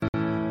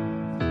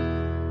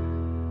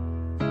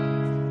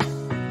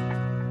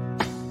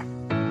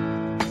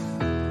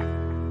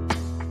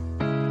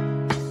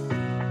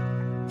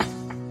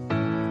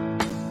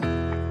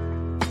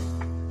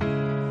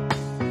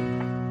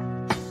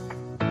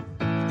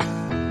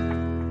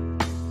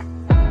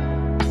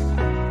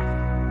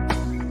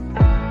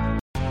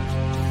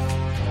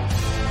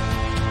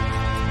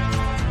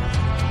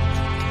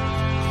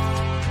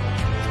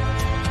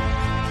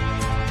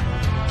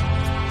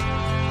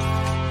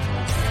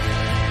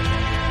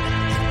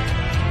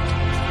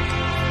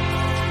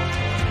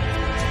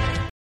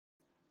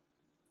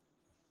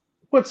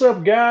What's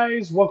up,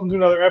 guys? Welcome to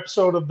another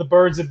episode of the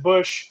Birds at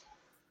Busch.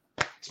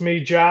 It's me,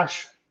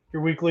 Josh,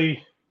 your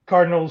weekly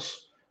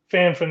Cardinals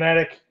fan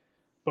fanatic,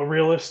 but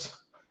realist.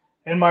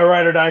 And my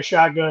ride or die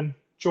shotgun,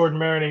 Jordan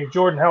Maroney.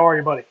 Jordan, how are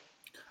you, buddy?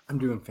 I'm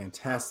doing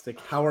fantastic.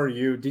 How are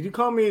you? Did you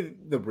call me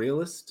the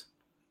realist?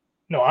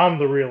 No, I'm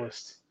the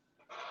realist.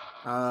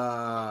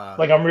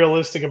 I'm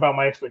realistic about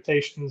my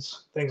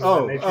expectations, things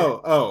of that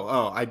nature.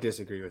 I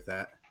disagree with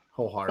that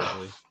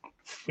wholeheartedly.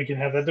 We can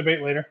have that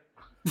debate later.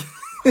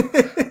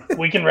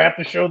 We can wrap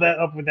the show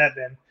up with that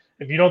then.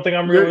 If you don't think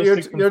I'm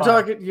realistic, you're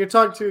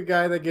talking to a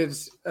guy that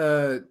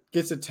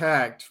gets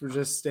attacked for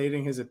just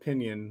stating his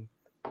opinion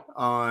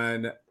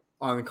on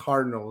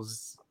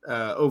Cardinals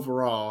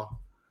overall,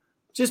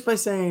 just by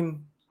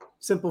saying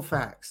simple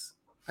facts.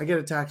 I get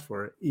attacked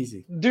for it,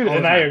 easy, dude.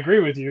 And I agree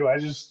with you. I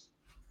just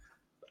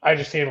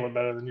handle it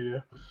better than you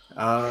do.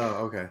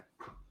 Oh, okay.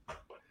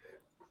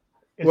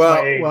 It's my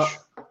age.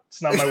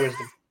 It's not my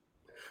wisdom.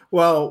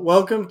 Well,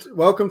 welcome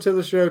to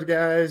the show,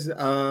 guys. You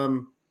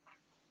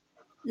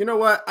know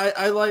what?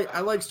 I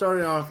like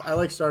starting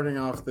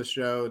off the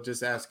show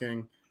just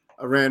asking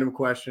a random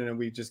question, and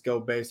we just go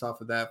based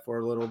off of that for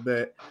a little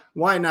bit.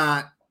 Why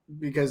not?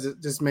 Because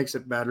it just makes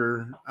it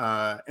better,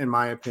 in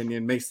my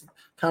opinion. Makes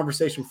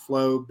conversation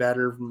flow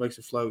better, makes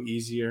it flow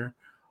easier.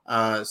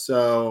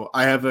 So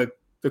I have the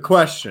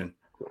question.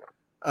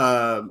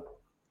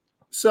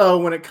 So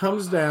when it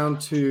comes down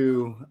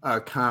to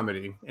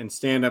comedy and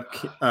stand-up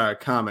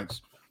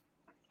comics,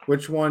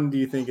 which one do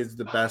you think is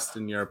the best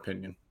in your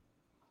opinion?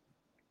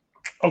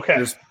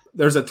 Okay.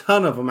 There's a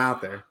ton of them out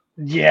there.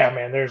 Yeah,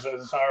 man.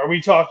 Are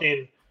we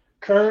talking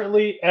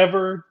currently,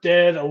 ever,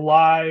 dead,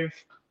 alive,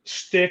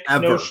 stick,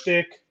 ever. No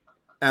stick?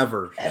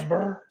 Ever.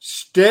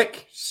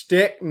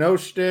 Stick, no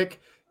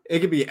stick. It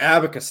could be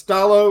Abbott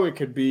Costello. It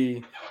could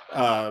be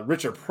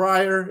Richard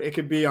Pryor. It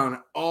could be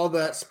on all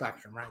that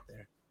spectrum right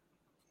there.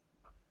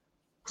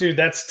 Dude,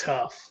 that's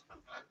tough.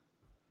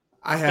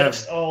 I have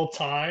best all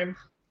time.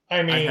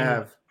 I mean,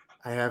 I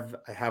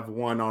have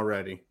one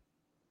already.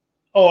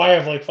 Oh, I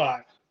have like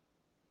 5.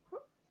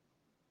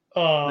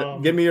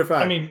 Give me your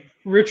 5. I mean,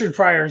 Richard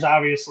Pryor is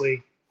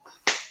obviously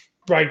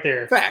right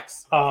there.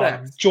 Facts.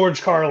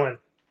 George Carlin,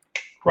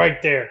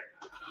 right there.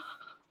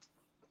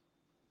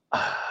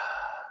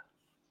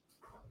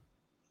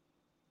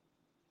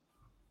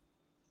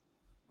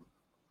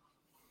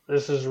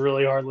 This is a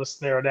really hard list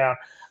to narrow down.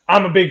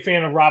 I'm a big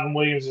fan of Robin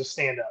Williams'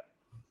 stand-up.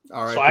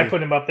 All right, so I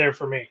put him up there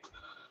for me.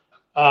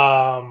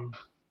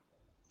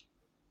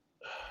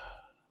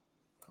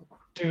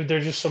 Dude,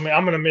 there's just so many.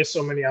 I'm going to miss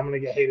so many. I'm going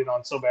to get hated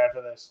on so bad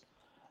for this.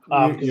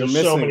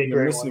 So many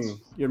great ones.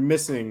 You're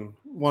missing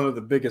one of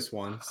the biggest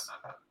ones.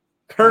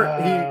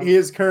 He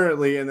is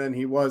currently, and then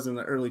he was in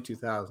the early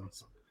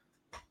 2000s.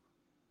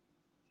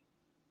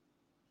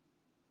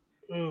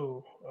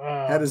 Ooh.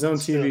 Had his own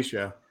TV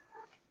show.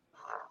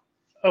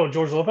 Oh,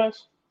 George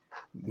Lopez?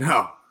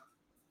 No.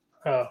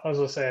 Oh, I was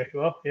going to say,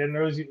 well, yeah,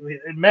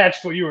 it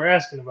matched what you were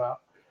asking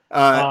about.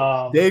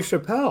 Dave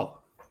Chappelle.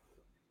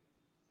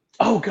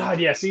 Oh,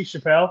 God, yeah, see,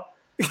 Chappelle?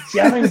 See,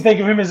 I don't even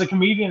think of him as a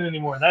comedian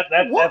anymore.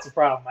 That's a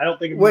problem. I don't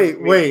think of him as a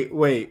comedian.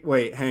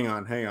 Wait. Hang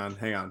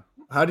on.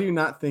 How do you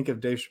not think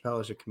of Dave Chappelle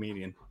as a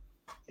comedian?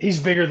 He's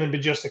bigger than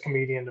just a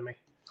comedian to me.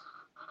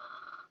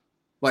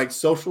 Like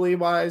socially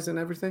wise and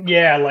everything?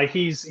 Yeah, like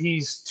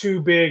he's too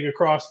big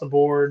across the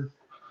board.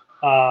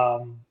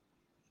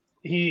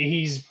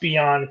 He's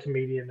beyond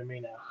comedian to me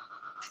now.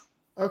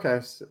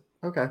 Okay.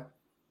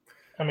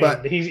 I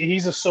mean,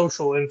 he's a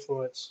social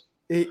influence.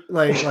 I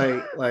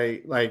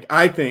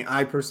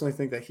personally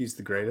think that he's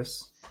the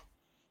greatest.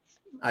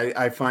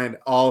 I find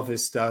all of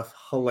his stuff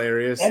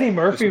hilarious. Eddie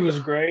Murphy was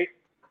great.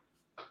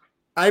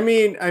 I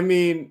mean,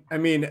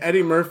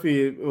 Eddie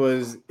Murphy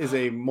is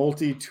a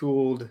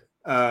multi-tooled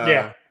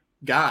guy.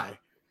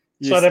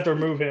 So I'd have to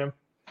remove him.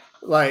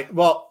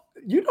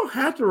 You don't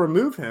have to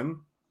remove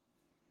him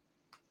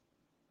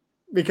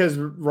because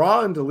Raw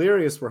and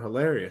Delirious were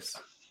hilarious.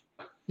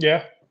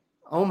 Yeah.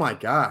 Oh my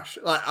gosh!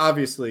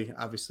 Obviously,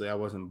 I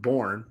wasn't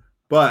born,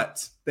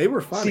 but they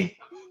were funny. See,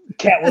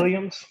 Cat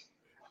Williams.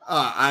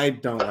 I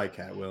don't like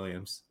Cat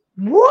Williams.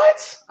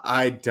 What?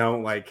 I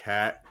don't like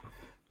Cat.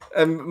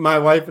 And my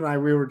wife and I,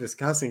 we were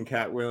discussing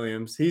Cat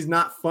Williams. He's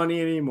not funny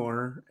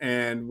anymore.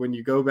 And when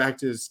you go back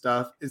to his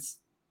stuff, it's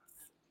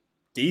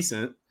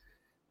decent.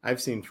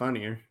 I've seen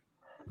funnier.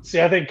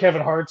 See, I think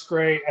Kevin Hart's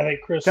great. I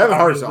think Kevin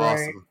Hart's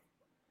awesome.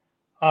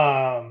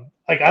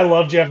 I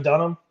love Jeff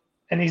Dunham,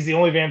 and he's the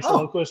only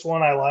ventriloquist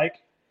one I like.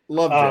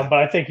 Love Jeff. But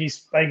I think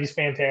he's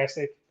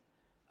fantastic.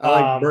 I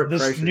like Burt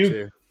Kreischer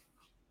too.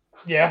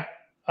 Yeah.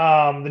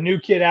 The new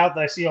kid out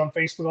that I see on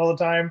Facebook all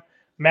the time,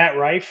 Matt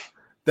Rife.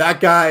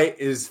 That guy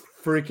is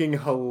freaking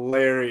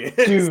hilarious.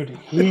 Dude,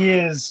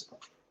 he's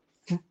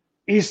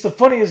the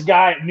funniest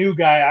new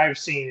guy I've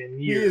seen in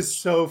years. He is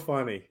so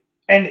funny.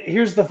 And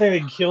here's the thing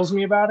that kills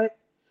me about it.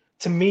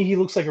 To me, he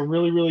looks like a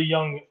really, really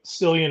young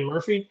Cillian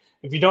Murphy.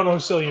 If you don't know who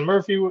Cillian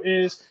Murphy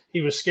is,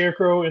 he was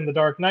Scarecrow in the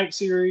Dark Knight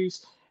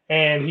series,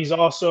 and he's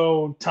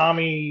also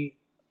Tommy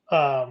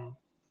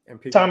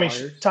And Peaky Thomas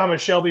Blinders.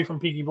 Thomas Shelby from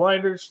Peaky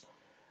Blinders.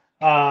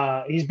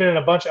 He's been in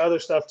a bunch of other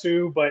stuff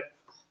too. But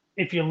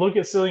if you look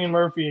at Cillian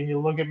Murphy and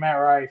you look at Matt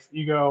Rife,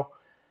 you go,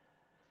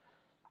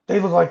 they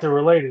look like they're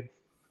related.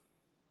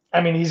 I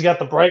mean, he's got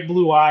the bright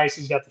blue eyes.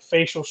 He's got the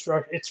facial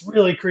structure. It's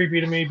really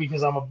creepy to me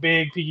because I'm a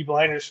big Peaky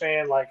Blinders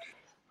fan. Like,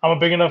 I'm a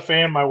big enough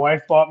fan. My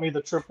wife bought me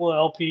the triple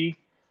LP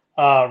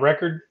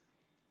record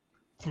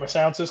for my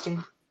sound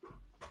system.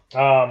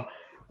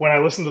 When I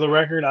listen to the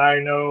record, I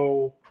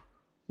know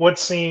what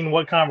scene,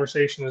 what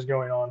conversation is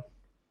going on.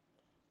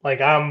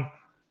 Like, I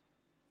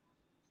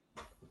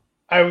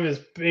was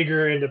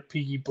bigger into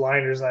Peaky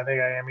Blinders than I think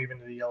I am even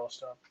to the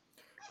Yellowstone.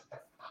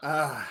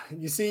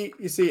 You see,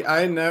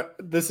 I know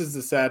this is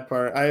the sad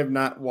part. I have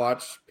not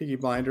watched Peaky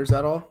Blinders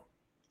at all.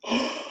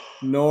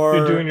 Nor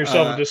You're doing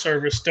yourself a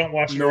disservice. Don't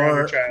watch it around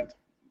your child.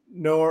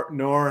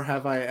 Nor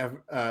have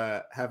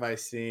I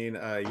seen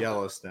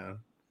Yellowstone.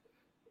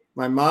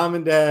 My mom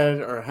and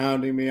dad are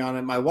hounding me on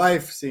it. My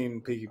wife's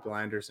seen Peaky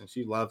Blinders and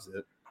she loves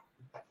it.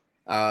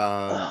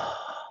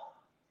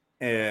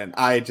 And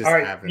I just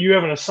haven't. You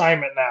have an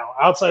assignment now.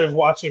 Outside of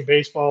watching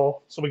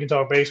baseball, so we can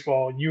talk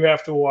baseball, you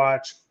have to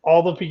watch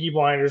all the Peaky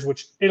Blinders,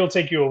 which it'll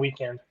take you a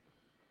weekend.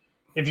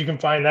 If you can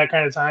find that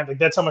kind of time. Like,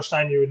 that's how much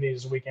time you would need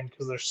is a weekend,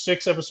 because there's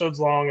 6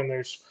 episodes long and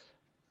there's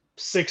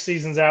 6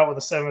 seasons out with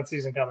a 7th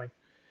season coming.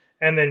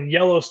 And then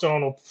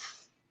Yellowstone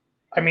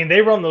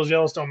they run those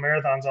Yellowstone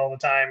marathons all the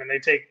time, and they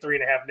take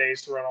 3.5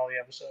 days to run all the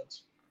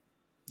episodes.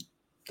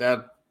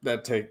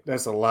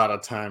 That's a lot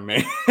of time,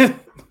 man.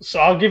 So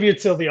I'll give you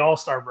till the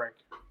All-Star break.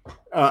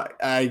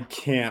 I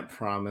can't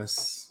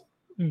promise.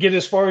 Get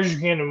as far as you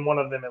can in one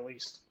of them at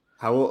least.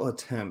 I will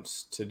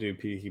attempt to do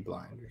Peaky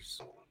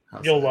Blinders.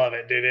 You'll love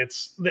it, dude.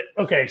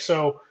 Okay.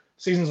 So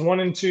seasons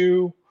 1 and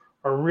 2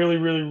 are really,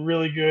 really,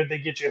 really good. They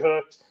get you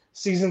hooked.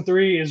 Season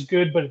 3 is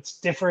good, but it's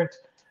different.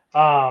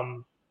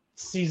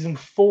 Season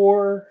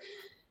 4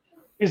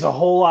 is a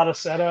whole lot of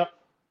setup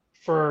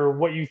for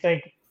what you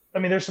think. I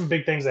mean, there's some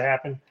big things that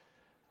happen.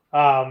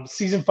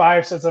 Season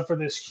 5 sets up for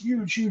this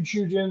huge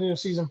ending of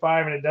season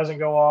 5, and it doesn't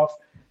go off.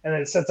 And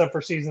then it sets up for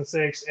season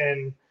 6,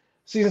 and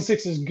season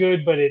 6 is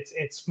good, but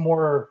it's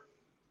more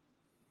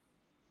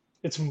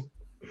of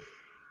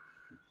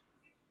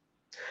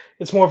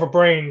a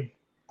brain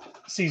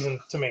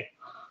season to me.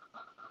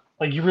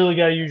 Like, you really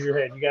got to use your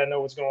head. You got to know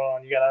what's going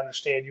on. You got to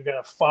understand. You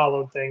got to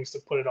follow things to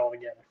put it all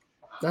together.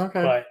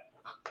 Okay. But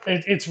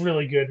it's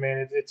really good,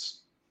 man. It's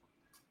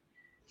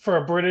for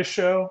a British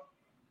show.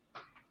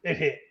 It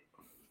hit.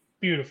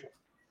 Beautiful.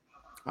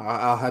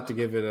 I'll have to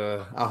give it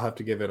a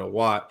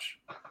watch.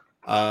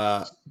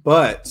 But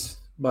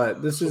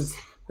this is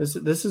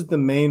the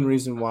main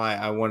reason why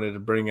I wanted to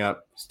bring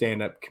up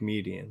stand-up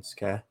comedians.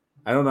 Okay.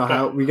 I don't know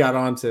how we got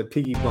onto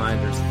Peaky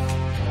Blinders.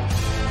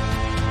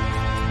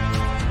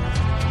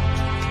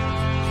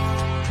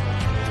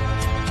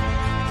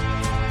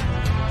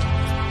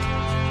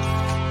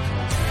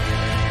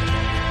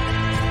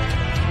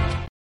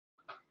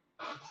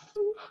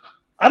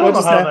 I don't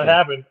know how that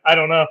happened. I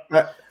don't know.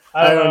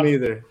 I don't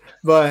either.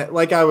 But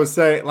like I was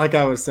saying,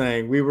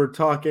 we were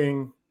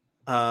talking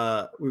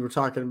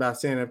about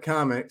stand-up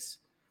comics,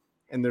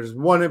 and there's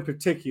one in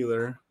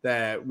particular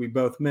that we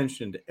both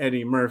mentioned,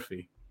 Eddie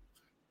Murphy.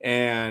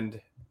 And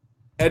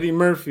Eddie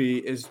Murphy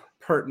is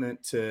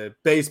pertinent to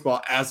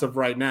baseball as of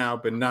right now,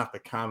 but not the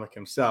comic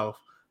himself,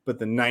 but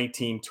the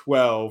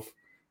 1912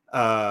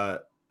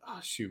 what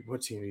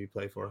team did he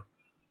play for?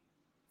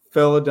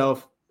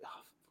 Philadelphia.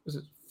 Was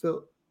it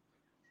Phil?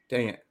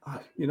 Dang it.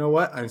 You know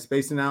what? I'm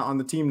spacing out on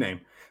the team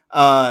name.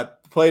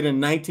 Played in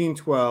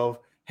 1912,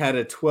 had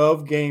a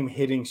 12-game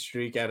hitting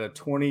streak at a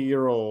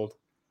 20-year-old.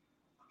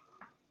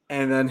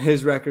 And then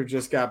his record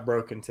just got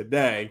broken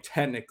today,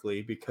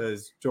 technically,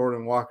 because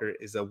Jordan Walker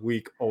is a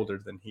week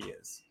older than he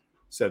is.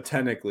 So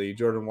technically,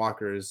 Jordan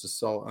Walker is the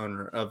sole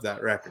owner of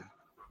that record.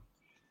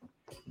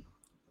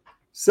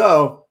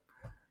 So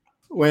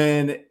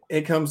when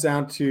it comes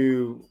down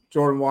to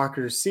Jordan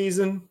Walker's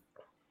season,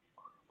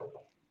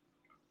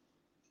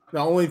 the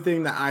only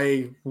thing that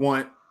I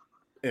want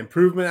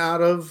improvement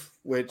out of,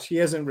 which he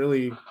hasn't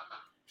really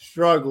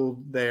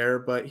struggled there,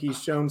 but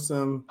he's shown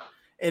some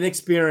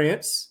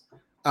inexperience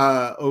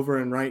over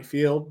in right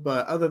field.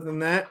 But other than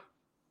that,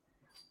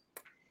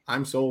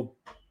 I'm sold.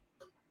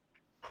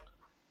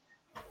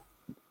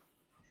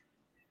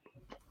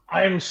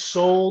 I am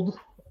sold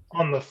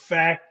on the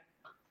fact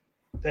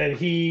that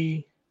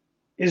he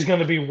is going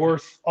to be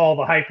worth all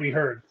the hype we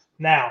heard.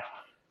 Now,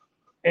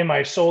 am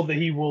I sold that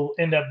he will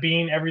end up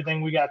being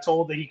everything we got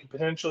told that he could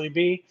potentially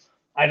be?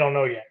 I don't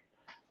know yet.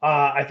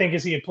 I think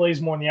as he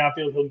plays more in the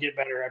outfield, he'll get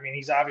better. I mean,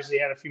 he's obviously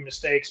had a few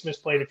mistakes,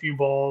 misplayed a few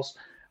balls.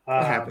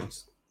 It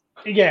happens.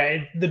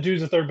 Yeah, the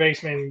dude's a third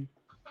baseman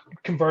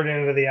converted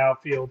into the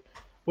outfield.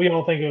 We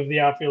all think of the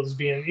outfield as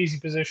being an easy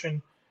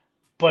position,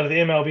 but at the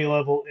MLB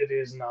level, it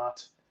is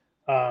not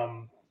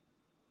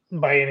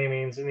by any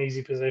means an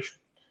easy position.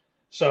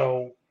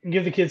 So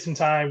give the kid some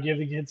time, give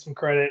the kid some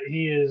credit.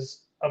 He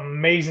is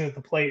amazing at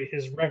the plate.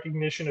 His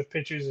recognition of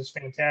pitches is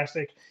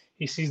fantastic.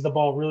 He sees the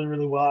ball really,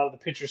 really well out of the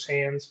pitcher's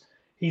hands.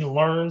 he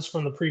learns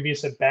from the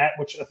previous at bat,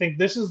 which I think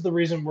this is the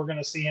reason we're going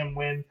to see him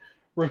win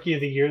Rookie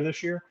of the Year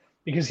this year,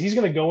 because he's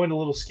going to go into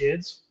little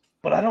skids,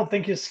 but I don't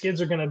think his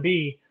skids are going to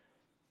be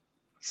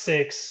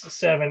 6,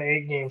 7,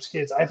 8 game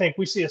skids. I think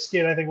we see a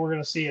skid. I think we're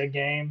going to see a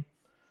game,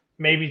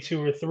 maybe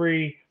 2 or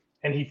 3,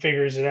 and he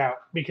figures it out.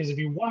 Because if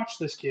you watch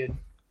this kid,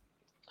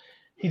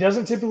 he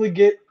doesn't typically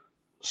get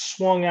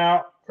swung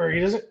out, or he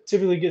doesn't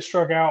typically get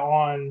struck out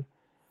on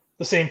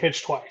the same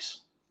pitch twice.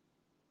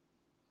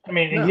 I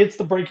mean, he No. hits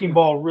the breaking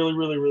ball really,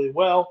 really, really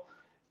well.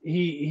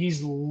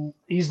 He's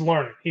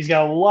learning. He's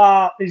got a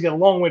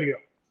long way to go.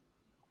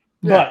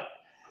 Yeah. But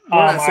We're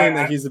not saying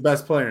that he's the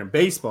best player in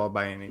baseball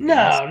by any means.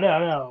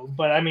 No.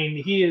 But I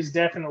mean, he is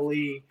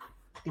definitely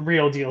the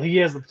real deal. He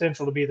has the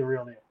potential to be the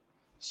real deal.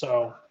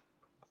 So,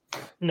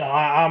 no,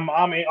 I'm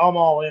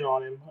all in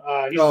on him.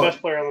 He's the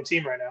best player on the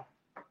team right now.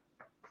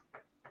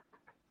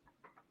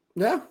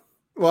 Yeah.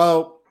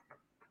 Well,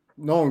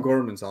 Nolan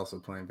Gorman's also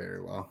playing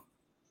very well.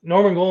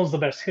 Norman Golan's the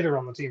best hitter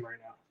on the team right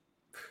now.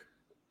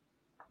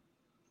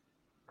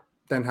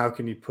 Then how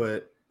can you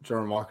put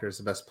Jordan Walker as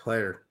the best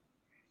player?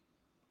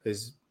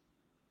 Because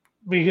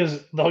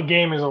the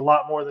game is a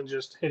lot more than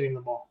just hitting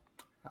the ball.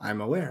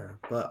 I'm aware,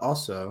 but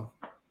also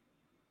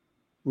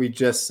we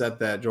just said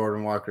that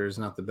Jordan Walker is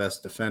not the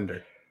best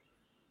defender.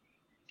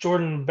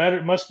 Jordan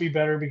must be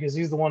better because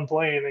he's the one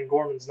playing and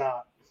Gorman's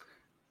not.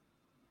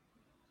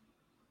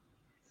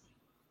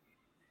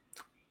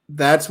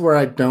 That's where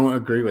I don't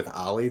agree with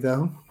Ollie,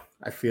 though.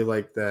 I feel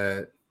like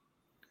that.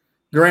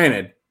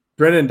 Granted,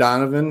 Brendan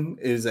Donovan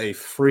is a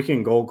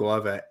freaking Gold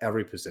Glove at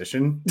every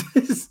position,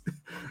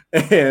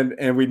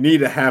 and we need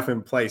to have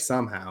him play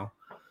somehow.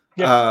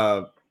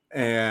 Yeah.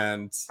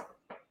 And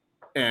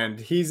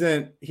he's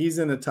in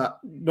a tough.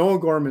 Nolan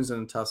Gorman's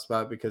in a tough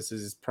spot because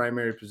his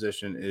primary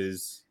position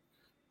is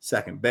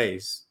second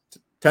base.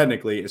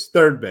 Technically, it's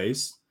third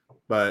base,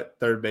 but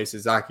third base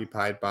is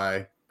occupied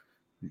by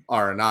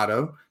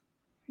Arenado.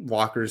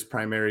 Walker's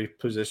primary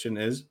position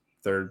is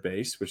third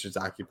base, which is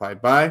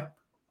occupied by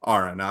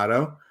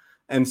Arenado.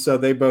 And so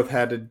they both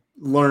had to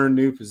learn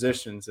new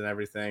positions and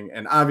everything.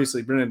 And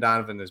obviously, Brendan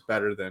Donovan is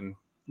better than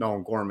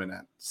Nolan Gorman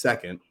at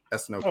second.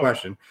 That's no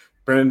question.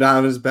 Brendan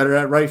Donovan is better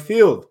at right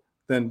field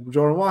than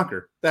Jordan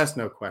Walker. That's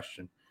no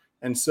question.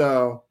 And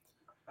so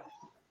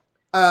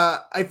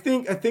I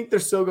think they're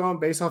still going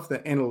based off the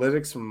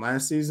analytics from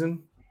last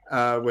season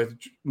with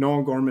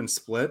Nolan Gorman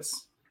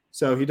splits.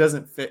 So he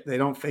doesn't fit. They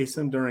don't face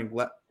him during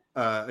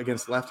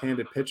against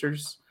left-handed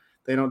pitchers.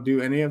 They don't do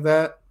any of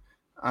that,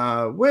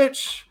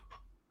 which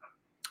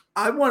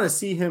I want to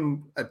see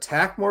him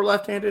attack more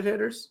left-handed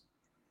hitters.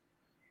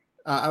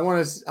 I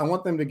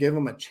want them to give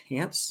him a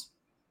chance.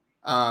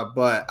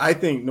 But I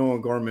think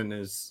Nolan Gorman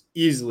is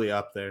easily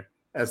up there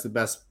as the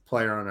best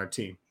player on our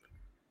team.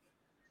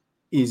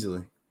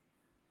 Easily.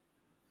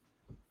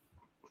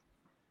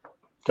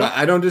 But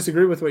I don't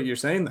disagree with what you're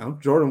saying, though.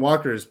 Jordan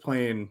Walker is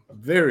playing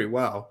very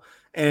well.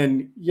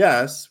 And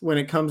yes, when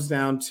it comes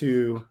down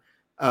to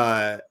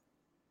the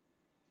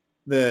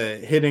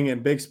hitting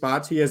in big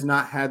spots, he has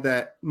not had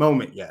that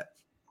moment yet.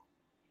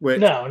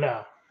 Which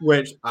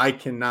I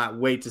cannot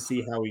wait to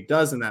see how he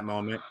does in that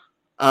moment.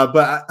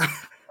 But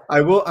I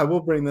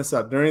will bring this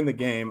up. During the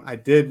game, I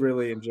did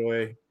really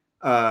enjoy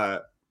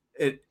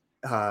it.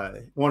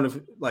 One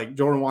of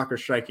Jordan Walker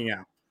striking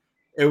out.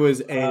 It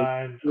was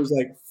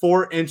like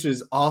 4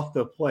 inches off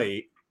the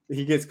plate.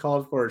 He gets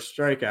called for a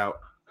strikeout,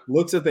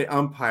 looks at the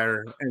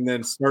umpire, and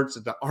then starts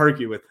to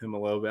argue with him a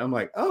little bit. I'm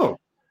like, oh,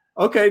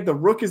 okay, the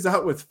rook is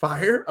out with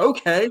fire.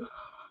 Okay.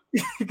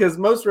 Because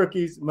most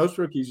rookies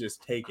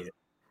just take it.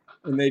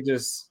 And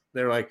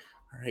they're like,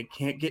 all right,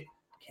 can't get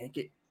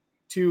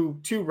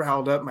too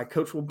riled up. My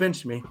coach will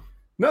bench me.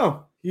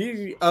 No,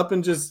 he up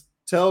and just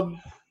told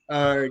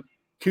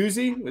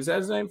Kuzi, was that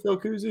his name? Phil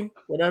Kuzi?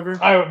 Whatever.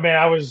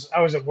 I was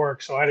at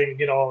work, so I didn't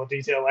get all the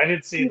detail. I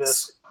did see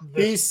this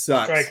he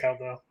sucks. Strikeout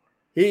though.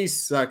 He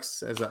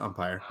sucks as an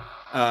umpire,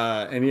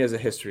 and he has a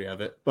history of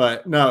it.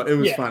 But no, it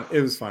was fun.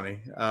 It was funny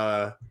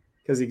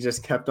because he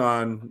just kept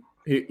on.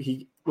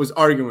 He was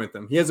arguing with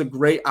them. He has a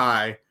great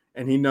eye,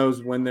 and he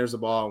knows when there's a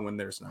ball and when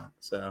there's not.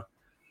 So,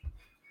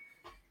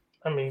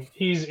 I mean,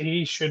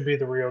 he should be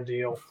the real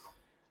deal.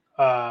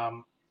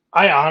 I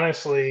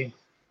honestly.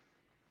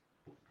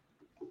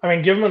 I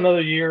mean, give him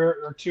another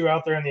year or two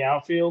out there in the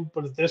outfield,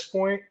 but at this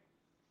point,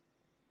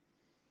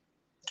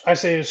 I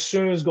say as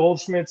soon as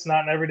Goldschmidt's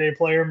not an everyday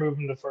player, move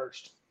him to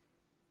first.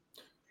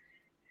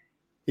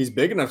 He's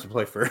big enough to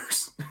play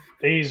first.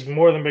 He's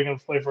more than big enough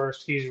to play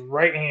first. He's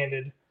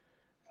right-handed.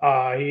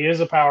 He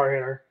is a power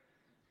hitter,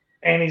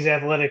 and he's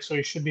athletic, so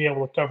he should be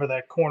able to cover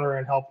that corner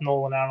and help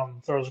Nolan out on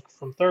the throws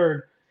from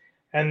third.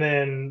 And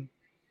then,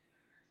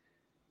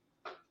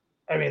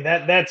 I mean,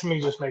 that to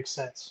me just makes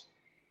sense.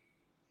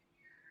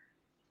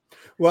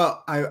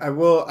 Well, I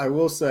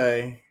will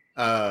say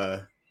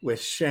with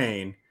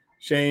Shane,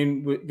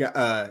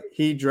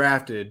 he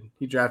drafted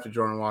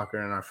Jordan Walker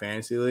in our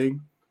fantasy league,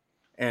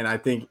 and I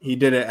think he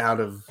did it out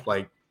of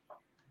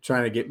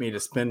trying to get me to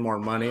spend more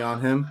money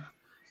on him,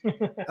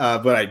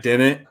 but I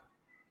didn't.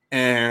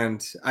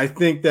 And I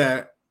think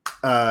that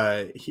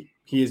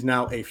he is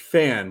now a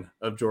fan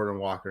of Jordan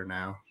Walker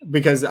now,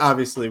 because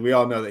obviously we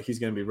all know that he's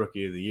going to be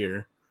Rookie of the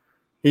Year.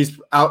 He's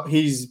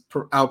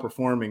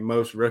outperforming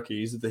most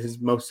rookies. His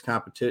biggest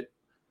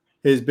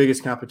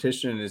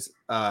competition is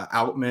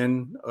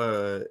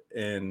Outman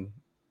in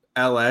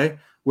LA,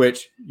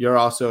 which you're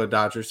also a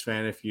Dodgers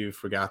fan if you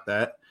forgot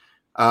that.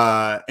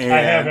 And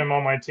I have him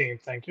on my team.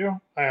 Thank you.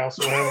 I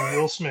also have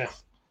Will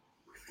Smith.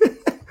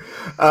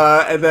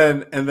 and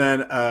then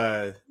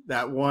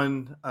that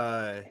one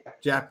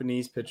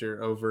Japanese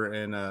pitcher over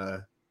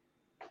in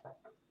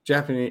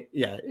Japanese,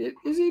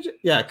 is he?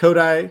 Yeah,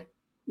 Kodai.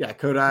 Yeah,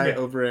 Kodai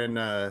over in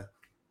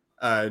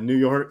New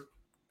York.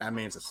 That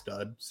man's a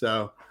stud.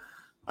 So,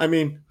 I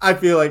mean, I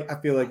feel like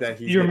that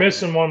he's. You're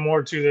missing one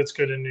more too. That's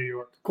good in New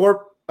York.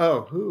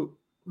 Oh, who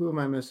am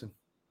I missing?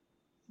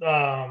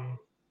 Johnny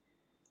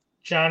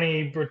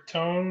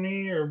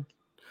Bertoni or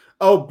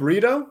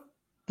Brito.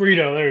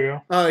 Brito. There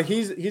you go.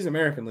 He's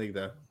American League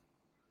though.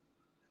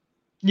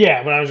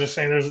 Yeah, but I was just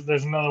saying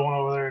there's another one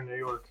over there in New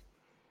York.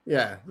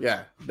 Yeah.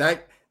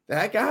 That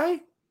guy,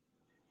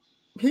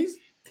 he's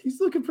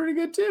looking pretty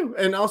good too.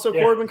 And also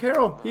Corbin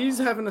Carroll, he's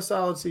having a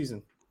solid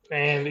season.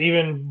 And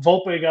even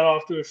Volpe got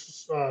off to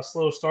a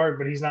slow start,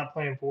 but he's not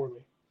playing poorly.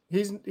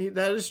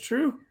 That is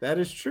true. That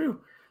is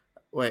true.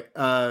 Wait,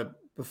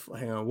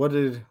 hang on. What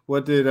did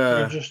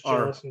You're just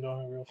jealous and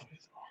don't have real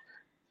faith.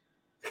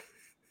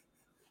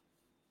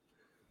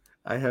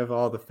 I have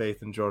all the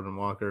faith in Jordan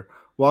Walker.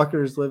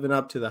 Walker is living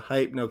up to the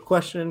hype, no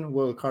question.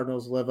 Will the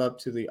Cardinals live up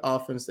to the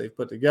offense they've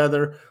put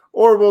together,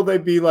 or will they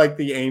be like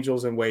the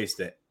Angels and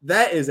waste it?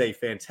 That is a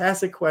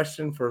fantastic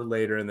question for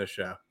later in the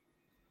show.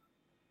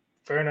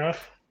 Fair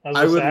enough.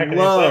 I would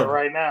love that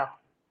right now.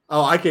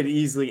 Oh, I could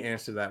easily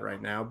answer that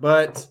right now,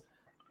 but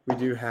we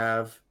do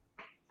have,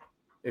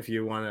 if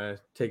you want to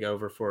take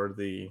over for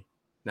the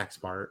next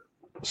part.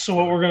 So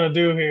what we're going to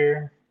do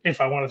here, if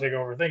I want to take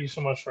over, thank you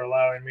so much for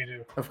allowing me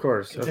to. Of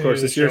course.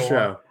 It's your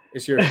show.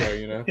 It's your show,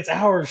 you know. It's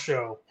our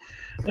show.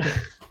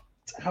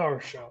 It's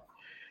our show.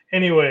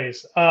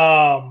 Anyways,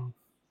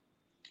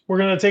 we're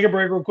going to take a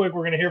break real quick.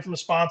 We're going to hear from the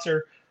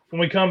sponsor. When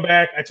we come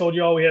back, I told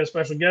you all we had a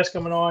special guest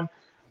coming on.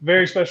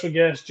 Very special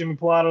guest, Jimmy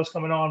Pilato's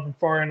coming on from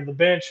far end of the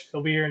bench.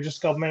 He'll be here in just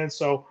a couple minutes.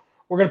 So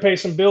we're going to pay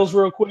some bills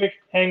real quick.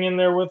 Hang in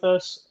there with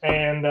us,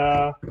 and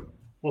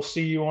we'll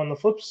see you on the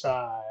flip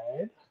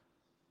side.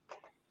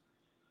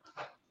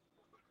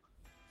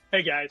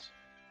 Hey, guys.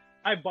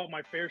 I've bought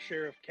my fair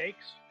share of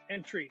cakes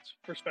and treats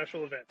for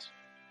special events.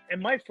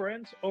 And my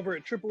friends over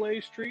at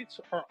AAA's Treats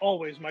are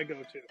always my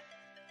go-to.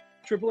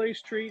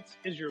 AAA's Treats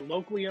is your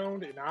locally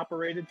owned and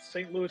operated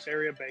St. Louis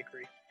area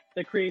bakery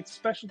that creates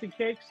specialty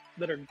cakes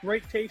that are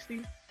great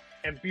tasting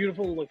and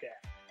beautiful to look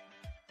at.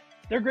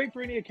 They're great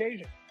for any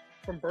occasion,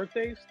 from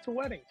birthdays to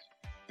weddings,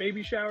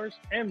 baby showers,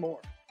 and more.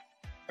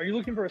 Are you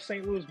looking for a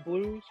St. Louis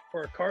Blues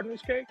or a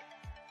Cardinals cake?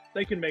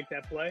 They can make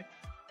that play.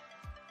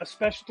 A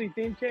specialty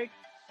themed cake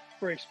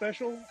for a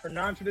special or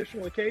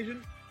non-traditional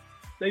occasion?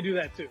 They do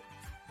that too.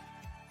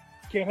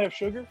 Can't have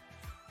sugar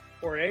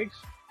or eggs?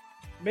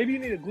 Maybe you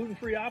need a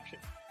gluten-free option.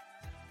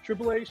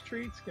 AAA's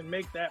Treats can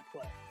make that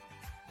play.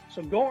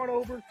 So go on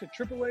over to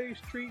AAA's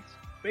Treats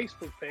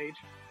Facebook page,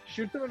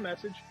 shoot them a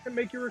message, and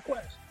make your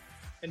request.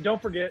 And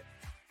don't forget,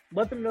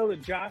 let them know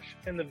that Josh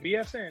and the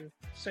VSN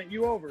sent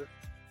you over,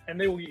 and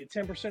they will get you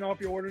 10%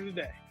 off your order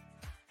today.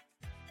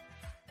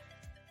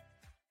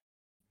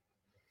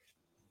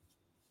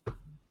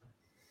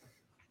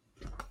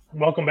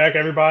 Welcome back,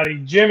 everybody.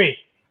 Jimmy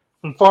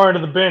from far end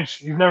of the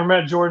bench. You've never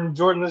met Jordan.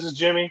 Jordan, this is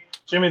Jimmy.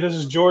 Jimmy, this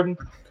is Jordan.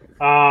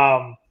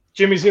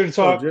 Jimmy's here to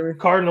talk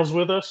Cardinals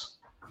with us.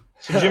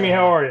 So, Jimmy,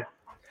 how are you?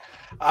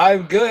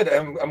 I'm good.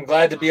 I'm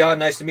glad to be on.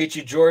 Nice to meet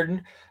you,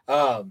 Jordan.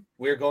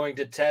 We're going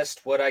to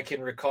test what I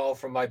can recall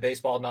from my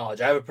baseball knowledge.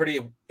 I have a pretty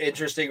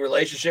interesting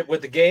relationship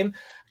with the game.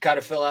 Kind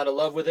of fell out of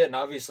love with it, and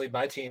obviously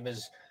my team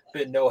has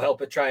been no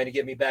help at trying to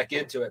get me back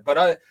into it.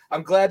 But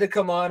I'm glad to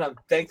come on. I'm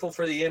thankful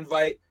for the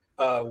invite.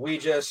 We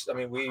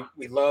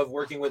love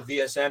working with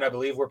VSN. I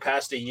believe we're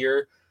past a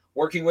year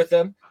working with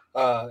them,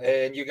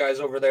 and you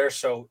guys over there.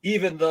 So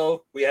even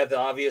though we have the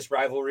obvious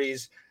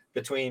rivalries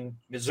between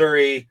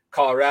Missouri,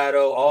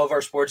 Colorado, all of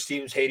our sports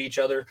teams hate each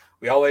other.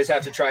 We always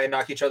have to try and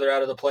knock each other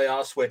out of the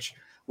playoffs, which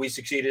we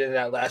succeeded in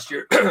that last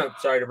year.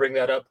 Sorry to bring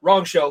that up.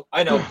 Wrong show.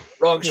 I know.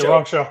 Wrong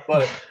show.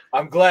 But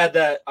I'm glad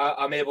that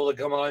I'm able to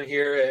come on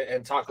here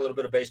and talk a little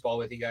bit of baseball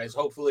with you guys.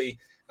 Hopefully,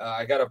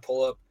 I got to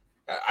pull up.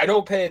 I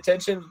don't pay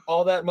attention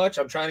all that much.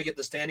 I'm trying to get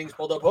the standings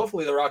pulled up.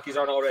 Hopefully the Rockies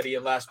aren't already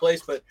in last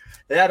place, but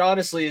that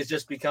honestly has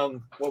just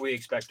become what we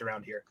expect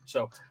around here.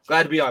 So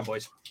glad to be on,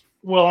 boys.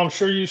 Well, I'm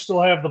sure you still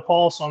have the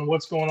pulse on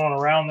what's going on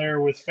around there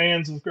with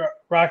fans of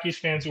Rockies,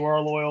 fans who are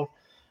loyal,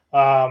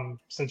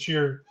 since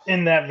you're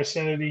in that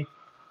vicinity.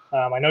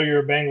 I know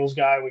you're a Bengals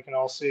guy. We can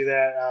all see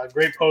that.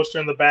 Great poster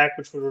in the back,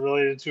 which was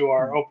related to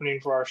our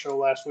opening for our show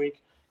last week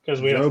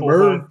because we had a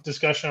full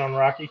discussion on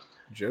Rocky.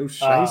 Joe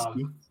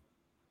Shiesty.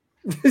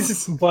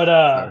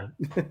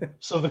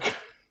 So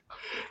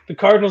the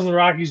Cardinals and the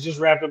Rockies just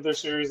wrapped up their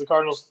series. The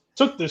Cardinals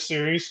took this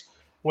series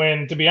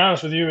when, to be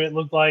honest with you, it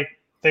looked like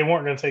they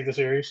weren't going to take the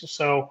series.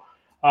 So,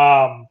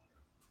 have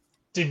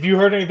you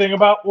heard anything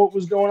about what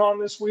was going on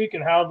this week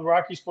and how the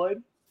Rockies played?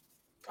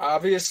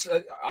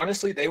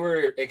 Honestly, they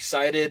were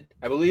excited.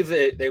 I believe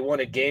that they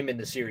won a game in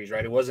the series,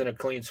 right? It wasn't a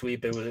clean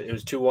sweep. It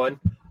was 2-1.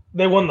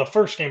 They won the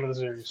first game of the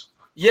series.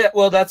 Yeah,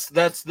 well, that's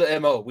the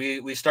MO.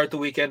 We start the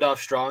weekend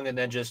off strong and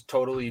then just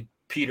totally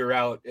peter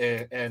out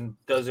and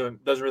doesn't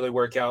really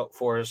work out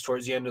for us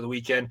towards the end of the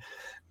weekend.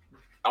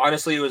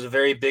 Honestly, it was a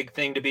very big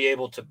thing to be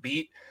able to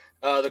beat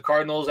the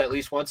Cardinals at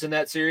least once in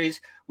that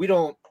series. We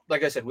don't,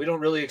 like I said, we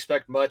don't really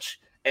expect much,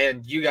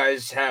 and you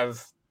guys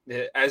have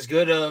as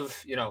good of,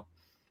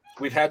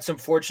 we've had some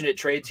fortunate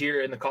trades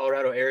here in the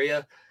Colorado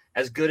area.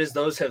 As good as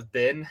those have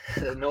been,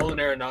 the Nolan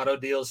Arenado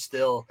deal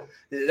still,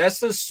 that's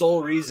the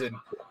sole reason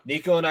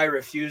Nico and I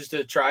refuse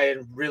to try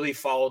and really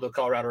follow the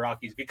Colorado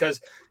Rockies,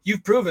 because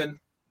you've proven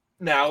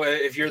now,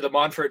 if you're the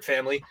Monfort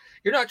family,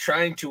 you're not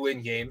trying to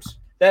win games.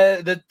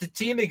 The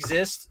team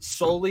exists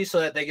solely so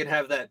that they can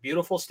have that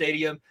beautiful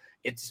stadium.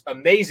 It's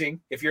amazing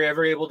if you're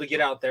ever able to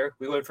get out there.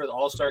 We went for the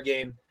All-Star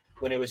game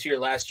when it was here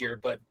last year,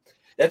 but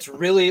that's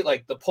really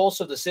like the pulse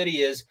of the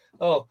city is,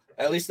 oh,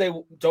 at least they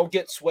don't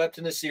get swept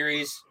in the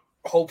series.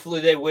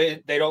 Hopefully they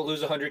win. They don't lose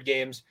 100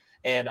 games.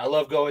 And I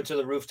love going to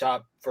the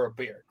rooftop for a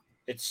beer.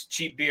 It's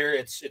cheap beer.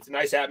 It's a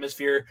nice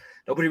atmosphere.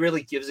 Nobody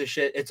really gives a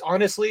shit. It's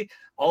honestly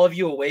all of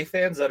you away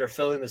fans that are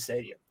filling the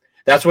stadium.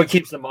 That's what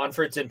keeps the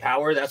Monforts in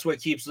power. That's what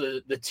keeps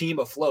the team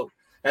afloat.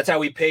 That's how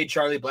we paid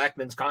Charlie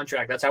Blackmon's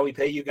contract. That's how we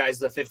pay you guys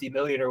the $50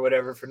 million or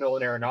whatever for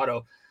Nolan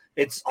Arenado.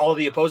 It's all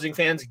the opposing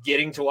fans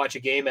getting to watch a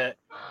game at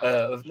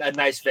a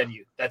nice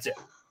venue. That's it.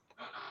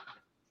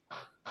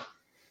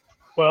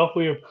 Well,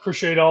 we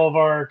appreciate all of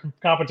our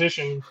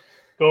competition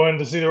going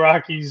to see the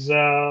Rockies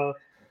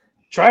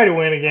try to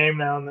win a game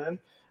now and then.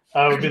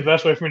 Would be the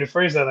best way for me to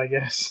phrase that, I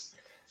guess.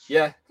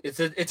 Yeah, it's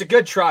a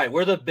good try.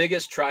 We're the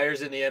biggest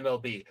triers in the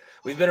MLB.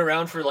 We've been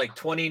around for like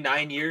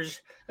 29 years.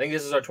 I think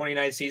this is our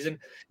 29th season.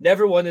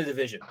 Never won the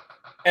division.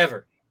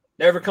 Ever.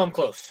 Never come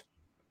close.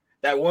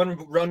 That one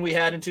run we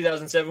had in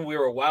 2007, we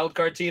were a wild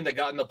card team that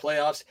got in the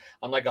playoffs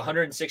on like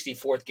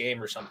 164th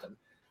game or something.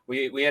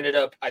 We ended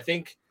up, I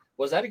think,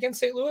 was that against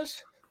St.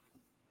 Louis?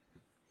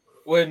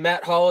 When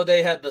Matt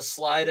Holliday had the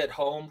slide at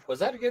home. Was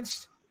that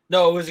against?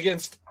 No, it was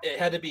against, it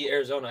had to be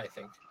Arizona, I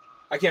think.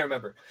 I can't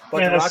remember.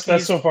 But man,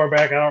 that's so far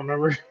back, I don't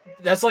remember.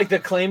 That's like the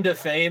claim to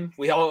fame.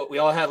 We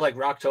all have like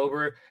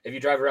Rocktober. If you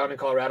drive around in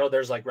Colorado,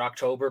 there's like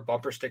Rocktober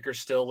bumper stickers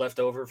still left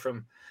over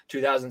from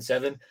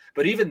 2007.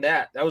 But even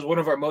that was one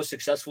of our most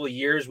successful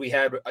years. We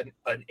had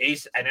an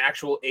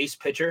actual ace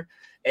pitcher,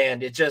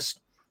 and it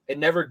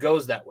never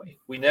goes that way.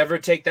 We never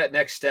take that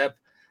next step.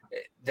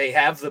 They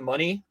have the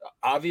money,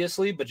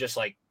 obviously, but just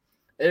like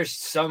there's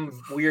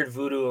some weird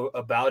voodoo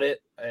about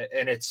it,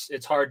 and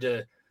it's hard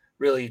to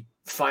really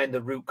find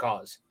the root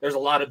cause. There's a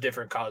lot of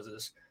different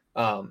causes.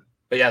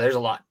 But yeah, there's a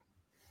lot.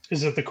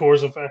 Is it the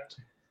Coors effect?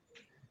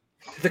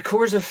 The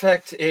Coors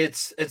effect,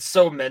 it's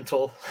so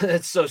mental.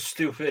 It's so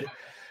stupid.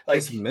 Like,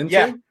 it's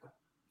mental?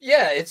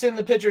 Yeah, it's in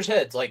the pitcher's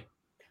heads. Like,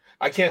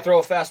 I can't throw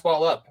a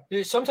fastball up.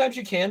 Sometimes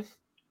you can.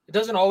 It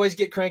doesn't always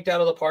get cranked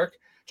out of the park.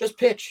 Just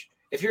pitch.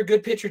 If you're a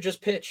good pitcher,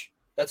 just pitch.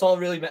 That's all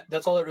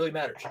that really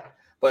matters.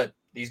 But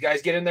these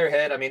guys get in their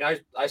head. I mean,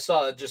 I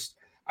saw it just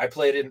 – I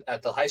played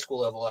at the high school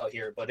level out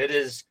here, but it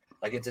is –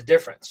 like, it's a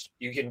difference.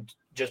 You can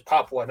just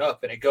pop one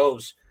up, and it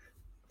goes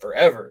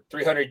forever,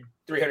 300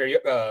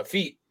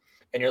 feet,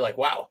 and you're like,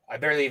 wow, I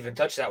barely even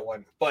touched that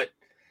one. But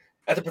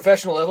at the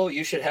professional level,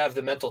 you should have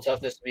the mental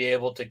toughness to be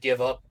able to give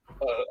up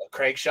a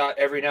crank shot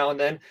every now and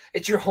then.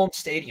 It's your home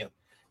stadium.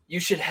 You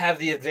should have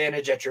the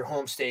advantage at your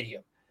home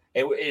stadium.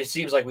 It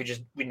seems like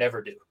we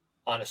never do,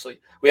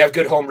 honestly. We have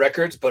good home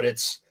records, but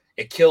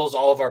it kills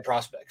all of our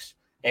prospects,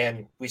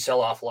 and we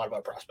sell off a lot of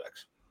our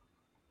prospects.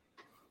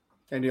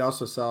 And you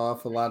also saw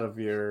off a lot of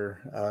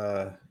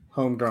your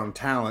homegrown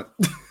talent.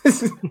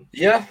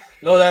 Yeah.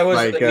 No, that was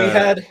like, we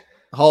had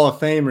Hall of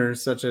Famers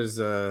such as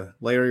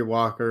Larry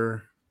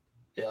Walker,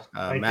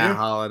 Matt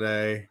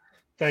Holliday.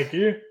 Thank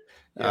you.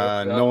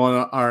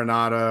 Nolan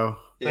Arenado.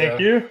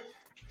 Thank you.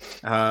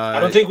 I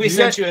don't think we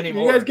sent you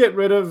anymore. You guys get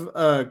rid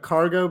of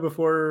Cargo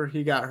before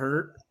he got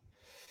hurt?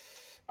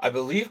 I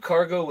believe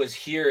Cargo was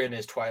here in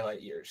his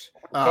twilight years.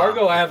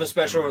 Cargo, I have a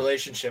special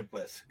relationship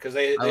with because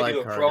they do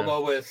a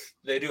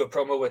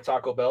promo with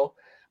Taco Bell,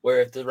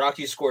 where if the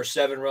Rockies score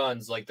 7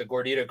 runs, like the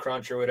Gordita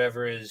Crunch or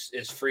whatever is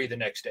free the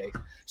next day.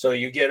 So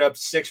you get up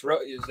 6.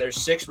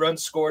 There's 6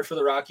 runs scored for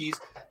the Rockies.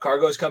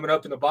 Cargo's coming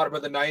up in the bottom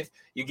of the 9th.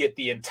 You get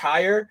the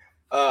entire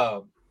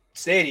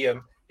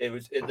stadium.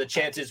 The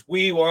chant is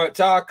 "We want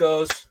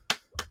tacos.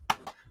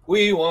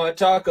 We want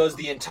tacos."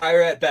 The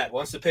entire at bat.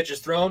 Once the pitch is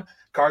thrown,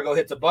 Cargo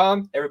hits a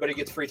bomb, everybody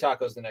gets free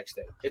tacos the next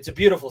day. It's a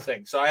beautiful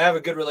thing. So I have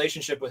a good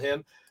relationship with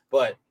him,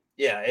 but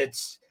yeah,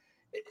 it's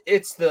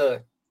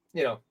the,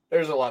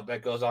 there's a lot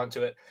that goes on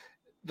to it.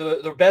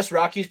 The best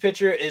Rockies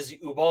pitcher is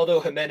Ubaldo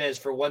Jimenez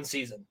for one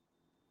season.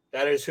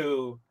 That is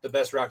who the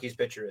best Rockies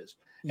pitcher is.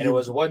 And it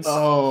was one.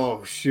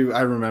 Oh, shoot.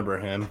 I remember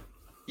him.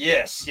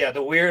 Yes, yeah,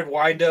 the weird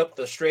windup,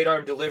 the straight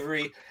arm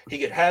delivery.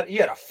 He had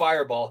a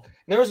fireball. And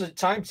there was a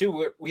time too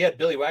where we had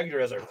Billy Wagner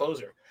as our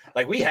closer.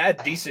 Like we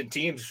had decent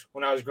teams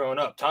when I was growing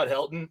up. Todd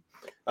Helton,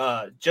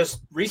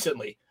 just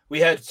recently, we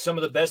had some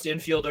of the best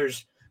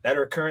infielders that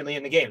are currently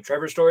in the game.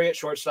 Trevor Story at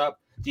shortstop,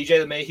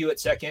 DJ LeMahieu at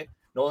second,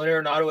 Nolan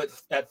Arenado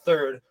at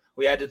third.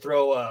 We had to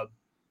throw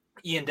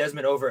Ian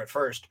Desmond over at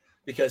first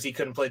because he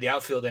couldn't play the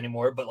outfield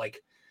anymore. But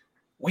like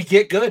we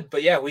get good,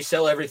 but yeah, we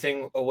sell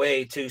everything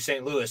away to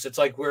St. Louis. It's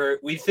like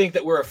we think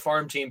that we're a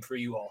farm team for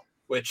you all,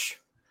 which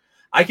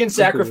I can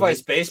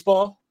sacrifice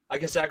baseball. I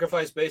can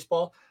sacrifice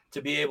baseball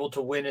to be able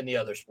to win in the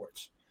other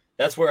sports.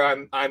 That's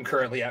where I'm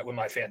currently at with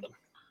my fandom.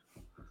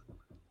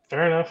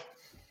 Fair enough.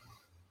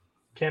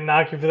 Can't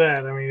knock you for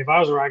that. I mean, if I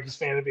was a Rockies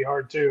fan, it'd be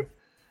hard too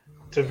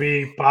to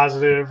be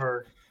positive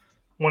or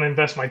want to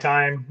invest my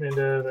time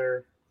into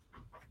their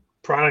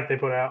product they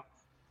put out.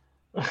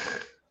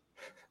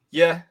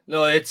 Yeah,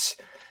 no, it's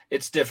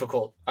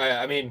difficult.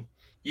 I mean,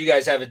 you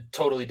guys have a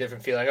totally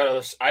different feeling.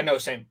 I know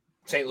St.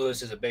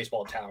 Louis is a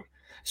baseball town,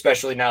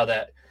 especially now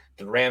that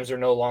the Rams are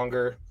no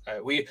longer.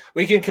 We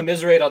can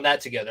commiserate on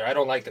that together. I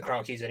don't like the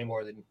Cronkies any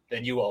more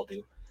than you all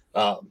do.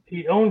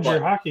 He owns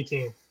your hockey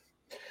team.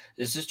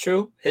 This is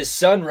true. His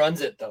son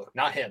runs it though,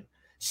 not him.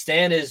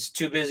 Stan is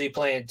too busy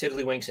playing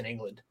tiddlywinks in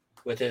England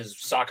with his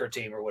soccer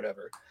team or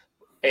whatever,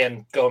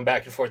 and going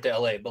back and forth to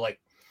LA. But like,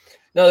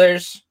 no,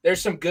 there's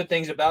some good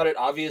things about it.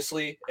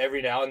 Obviously,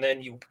 every now and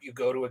then you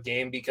go to a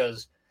game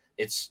because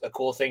it's a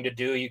cool thing to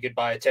do. You could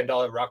buy a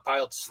 $10 rock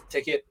pile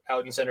ticket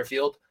out in center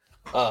field.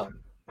 And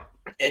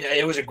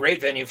it was a great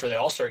venue for the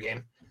All-Star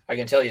game. I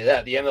can tell you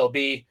that. The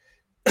MLB,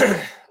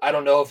 I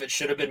don't know if it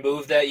should have been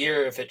moved that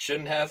year, if it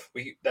shouldn't have.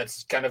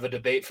 That's kind of a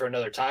debate for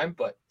another time,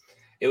 but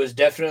it was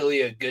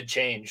definitely a good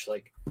change.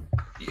 Like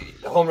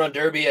the home run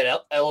derby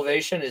at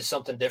elevation is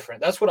something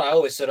different. That's what I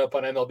always set up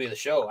on MLB The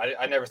Show.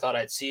 I never thought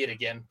I'd see it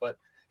again, but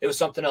it was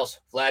something else.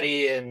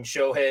 Vladdy and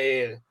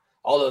Shohei and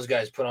all those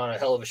guys put on a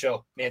hell of a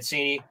show.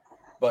 Mancini.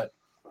 But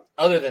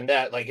other than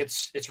that, like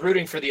it's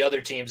rooting for the other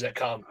teams that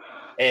come.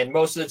 And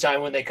most of the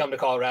time when they come to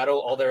Colorado,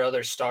 all their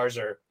other stars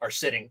are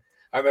sitting.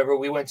 I remember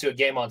we went to a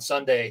game on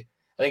Sunday.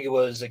 I think it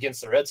was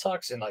against the Red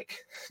Sox, and like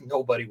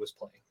nobody was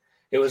playing.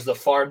 It was the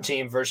farm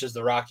team versus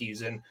the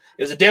Rockies, and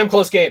it was a damn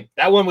close game.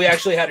 That one we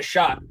actually had a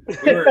shot.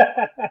 We were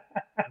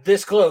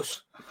this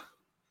close.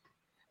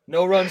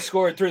 No runs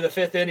scored through the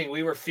fifth inning.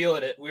 We were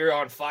feeling it. We were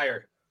on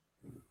fire.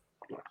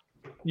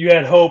 You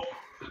had hope.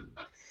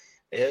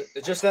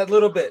 Just that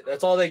little bit.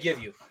 That's all they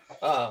give you.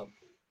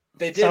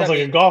 They did. Sounds like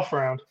a golf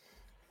round.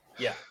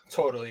 Yeah,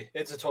 totally.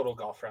 It's a total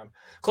golf round.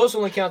 Close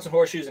only counts in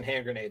horseshoes and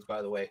hand grenades,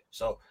 by the way.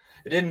 So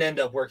it didn't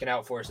end up working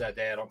out for us that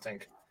day, I don't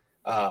think.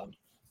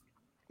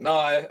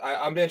 No,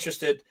 I'm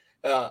interested.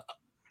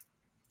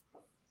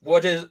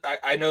 What is?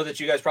 I know that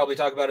you guys probably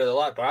talk about it a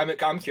lot, but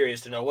I'm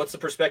curious to know what's the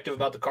perspective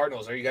about the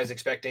Cardinals. Are you guys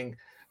expecting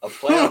a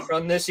playoff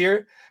run this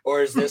year,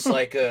 or is this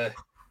like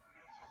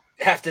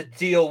have to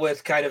deal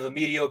with kind of a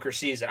mediocre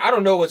season? I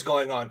don't know what's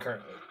going on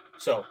currently.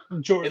 So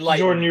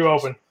Jordan, you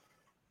open.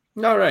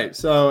 All right.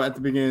 So at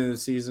the beginning of the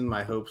season,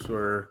 my hopes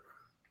were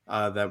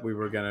that we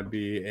were going to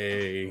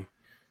be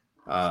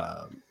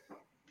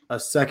a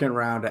second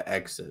round to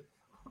exit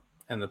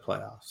in the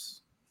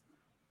playoffs.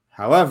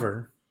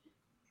 However,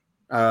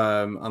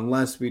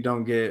 unless we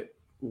don't get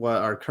what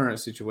our current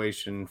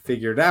situation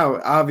figured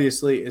out,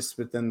 obviously it's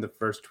within the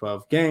first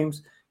 12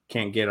 games.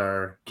 Can't get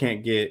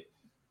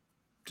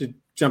to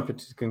jump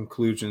into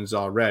conclusions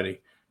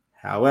already.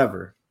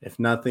 However, if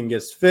nothing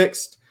gets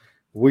fixed,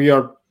 we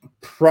are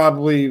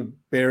probably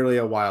barely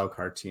a wild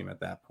card team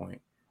at that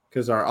point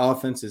because our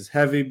offense is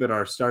heavy, but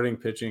our starting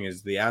pitching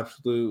is the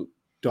absolute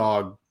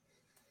dog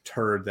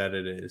turd that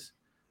it is.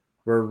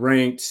 We're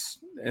ranked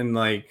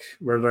like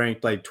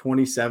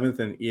 27th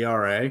in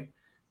ERA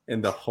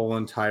in the whole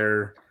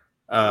entire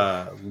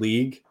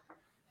league.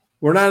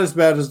 We're not as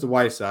bad as the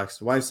White Sox.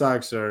 The White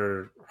Sox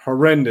are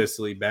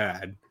horrendously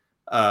bad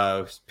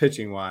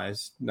pitching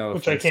wise. No,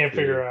 which I can't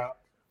figure out.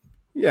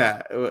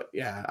 Yeah.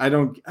 I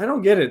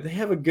don't get it. They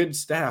have a good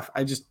staff.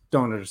 I just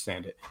don't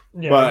understand it.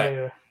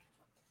 Yeah.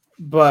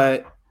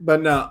 But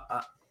no,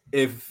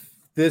 if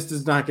this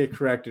does not get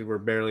corrected, we're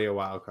barely a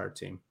wild card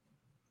team.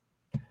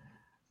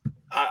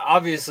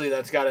 Obviously,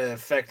 that's got to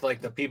affect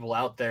like the people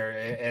out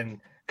there, and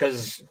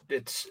because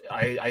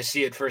I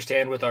see it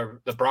firsthand with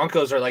the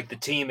Broncos are like the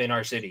team in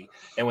our city,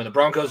 and when the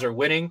Broncos are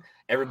winning,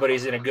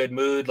 everybody's in a good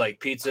mood. Like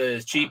pizza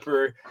is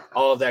cheaper,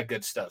 all of that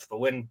good stuff.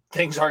 But when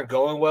things aren't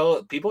going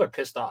well, people are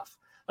pissed off.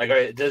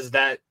 Like, does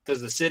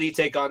the city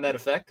take on that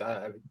effect?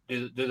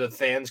 Do the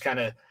fans kind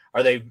of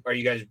are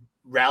you guys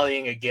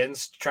rallying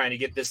against trying to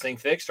get this thing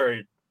fixed,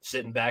 or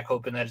sitting back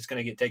hoping that it's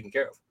going to get taken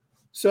care of?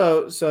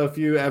 So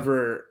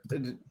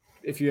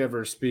if you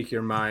ever speak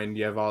your mind,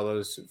 you have all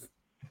those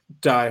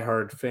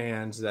diehard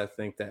fans that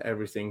think that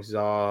everything's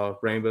all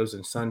rainbows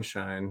and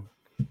sunshine.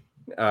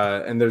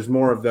 And there's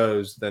more of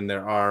those than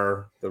there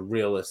are the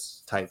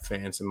realist type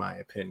fans, in my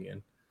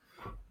opinion.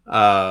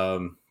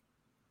 Because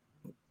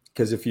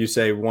if you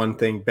say one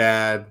thing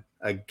bad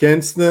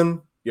against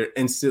them, you're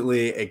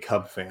instantly a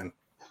Cub fan.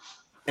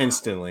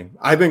 Instantly.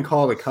 I've been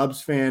called a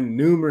Cubs fan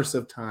numerous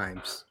of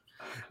times.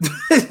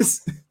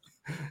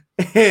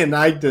 And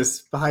I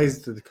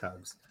despise the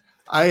Cubs.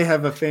 I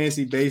have a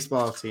fantasy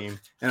baseball team,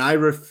 and I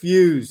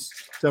refuse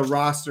to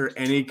roster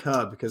any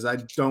Cub because I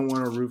don't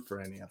want to root for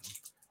any of them.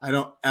 I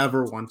don't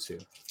ever want to.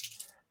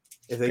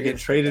 If they get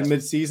traded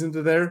mid-season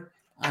to there,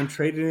 I'm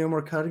trading them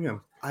or cutting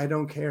them. I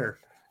don't care.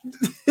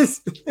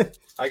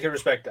 I can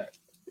respect that.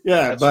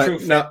 Yeah,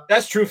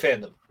 that's true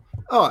fandom.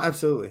 Oh,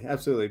 absolutely,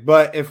 absolutely.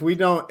 But if we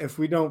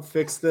don't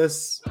fix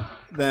this,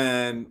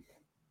 then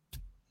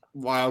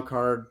wild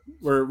card,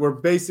 we're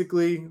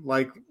basically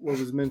like what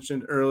was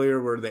mentioned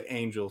earlier. We're the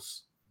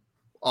Angels,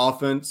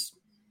 offense,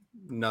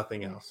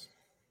 nothing else.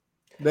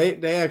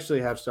 They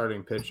actually have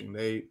starting pitching.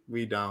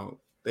 They don't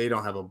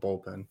have a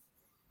bullpen,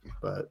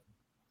 but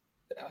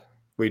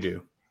we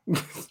do.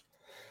 What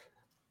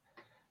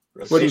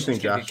do you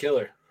think, Josh?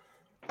 Killer.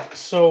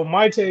 So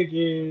my take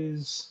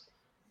is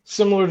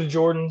similar to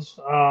Jordan's.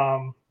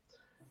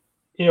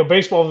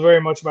 Baseball is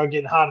very much about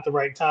getting hot at the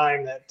right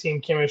time, that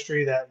team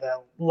chemistry, that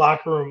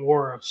locker room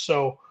aura.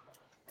 So,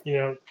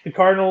 the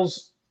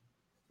Cardinals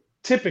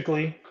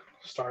typically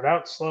start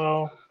out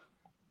slow.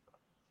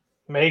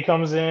 May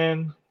comes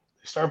in,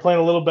 they start playing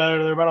a little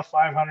better. They're about a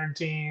 500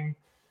 team.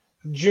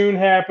 June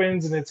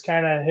happens, and it's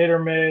kind of hit or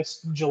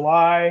miss.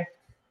 July,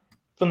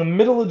 from the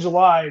middle of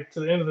July to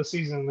the end of the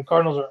season, the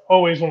Cardinals are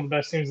always one of the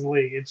best teams in the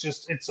league.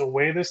 It's the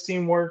way this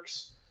team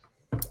works.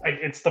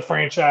 It's the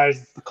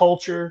franchise, it's the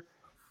culture.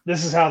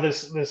 This is how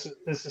this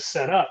is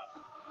set up.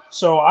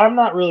 So I'm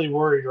not really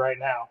worried right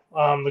now.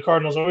 The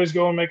Cardinals always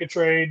go and make a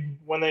trade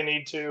when they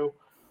need to.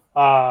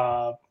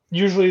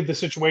 Usually the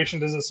situation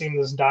doesn't seem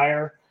this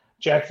dire.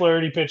 Jack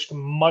Flaherty pitched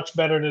much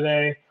better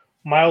today.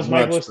 Miles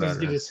Mikolas needs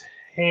to get his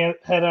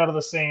head out of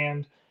the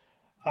sand.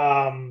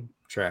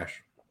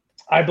 Trash.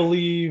 I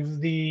believe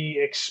the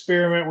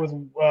experiment with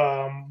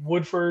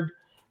Woodford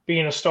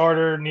being a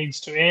starter needs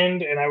to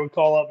end, and I would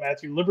call up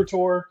Matthew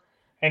Liberatore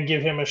and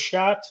give him a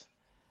shot.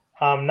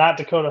 Not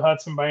Dakota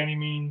Hudson by any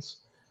means.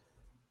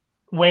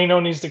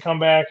 Waino needs to come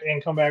back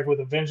with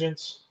a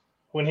vengeance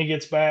when he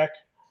gets back.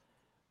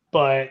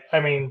 But,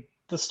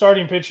 the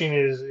starting pitching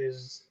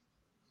is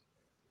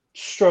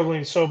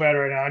struggling so bad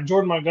right now. And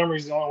Jordan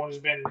Montgomery's the only one who's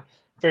been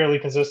fairly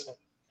consistent.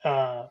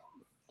 So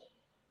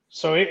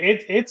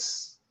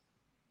it's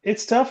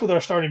tough with our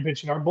starting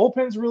pitching. Our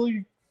bullpen's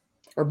pitching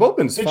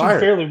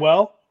fairly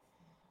well.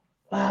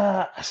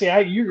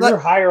 You're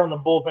higher on the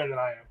bullpen than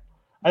I am.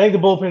 I think the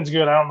bullpen's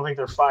good. I don't think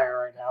they're fire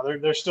right now.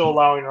 They're still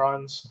allowing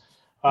runs.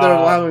 They're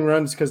allowing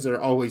runs because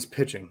they're always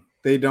pitching.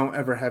 They don't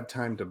ever have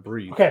time to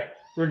breathe. Okay,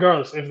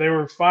 regardless, if they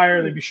were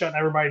fire, they'd be shutting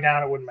everybody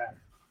down. It wouldn't matter.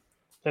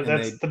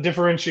 That's the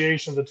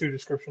differentiation of the two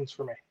descriptions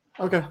for me.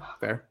 Okay,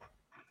 fair.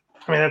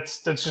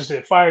 That's just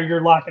it. Fire,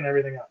 you're locking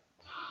everything up.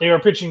 They are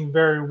pitching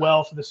very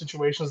well for the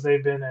situations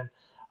they've been in.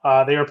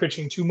 They are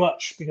pitching too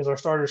much because our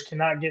starters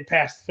cannot get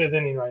past the fifth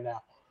inning right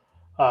now.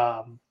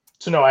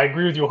 So, no, I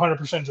agree with you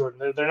 100%,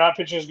 Jordan. They're not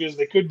pitching as good as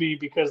they could be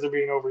because they're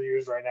being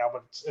overused right now,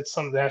 but it's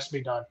something that has to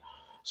be done.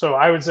 So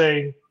I would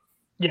say,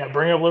 bring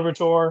up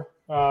Liberatore,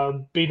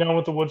 be done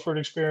with the Woodford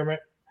experiment,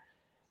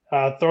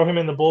 throw him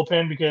in the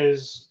bullpen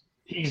because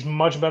he's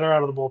much better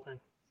out of the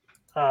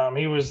bullpen.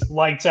 He was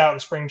lights out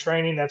in spring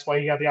training. That's why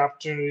he got the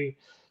opportunity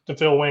to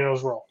fill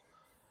Waino's role.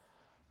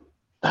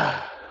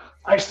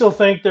 I still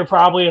think they're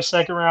probably a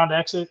second-round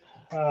exit.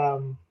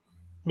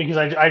 Because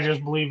I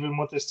just believe in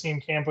what this team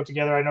can put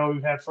together. I know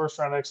we've had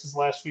first-round exits the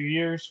last few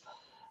years,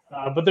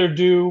 but they're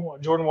due.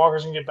 Jordan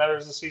Walker's going to get better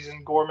as the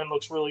season. Gorman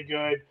looks really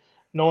good.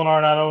 Nolan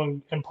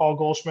Arenado and Paul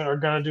Goldschmidt are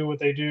going to do what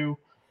they do.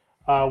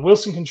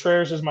 Wilson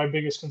Contreras is my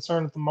biggest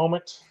concern at the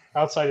moment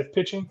outside of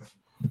pitching.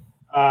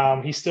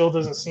 He still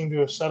doesn't seem to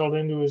have settled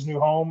into his new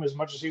home as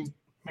much as he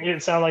made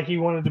it sound like he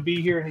wanted to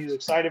be here and he's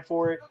excited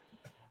for it.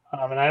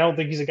 And I don't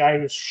think he's a guy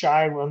who's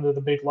shy under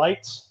the big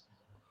lights.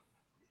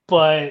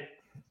 But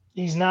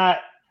he's not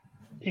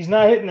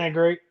hitting that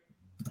great.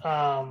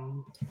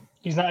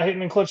 He's not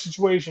hitting in clutch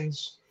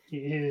situations.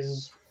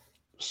 He's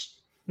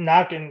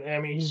knocking.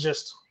 He's not.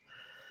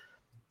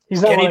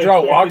 Can he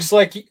draw walks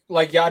like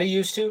Yachty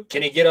used to?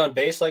 Can he get on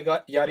base like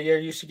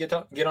Yachty used to get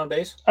on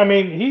base?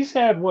 He's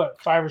had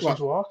 5 or 6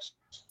 walks.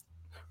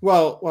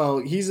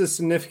 Well, he's a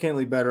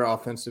significantly better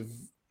offensive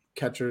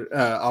catcher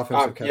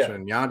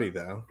than Yachty,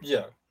 though.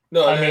 Yeah.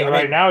 No,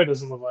 right now he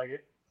doesn't look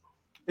like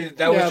it.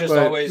 That was just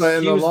always. But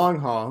in the long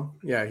haul,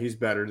 he's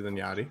better than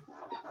Yachty.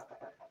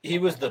 He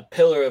was the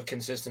pillar of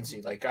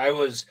consistency. Like I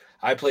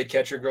played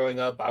catcher growing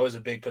up. I was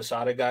a big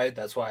Posada guy.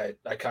 That's why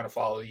I kind of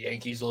follow the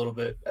Yankees a little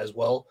bit as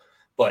well.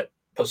 But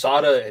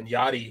Posada and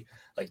Yachty,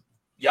 like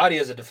Yachty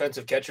as a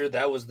defensive catcher,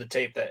 that was the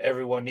tape that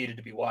everyone needed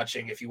to be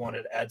watching if you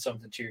wanted to add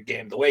something to your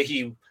game. The way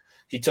he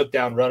took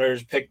down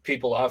runners, picked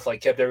people off,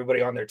 like kept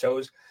everybody on their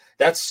toes.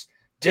 That's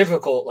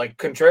difficult. Like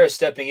Contreras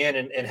stepping in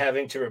and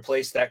having to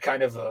replace that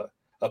kind of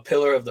a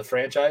pillar of the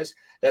franchise.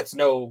 That's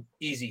no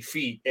easy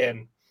feat.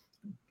 And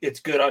it's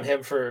good on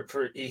him for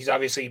he's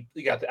obviously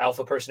got the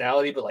alpha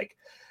personality, but like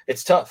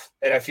it's tough.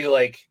 And I feel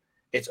like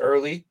It's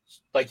early.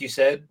 Like you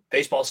said,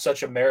 baseball's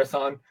such a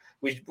marathon.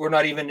 We're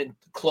not even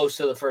close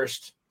to the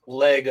first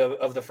leg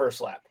of the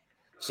first lap.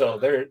 So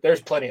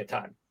there's plenty of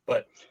time.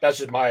 But that's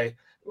just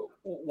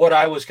what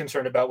I was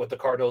concerned about with the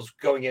Cardinals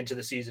going into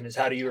the season is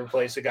how do you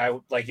replace a guy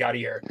like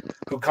Yadier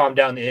who calmed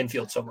down the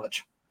infield so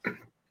much?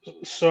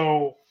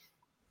 So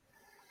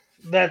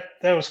that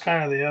was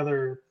kind of the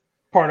other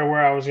part of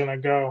where I was going to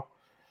go.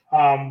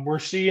 We're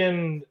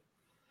seeing,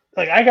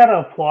 like, I got to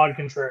applaud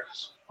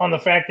Contreras on the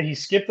fact that he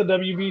skipped the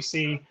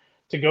WBC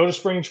to go to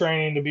spring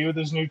training, to be with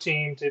his new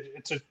team,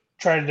 to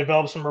try to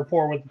develop some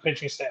rapport with the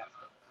pitching staff.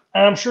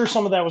 And I'm sure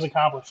some of that was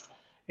accomplished.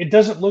 It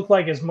doesn't look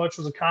like as much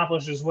was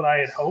accomplished as what I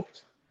had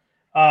hoped.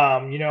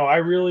 I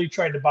really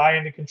tried to buy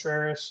into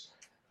Contreras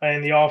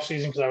in the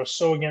offseason because I was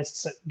so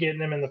against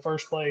getting him in the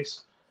first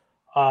place.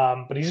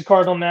 But he's a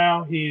Cardinal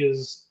now. He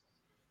has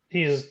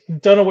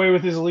done away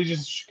with his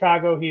allegiance to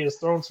Chicago. He has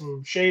thrown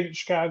some shade at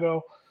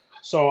Chicago.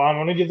 So I'm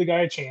going to give the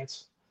guy a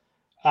chance.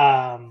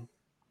 But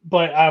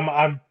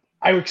I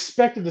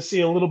expected to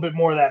see a little bit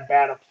more of that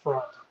bat up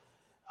front.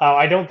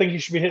 I don't think he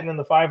should be hitting in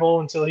the 5-hole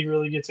until he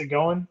really gets it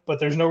going. But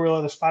there's no real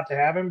other spot to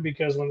have him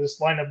because when this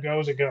lineup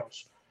goes, it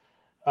goes.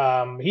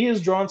 He has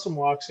drawn some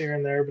walks here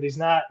and there, but he's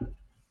not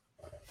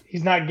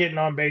getting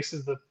on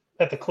bases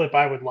at the clip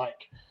I would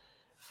like.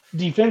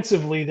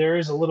 Defensively, there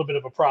is a little bit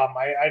of a problem.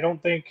 I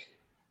don't think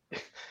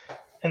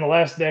in the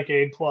last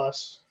decade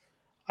plus,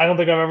 I don't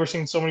think I've ever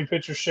seen so many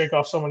pitchers shake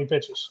off so many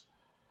pitches.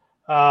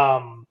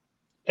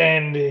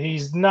 And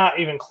he's not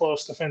even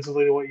close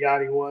defensively to what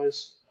Yachty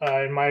was,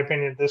 in my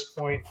opinion, at this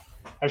point.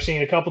 I've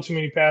seen a couple too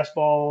many pass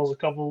balls, a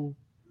couple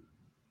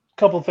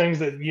things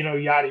that,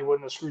 Yachty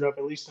wouldn't have screwed up,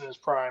 at least in his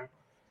prime.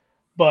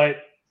 But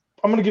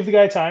I'm going to give the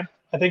guy time.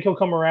 I think he'll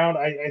come around.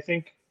 I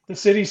think the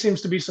city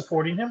seems to be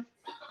supporting him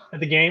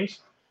at the games.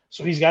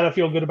 So he's got to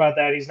feel good about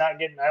that.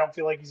 I don't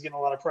feel like he's getting a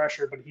lot of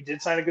pressure, but he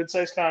did sign a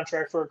good-sized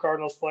contract for a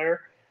Cardinals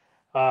player.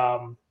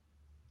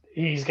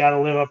 He's got to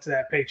live up to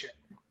that paycheck,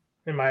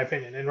 in my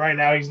opinion. And right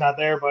now he's not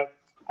there, but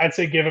I'd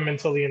say give him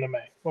until the end of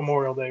May,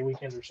 Memorial Day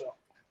weekend or so.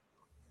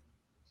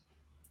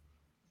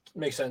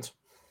 Makes sense.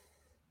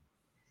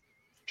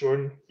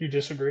 Jordan, you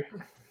disagree?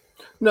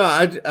 No,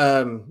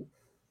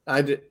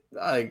 I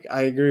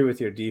agree with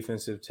your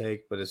defensive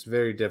take, but it's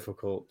very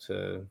difficult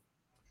to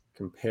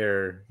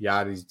compare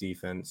Yachty's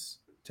defense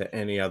to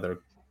any other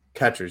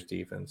catcher's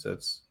defense.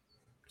 It's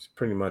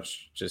pretty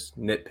much just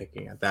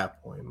nitpicking at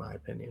that point, in my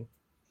opinion.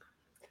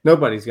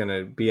 Nobody's going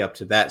to be up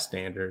to that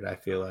standard, I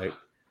feel like.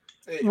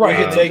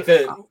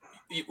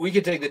 We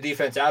could take the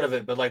defense out of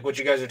it, but like what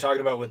you guys are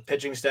talking about with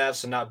pitching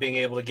staffs and not being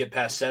able to get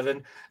past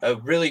 7, a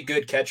really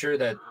good catcher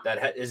that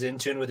is in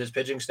tune with his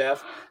pitching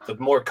staff, the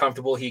more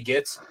comfortable he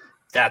gets,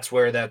 that's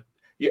where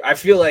I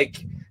feel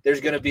like there's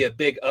going to be a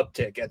big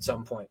uptick at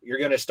some point. You're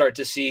going to start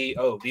to see,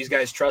 these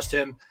guys trust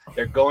him.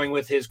 They're going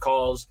with his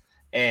calls.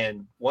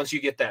 And once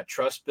you get that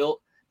trust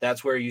built,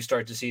 that's where you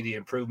start to see the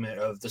improvement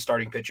of the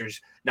starting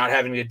pitchers not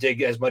having to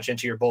dig as much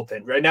into your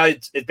bullpen. Right now,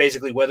 it's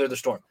basically weather the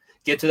storm.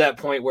 Get to that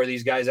point where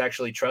these guys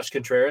actually trust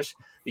Contreras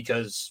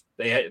because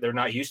they're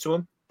not used to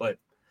him. But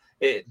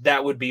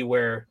that would be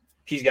where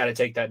he's got to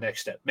take that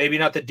next step. Maybe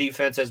not the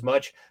defense as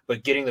much,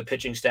 but getting the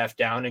pitching staff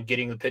down and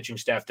getting the pitching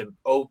staff to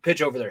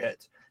pitch over their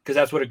heads, because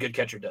that's what a good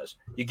catcher does.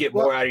 You get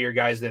more out of your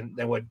guys than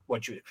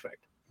what you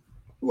expect.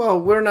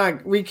 Well,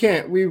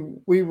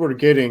 we were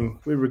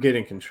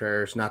getting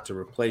Contreras not to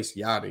replace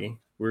Yachty.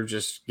 We're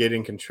just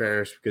getting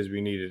Contreras because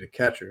we needed a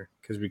catcher,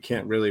 because we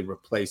can't really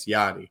replace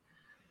Yachty.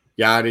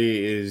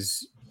 Yachty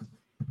is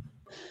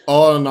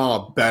all in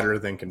all better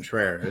than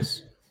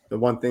Contreras. The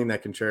one thing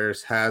that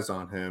Contreras has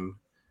on him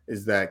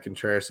is that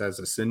Contreras has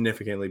a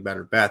significantly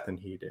better bat than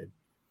he did.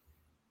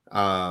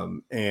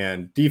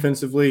 And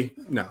defensively,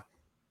 no.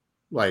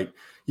 Like,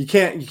 you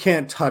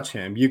can't touch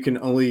him. You can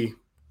only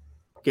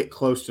get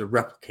close to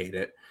replicate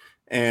it.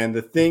 And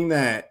the thing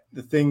that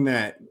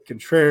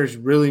Contreras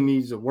really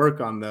needs to work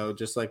on, though,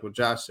 just like what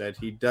Josh said,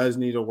 he does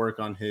need to work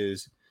on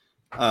his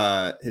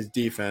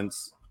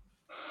defense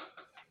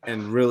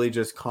and really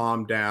just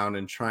calm down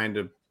and try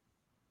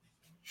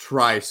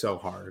so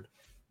hard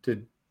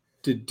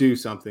to do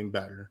something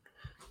better.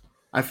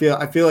 I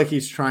feel like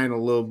he's trying a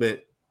little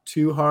bit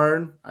too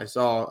hard. I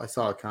saw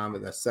a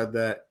comment that said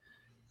that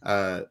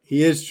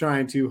he is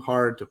trying too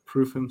hard to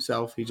prove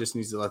himself. He just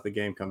needs to let the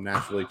game come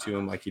naturally to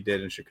him, like he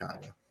did in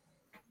Chicago.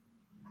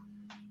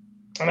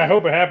 And I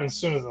hope it happens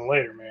sooner than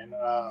later, man.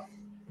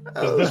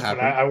 Because this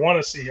one, I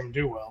want to see him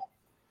do well.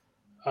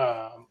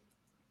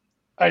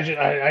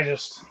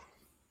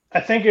 I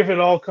think if it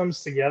all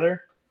comes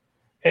together,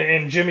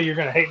 and Jimmy, you're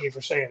going to hate me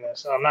for saying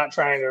this. I'm not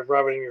trying to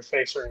rub it in your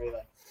face or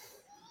anything.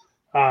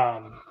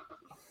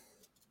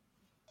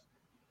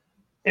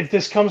 If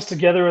this comes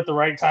together at the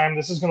right time,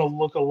 this is going to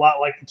look a lot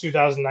like the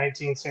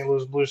 2019 St.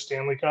 Louis Blues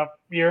Stanley Cup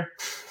year.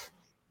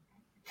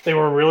 They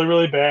were really,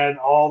 really bad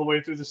all the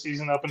way through the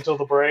season up until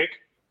the break,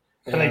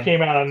 and they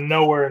came out of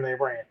nowhere and they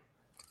ran.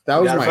 That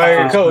was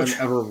my first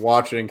time ever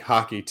watching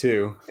hockey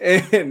too,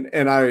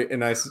 and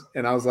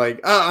I was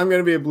like, I'm going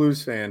to be a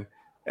Blues fan.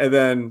 And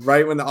then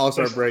right when the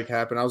All-Star break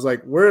happened, I was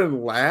like, we're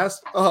in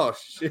last? Oh,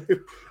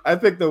 shoot. I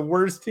picked the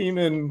worst team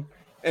in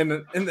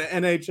the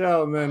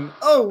NHL. And then,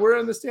 we're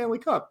in the Stanley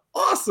Cup.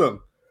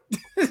 Awesome.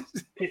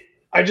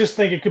 I just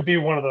think it could be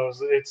one of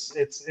those.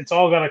 It's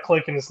all got to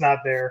click and it's not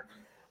there.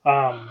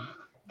 I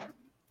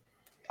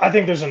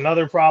think there's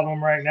another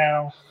problem right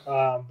now,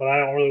 but I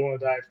don't really want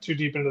to dive too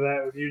deep into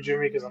that with you,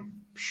 Jimmy, because I'm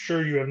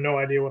sure you have no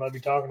idea what I'd be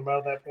talking about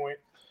at that point.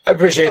 I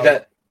appreciate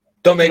that.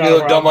 Don't make me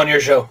look dumb on your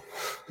show.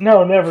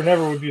 No,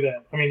 never would do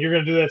that. I mean, you're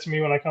going to do that to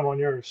me when I come on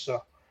yours,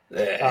 so.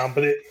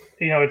 But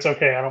it's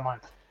okay. I don't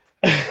mind.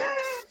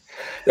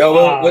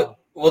 No,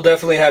 we'll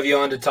definitely have you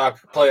on to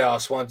talk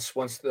playoffs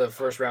once the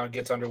first round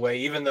gets underway.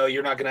 Even though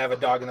you're not going to have a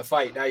dog in the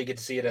fight, now you get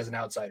to see it as an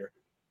outsider.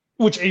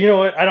 Which, you know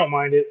what, I don't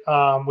mind it.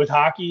 With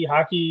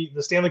hockey,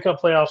 the Stanley Cup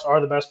playoffs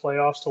are the best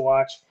playoffs to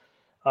watch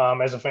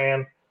as a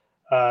fan.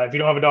 If you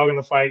don't have a dog in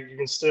the fight, you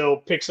can still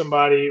pick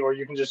somebody, or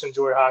you can just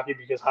enjoy hockey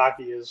because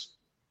hockey is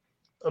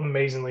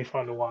amazingly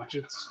fun to watch.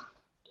 It's,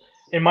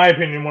 in my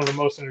opinion, one of the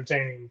most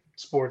entertaining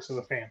sports as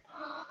a fan.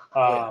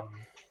 But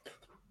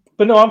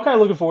no, I'm kind of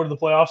looking forward to the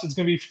playoffs. It's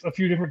going to be a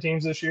few different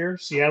teams this year.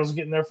 Seattle's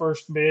getting their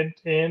first bid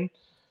in.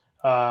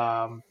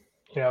 The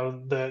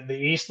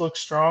East looks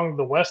strong.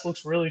 The West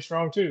looks really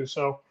strong too.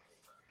 So,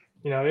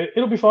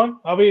 it'll be fun.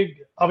 I'll be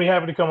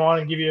happy to come on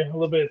and give you a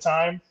little bit of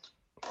time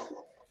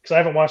because I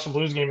haven't watched the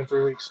Blues game in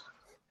 3 weeks.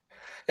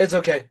 It's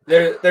okay.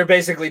 They're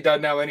basically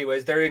done now,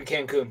 anyways. They're in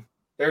Cancun.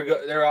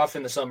 They're off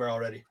in the summer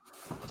already.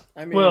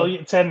 I mean, well,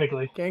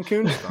 technically,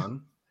 Cancun is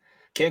fun.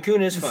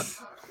 Cancun is fun.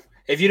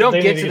 If you don't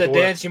get to the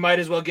dance, you might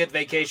as well get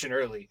vacation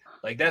early.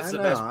 Like that's the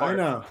best part. I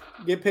know.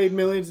 Get paid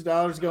millions of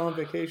dollars, go on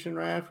vacation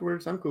right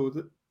afterwards. I'm cool with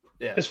it.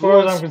 Yeah. As far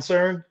as I'm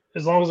concerned,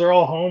 as long as they're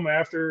all home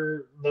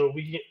after the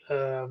week,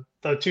 the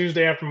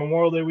Tuesday after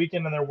Memorial Day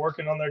weekend, and they're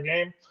working on their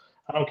game,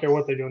 I don't care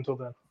what they do until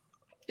then.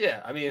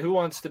 Yeah, I mean, who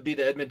wants to be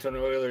the Edmonton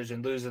Oilers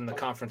and lose in the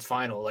conference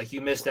final? Like, you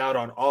missed out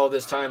on all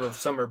this time of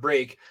summer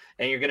break,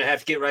 and you're going to have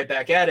to get right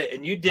back at it.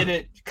 And you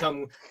didn't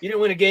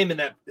win a game in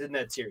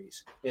that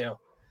series.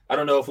 I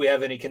don't know if we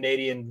have any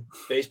Canadian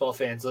baseball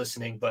fans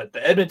listening, but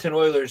the Edmonton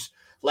Oilers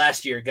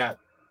last year got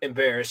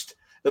embarrassed.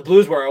 The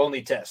Blues were our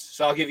only test,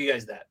 so I'll give you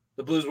guys that.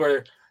 The Blues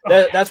were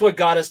that's what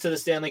got us to the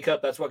Stanley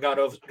Cup. That's what got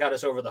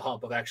us over the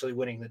hump of actually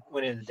winning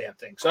the damn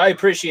thing. So I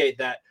appreciate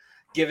that.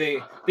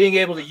 Being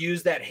able to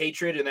use that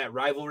hatred and that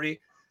rivalry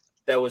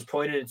that was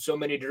pointed in so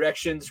many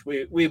directions,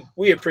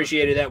 we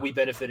appreciated that. We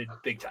benefited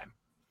big time.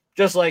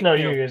 Just like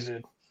you guys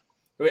did.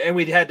 And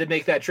we had to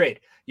make that trade.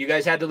 You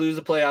guys had to lose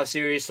the playoff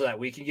series so that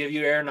we can give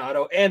you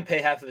Arenado and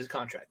pay half of his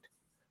contract.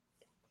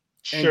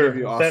 Sure,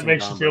 that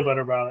makes you feel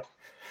better about it.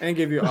 And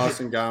give you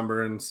Austin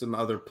Gomber and some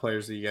other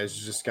players that you guys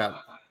just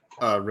got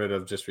rid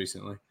of just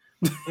recently.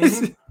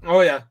 Mm-hmm.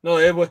 Oh yeah, no,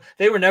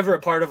 they were never a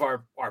part of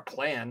our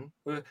plan.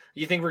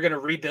 You think we're going to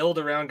rebuild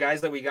around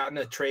guys that we got in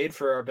a trade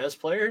for our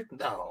best player?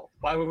 No,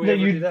 why would we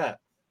ever do that?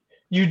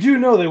 You do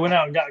know they went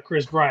out and got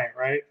Chris Bryant,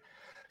 right?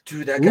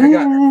 Dude, that guy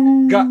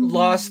got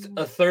lost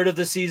a third of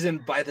the season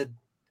by the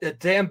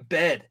damn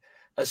bed.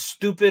 A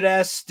stupid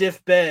ass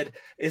stiff bed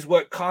is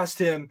what cost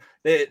him.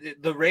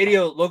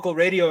 The local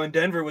radio in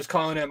Denver was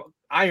calling him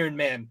Iron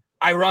Man.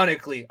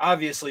 Ironically,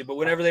 obviously, but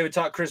whenever they would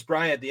talk Chris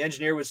Bryant, the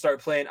engineer would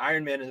start playing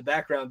Iron Man in the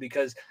background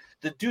because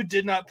the dude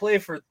did not play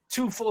for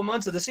 2 full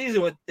months of the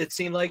season, it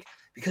seemed like,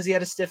 because he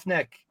had a stiff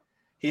neck.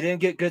 He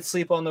didn't get good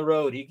sleep on the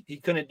road. He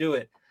couldn't do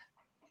it.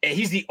 And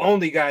he's the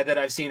only guy that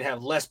I've seen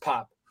have less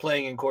pop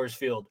playing in Coors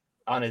Field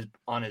on his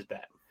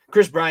bat.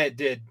 Chris Bryant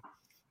did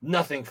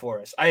nothing for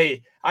us.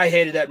 I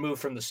hated that move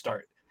from the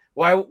start.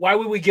 Why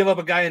would we give up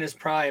a guy in his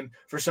prime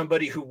for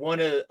somebody who won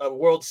a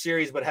World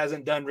Series but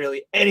hasn't done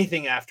really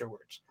anything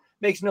afterwards?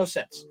 Makes no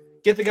sense.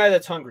 Get the guy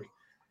that's hungry.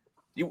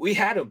 We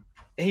had him,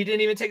 and he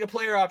didn't even take a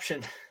player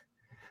option.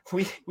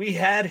 We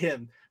had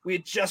him. We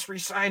had just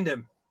re-signed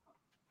him.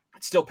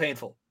 It's still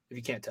painful, if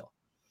you can't tell.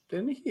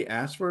 Didn't he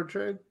ask for a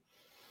trade?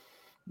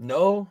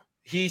 No.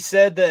 He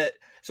said that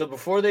 – so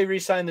before they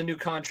re-signed the new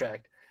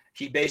contract,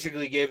 he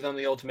basically gave them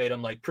the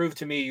ultimatum, like, prove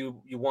to me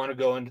you want to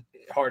go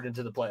hard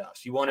into the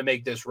playoffs. You want to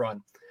make this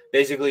run.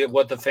 Basically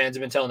what the fans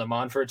have been telling the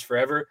Monforts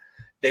forever.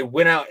 They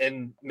went out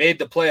and made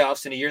the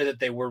playoffs in a year that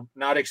they were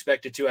not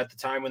expected to at the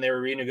time when they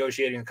were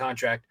renegotiating the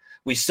contract.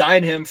 We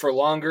signed him for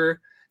longer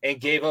and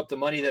gave up the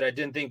money that I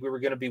didn't think we were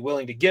going to be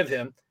willing to give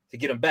him to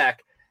get him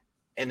back.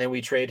 And then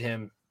we trade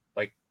him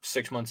like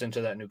 6 months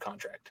into that new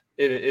contract.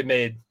 It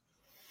made.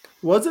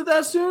 Was it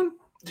that soon?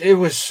 It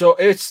was so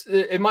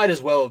it might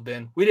as well have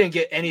been. We didn't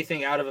get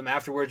anything out of him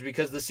afterwards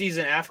because the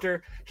season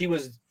after he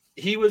was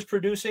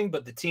producing,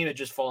 but the team had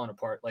just fallen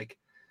apart. Like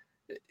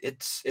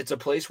it's a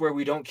place where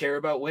we don't care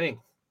about winning.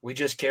 We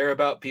just care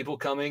about people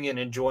coming and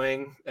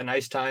enjoying a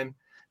nice time.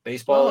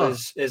 Baseball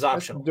is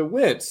optional.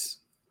 DeWitt's.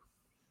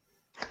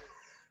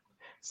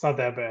 It's not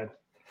that bad.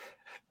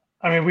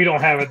 I mean, we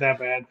don't have it that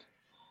bad.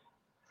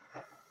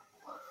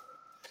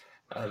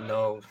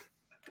 No,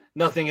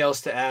 nothing else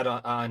to add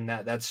on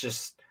that. That's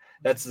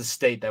the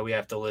state that we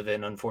have to live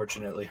in,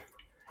 unfortunately.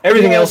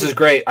 Everything else is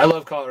great. I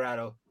love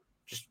Colorado.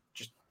 Just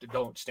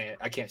don't stand.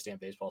 I can't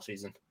stand baseball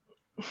season.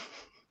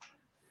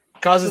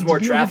 Causes more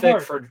traffic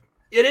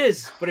it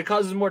is, but it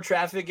causes more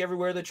traffic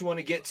everywhere that you want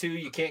to get to.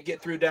 You can't get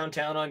through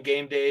downtown on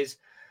game days.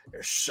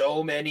 There's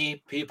so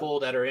many people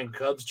that are in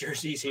Cubs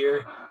jerseys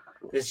here.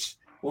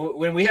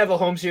 When we have a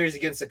home series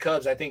against the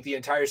Cubs, I think the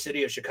entire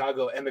city of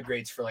Chicago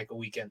emigrates for like a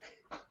weekend.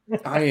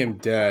 I am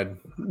dead.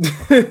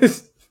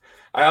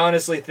 I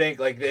honestly think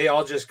like they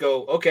all just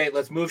go, okay,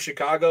 let's move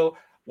Chicago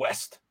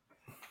west.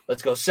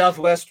 Let's go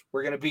southwest.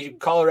 We're going to be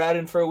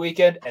Coloradan for a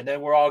weekend, and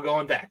then we're all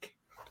going back.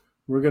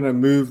 We're going to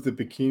move the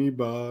Bikini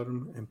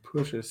Bottom and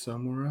push it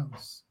somewhere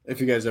else.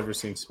 If you guys ever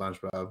seen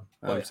SpongeBob,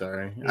 I'm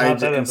sorry.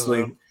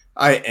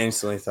 I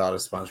instantly thought of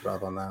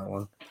SpongeBob on that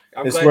one.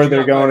 It's where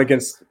they're going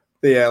against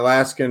the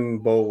Alaskan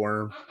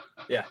bullworm.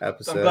 Yeah,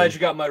 episode. I'm glad you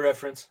got my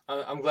reference.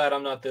 I'm glad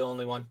I'm not the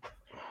only one.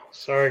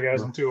 Sorry,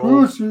 guys, I'm too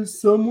old. Push it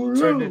somewhere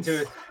else.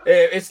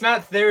 It's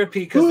not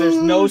therapy because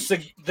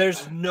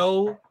there's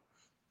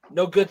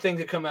no good thing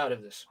to come out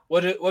of this.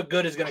 What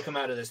good is going to come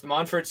out of this? The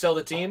Monfort sell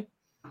the team?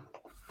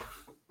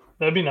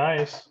 That'd be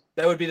nice.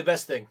 That would be the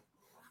best thing.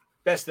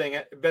 Best thing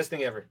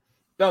ever.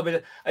 No,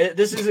 but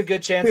this is a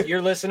good chance.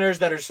 Your listeners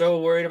that are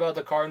so worried about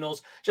the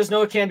Cardinals, just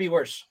know it can be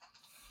worse.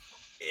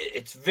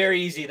 It's very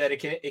easy that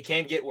it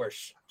can get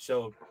worse.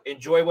 So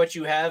enjoy what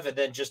you have and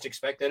then just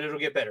expect that it'll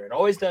get better. It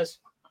always does.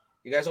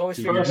 You guys always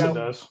figure it out. It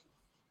does.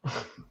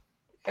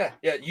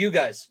 Yeah. You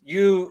guys,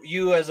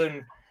 you as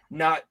in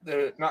not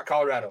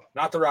Colorado,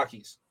 not the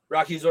Rockies.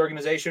 Rockies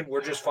organization,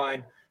 we're just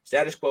fine.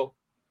 Status quo,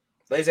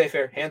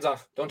 laissez-faire, hands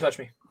off. Don't touch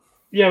me.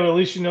 Yeah, but at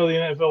least you know the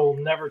NFL will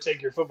never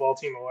take your football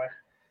team away.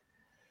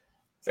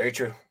 Very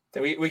true.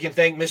 We can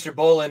thank Mr.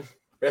 Bolin.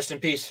 Rest in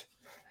peace.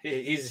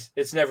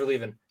 It's never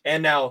leaving.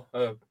 And now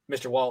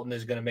Mr. Walton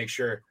is going to make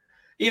sure,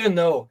 even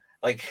though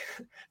like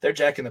they're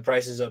jacking the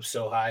prices up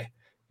so high,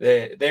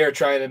 they are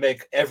trying to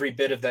make every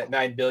bit of that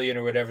 $9 billion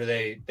or whatever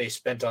they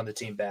spent on the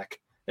team back.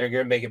 They're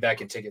going to make it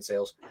back in ticket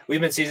sales.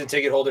 We've been season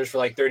ticket holders for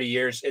like 30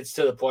 years. It's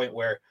to the point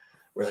where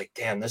we're like,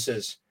 damn, this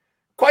is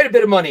quite a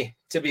bit of money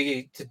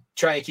to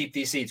try and keep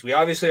these seats. We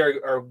obviously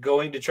are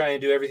going to try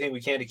and do everything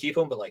we can to keep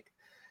them, but like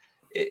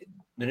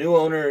the new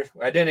owner,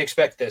 I didn't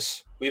expect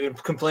this. We've been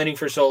complaining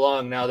for so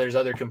long. Now there's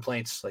other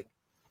complaints. Like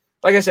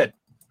I said,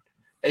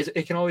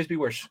 it can always be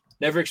worse.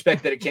 Never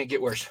expect that it can't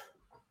get worse.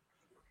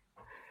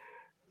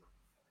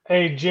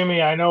 Hey,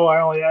 Jimmy, I know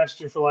I only asked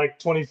you for like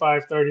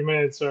 25, 30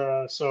 minutes.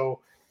 So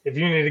if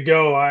you need to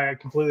go, I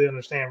completely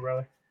understand,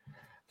 brother.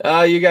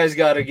 You guys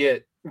got to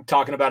get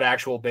talking about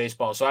actual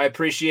baseball. So I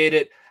appreciate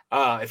it.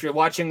 If you're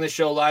watching this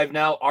show live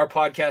now, our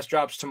podcast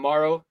drops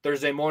tomorrow,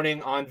 Thursday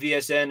morning on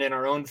VSN and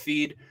our own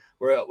feed.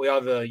 We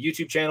have a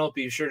YouTube channel.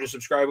 Be sure to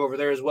subscribe over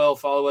there as well.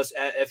 Follow us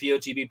at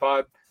FEOTB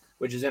Pod,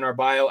 which is in our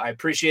bio. I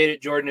appreciate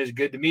it. Jordan, is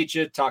good to meet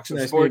you. Talk some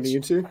sports. Nice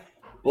meeting you too.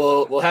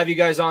 We'll have you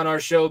guys on our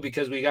show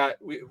because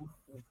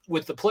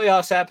with the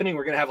playoffs happening,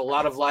 we're going to have a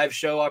lot of live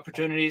show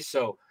opportunities.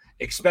 So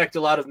expect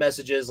a lot of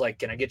messages like,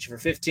 can I get you for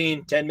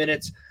 15, 10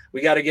 minutes?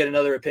 We got to get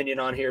another opinion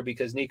on here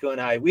because Nico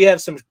and we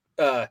have some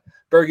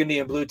burgundy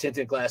and blue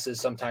tinted glasses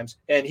sometimes.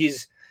 And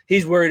he's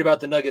worried about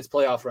the Nuggets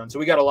playoff run. So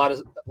we got a lot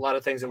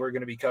of things that we're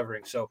going to be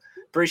covering. So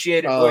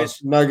appreciate it,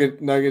 boys.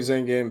 Nuggets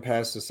ain't getting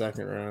past the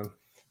second round.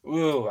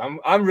 Ooh,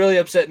 I'm really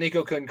upset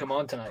Nico couldn't come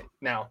on tonight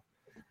now.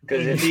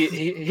 Because if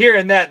he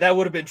hearing that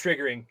would have been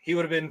triggering. He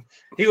would have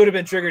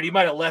been triggered. He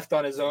might have left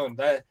on his own.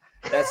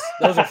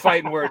 Those are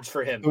fighting words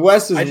for him. The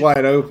West is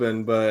wide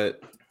open,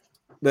 but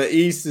the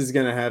East is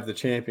going to have the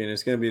champion.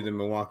 It's going to be the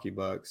Milwaukee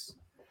Bucks.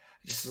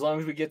 Just as long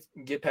as we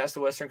get past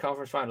the Western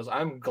Conference Finals,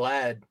 I'm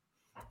glad.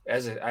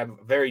 I'm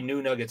a very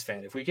new Nuggets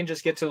fan. If we can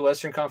just get to the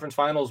Western Conference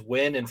Finals,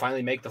 win, and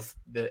finally make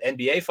the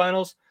NBA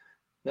Finals,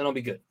 then I'll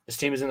be good. This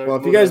team is in the. Well,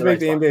 if you guys make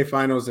the NBA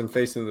Finals and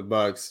facing the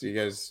Bucks, you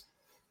guys.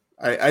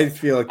 I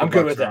feel like the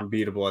Bucks are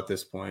unbeatable at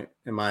this point.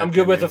 I'm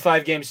good with a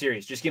 5-game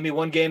series. Just give me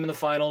one game in the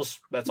finals.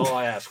 That's all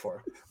I ask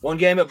for. One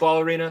game at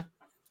Ball Arena.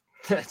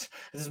 That's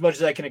as much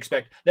as I can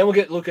expect. Then we'll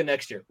get Luka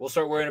next year. We'll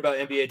start worrying about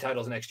NBA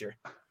titles next year.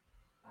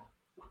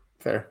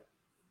 Fair.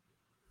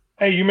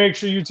 Hey, you make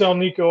sure you tell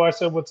Nico I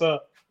said what's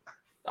up.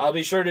 I'll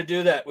be sure to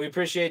do that. We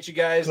appreciate you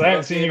guys. I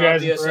haven't seen you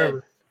guys in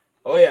forever.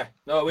 Oh yeah.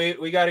 No,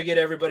 we got to get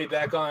everybody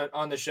back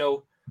on the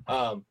show.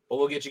 But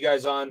we'll get you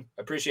guys on.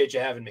 I appreciate you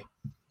having me.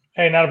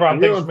 Hey, not a problem.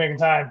 Thanks for making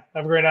time.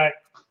 Have a great night.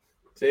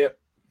 See ya.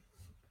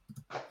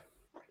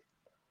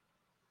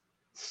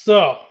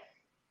 So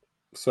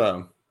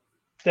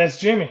that's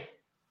Jimmy.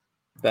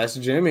 That's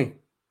Jimmy.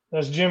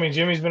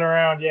 Jimmy's been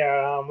around.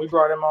 Yeah, we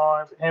brought him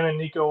and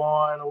Nico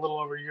on a little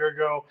over a year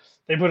ago.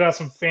 They put out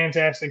some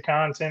fantastic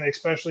content,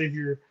 especially if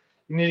you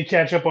need to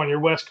catch up on your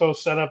West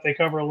Coast setup. They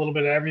cover a little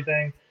bit of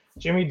everything.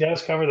 Jimmy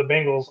does cover the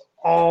Bengals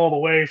all the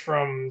way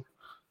from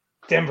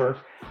Denver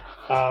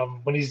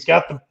when he's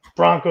got the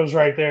Broncos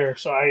right there.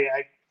 So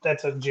I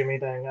that's a Jimmy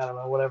thing. I don't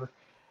know, whatever.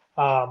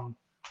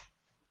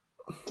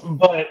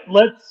 But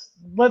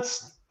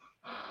let's.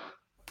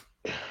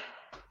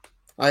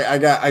 I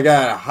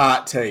got a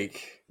hot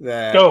take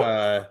that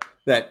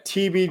that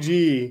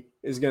TBG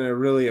is going to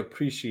really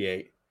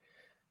appreciate.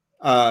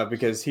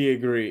 because he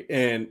agreed,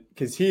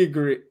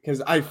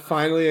 because I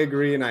finally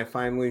agree and I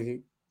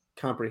finally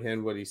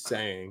comprehend what he's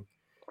saying.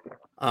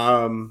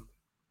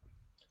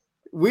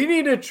 We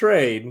need a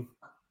trade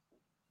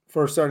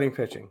for starting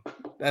pitching.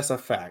 That's a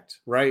fact,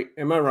 right?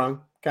 Am I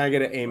wrong? Can I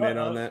get an amen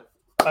on that?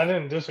 I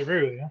didn't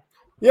disagree with you.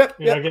 Yep.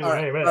 You're not getting All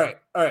an amen.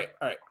 All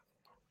right.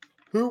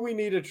 Who we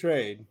need to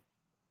trade?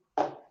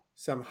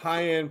 Some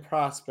high-end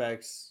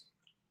prospects.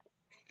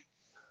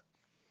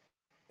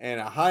 And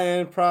a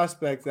high-end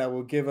prospect that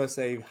will give us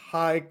a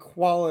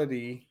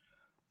high-quality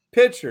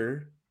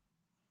pitcher.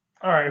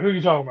 All right, who are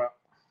you talking about?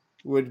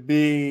 Would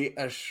be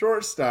a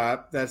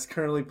shortstop that's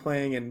currently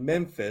playing in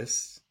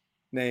Memphis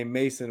named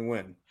Mason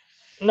Wynn.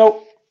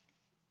 Nope.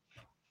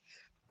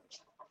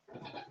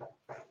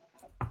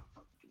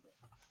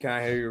 Can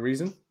I hear your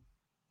reason?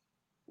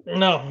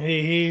 No,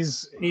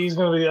 he's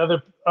going to be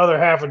the other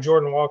half of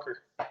Jordan Walker.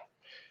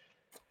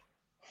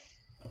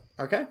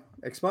 Okay,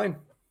 explain.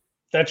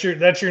 That's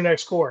your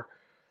next core.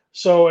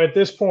 So at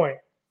this point,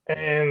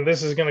 and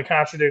this is going to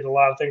contradict a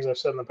lot of things I've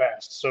said in the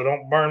past. So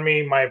don't burn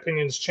me. My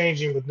opinion's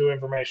changing with new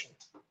information.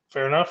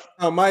 Fair enough?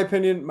 Oh, my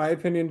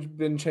opinion's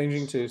been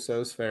changing too,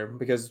 so it's fair.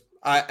 Because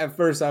at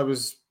first I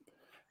was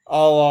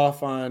all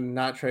off on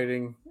not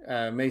trading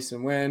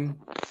Mason Wynn.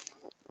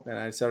 Then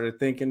I started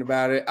thinking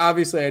about it.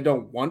 Obviously, I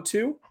don't want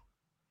to.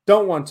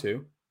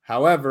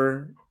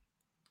 However,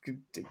 to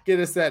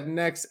get us that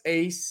next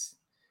ace,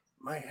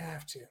 might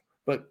have to.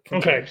 But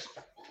continue. Okay.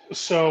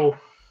 So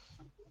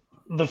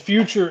the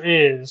future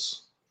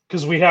is,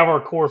 because we have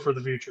our core for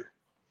the future.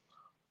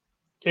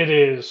 It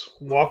is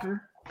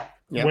Walker,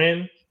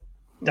 Wynn,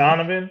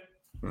 Donovan,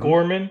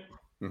 Gorman.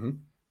 Mm-hmm.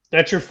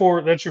 That's your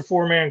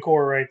 4-man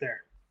core right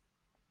there.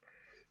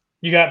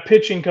 You got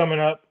pitching coming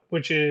up,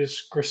 which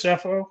is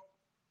Graceffo,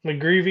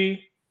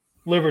 McGreevy,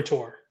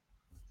 Liberatore.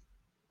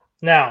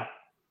 Now,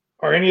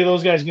 are any of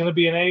those guys going to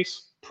be an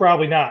ace?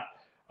 Probably not.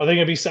 Are they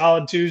going to be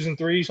solid 2s and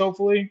 3s,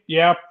 hopefully?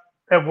 Yeah,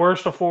 at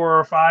worst a 4 or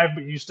a 5,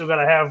 but you still got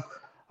to have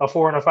a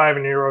 4 and a 5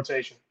 in your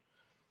rotation.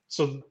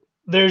 So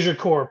there's your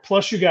core.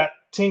 Plus you got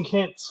Tink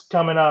Hintz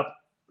coming up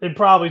in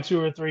probably 2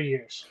 or 3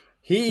 years.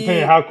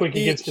 Depending on how quick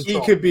he gets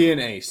control. He could be an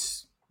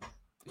ace.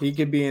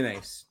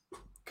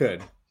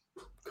 Could.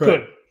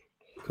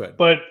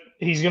 But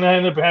he's going to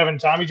end up having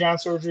Tommy John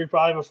surgery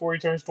probably before he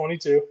turns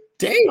 22.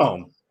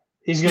 Damn.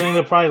 He's going to end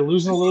up probably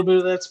losing a little bit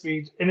of that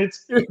speed. And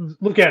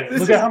look at it.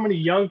 Look at how many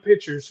young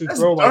pitchers who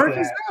throw like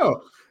that.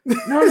 No.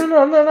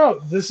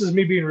 This is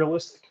me being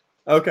realistic.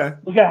 Okay.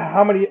 Look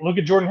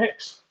at Jordan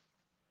Hicks.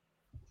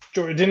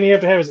 Didn't he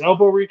have to have his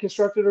elbow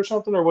reconstructed or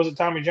something, or was it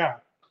Tommy John?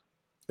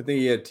 I think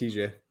he had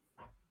TJ.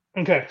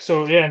 Okay,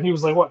 so yeah, and he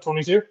was like, what,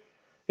 22?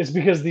 It's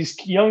because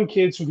these young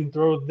kids who can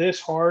throw this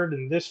hard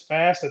and this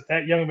fast at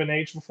that young of an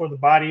age before the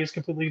body is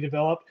completely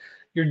developed,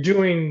 you're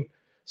doing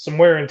some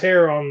wear and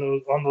tear on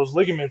those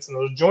ligaments and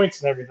those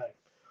joints and everything.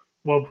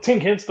 Well,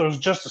 Tink Hintz throws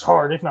just as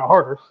hard, if not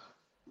harder,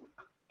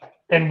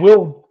 and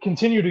will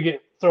continue to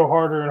throw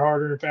harder and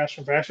harder and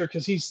faster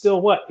because he's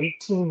still,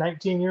 18,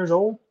 19 years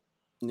old?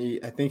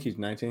 I think he's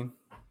 19.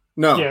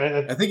 No,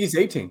 yeah, I think he's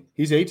 18.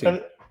 He's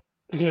 18.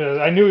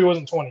 I knew he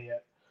wasn't 20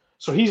 yet.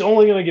 So he's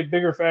only going to get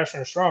bigger, faster,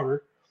 and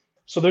stronger.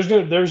 So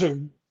there's a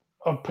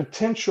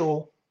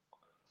potential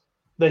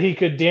that he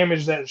could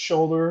damage that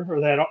shoulder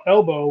or that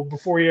elbow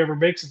before he ever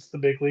makes it to the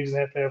big leagues and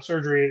have to have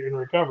surgery and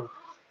recover.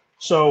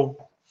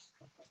 So,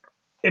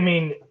 I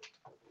mean,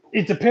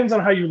 it depends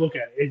on how you look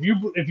at it.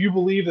 If you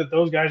believe that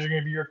those guys are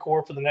going to be your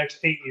core for the next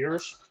 8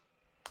 years,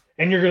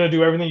 and you're going to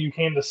do everything you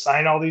can to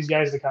sign all these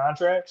guys to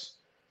contracts,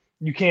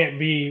 you can't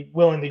be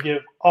willing to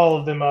give all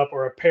of them up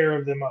or a pair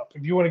of them up.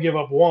 If you want to give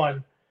up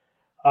one,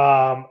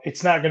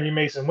 it's not going to be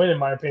Mason Wynn, in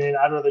my opinion.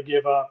 I'd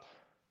give up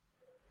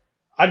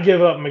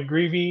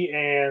McGreevy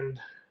and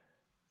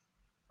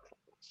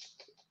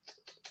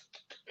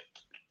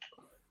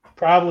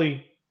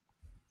probably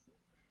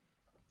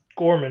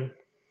Gorman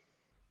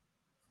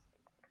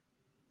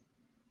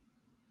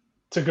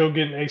to go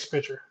get an ace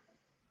pitcher.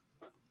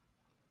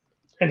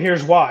 And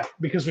here's why,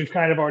 because we've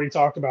kind of already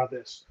talked about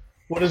this.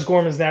 What is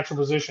Gorman's natural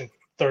position?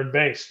 Third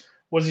base.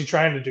 What is he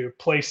trying to do?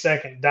 Play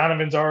second.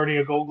 Donovan's already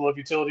a Gold Glove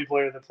utility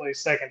player that plays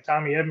second.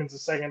 Tommy Edmonds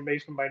is second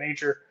baseman by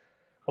nature.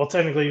 Well,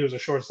 technically he was a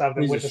shortstop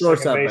that went to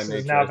second base and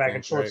is now back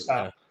in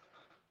shortstop. Right?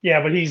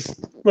 Yeah, but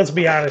let's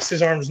be honest,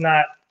 his arm's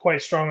not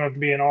quite strong enough to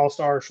be an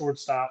all-star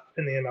shortstop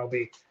in the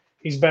MLB.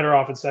 He's better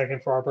off at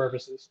second for our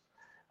purposes.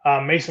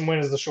 Mason Wynn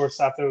is the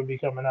shortstop that would be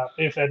coming up,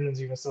 if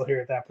Edmonds even still here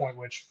at that point,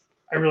 which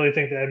I really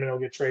think that Edmund will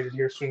get traded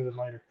here sooner than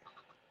later.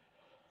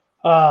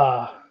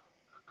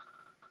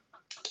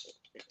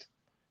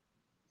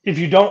 If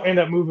you don't end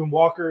up moving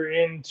Walker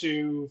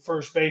into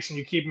first base and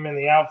you keep him in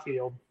the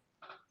outfield,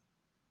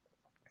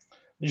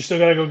 you still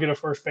got to go get a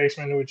first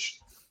baseman, which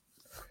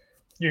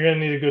you're going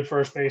to need a good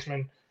first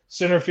baseman.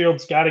 Center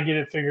field's got to get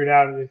it figured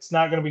out. It's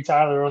not going to be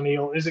Tyler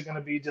O'Neill. Is it going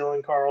to be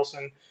Dylan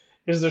Carlson?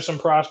 Is there some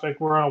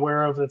prospect we're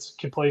unaware of that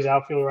plays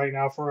outfield right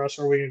now for us,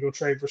 or are we going to go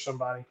trade for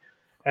somebody?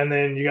 And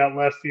then you got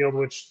left field,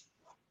 which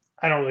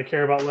I don't really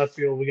care about left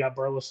field. We got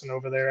Burleson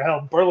over there.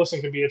 Hell,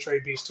 Burleson could be a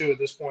trade piece too at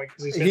this point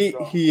because he's hitting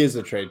well. He is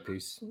a trade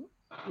piece.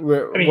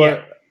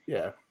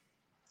 Yeah.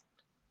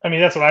 I mean,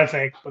 that's what I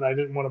think, but I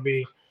didn't want to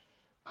be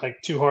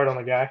like too hard on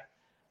the guy.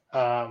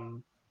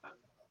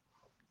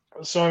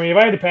 So I mean, if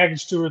I had to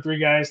package 2 or 3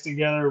 guys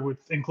together with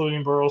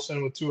including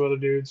Burleson with 2 other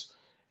dudes,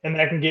 and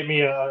that can get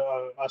me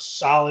a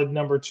solid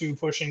number 2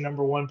 pushing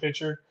number 1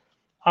 pitcher,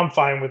 I'm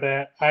fine with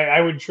that. I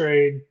would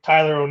trade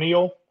Tyler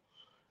O'Neill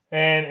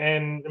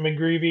and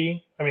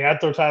McGreevy. I mean, I'd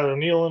throw Tyler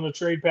O'Neill in a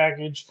trade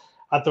package.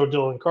 I'd throw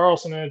Dylan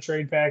Carlson in a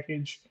trade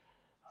package.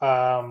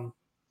 But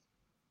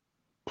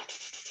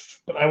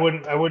I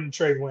wouldn't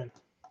trade Wynn.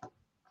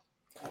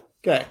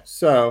 Okay,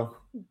 so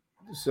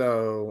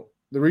the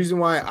reason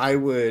why I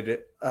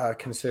would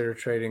consider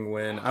trading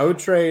Wynn, I would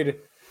trade.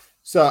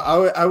 So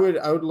I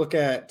would look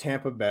at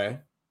Tampa Bay,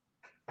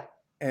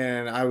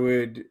 and I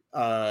would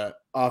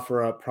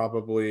offer up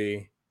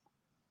probably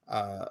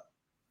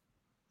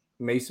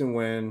Mason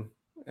Wynn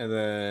and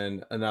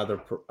then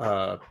another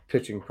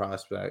pitching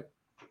prospect.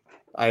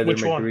 Either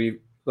Which McGreevy,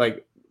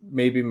 like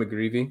maybe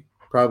McGreevy,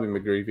 probably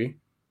McGreevy,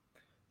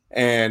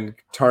 and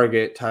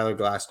target Tyler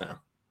Glasnow.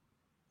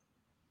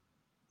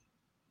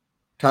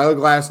 Tyler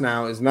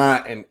Glasnow is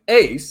not an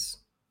ace,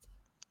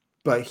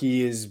 but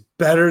he is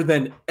better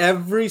than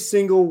every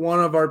single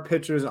one of our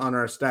pitchers on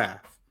our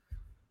staff.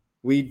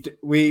 We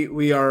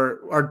are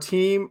our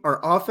team. Our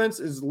offense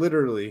is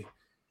literally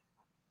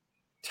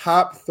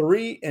top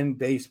 3 in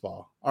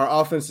baseball. Our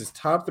offense is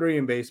top 3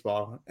 in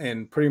baseball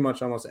in pretty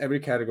much almost every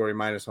category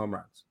minus home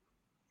runs.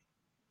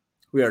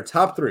 We are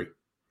top 3,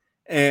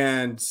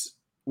 and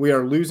we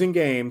are losing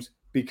games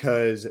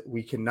because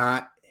we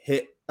cannot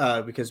pitch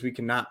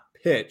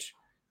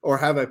or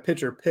have a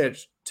pitcher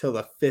pitch till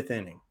the 5th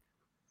inning.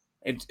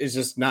 It's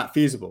just not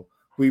feasible.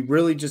 We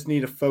really just need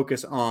to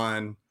focus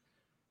on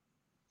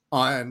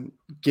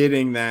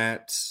getting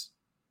that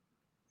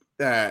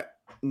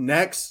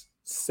next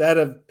set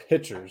of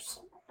pitchers.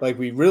 Like,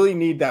 we really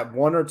need that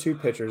 1 or 2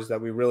 pitchers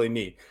that we really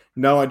need.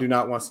 No, I do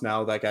not want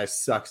Snell. That guy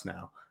sucks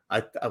now.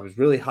 I was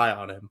really high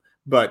on him,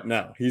 but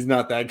no, he's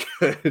not that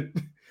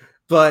good.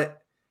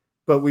 but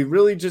we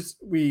really just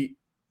we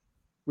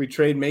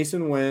trade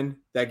Mason Wynn.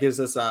 That gives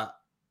us a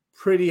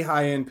pretty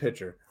high-end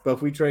pitcher. But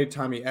if we trade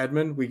Tommy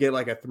Edman, we get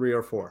like a 3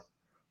 or 4.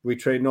 We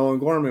trade Nolan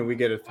Gorman, we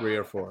get a 3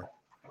 or 4.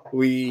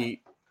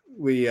 We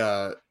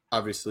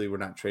obviously we're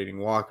not trading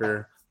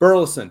Walker.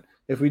 Burleson.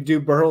 If we do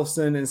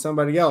Burleson and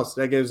somebody else,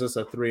 that gives us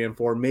a 3 and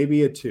 4,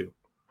 maybe a 2.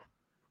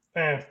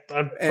 I'd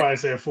probably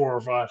say a 4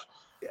 or 5.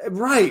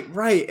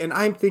 Right. And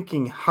I'm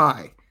thinking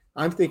high.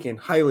 I'm thinking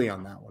highly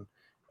on that one.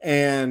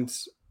 And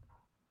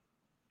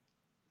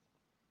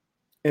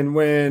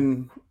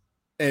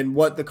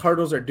what the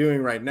Cardinals are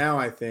doing right now,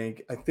 I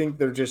think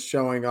they're just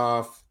showing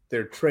off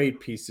their trade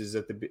pieces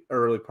at the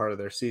early part of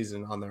their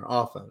season on their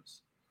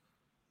offense.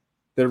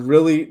 They're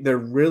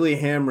really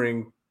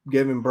hammering,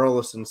 giving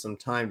Burleson some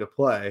time to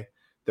play.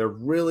 They're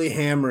really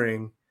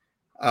hammering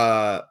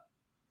Mater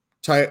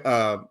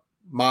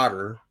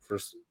for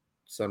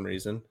some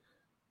reason.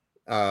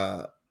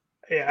 Yeah,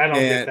 I don't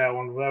get that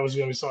one. That was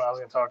going to be something I was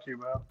going to talk to you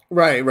about.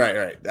 Right.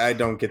 I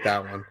don't get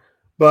that one.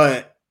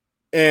 But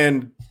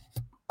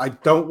I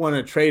don't want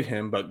to trade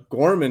him, but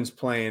Gorman's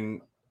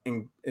playing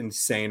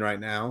insane right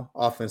now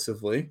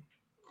offensively.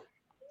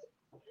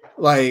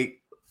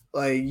 Like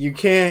you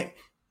can't.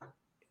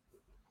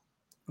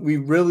 We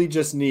really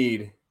just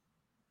need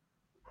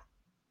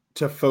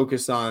to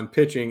focus on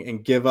pitching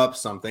and give up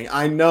something.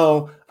 I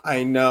know.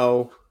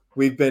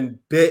 We've been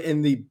bit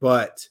in the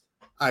butt.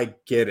 I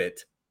get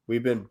it.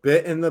 We've been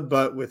bit in the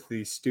butt with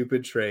these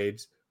stupid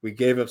trades. We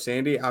gave up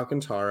Sandy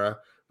Alcantara.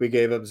 We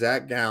gave up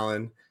Zach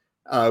Gallen.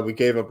 We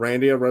gave up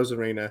Randy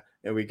Rosarina,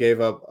 and we gave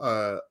up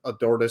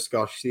Adordis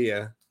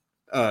Garcia.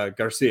 I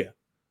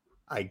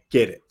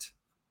get it,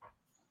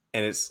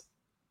 and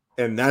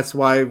that's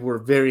why we're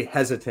very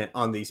hesitant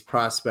on these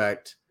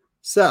prospect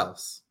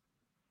sells.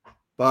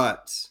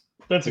 But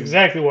that's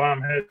exactly why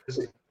I'm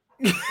hesitant.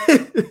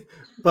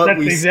 But that's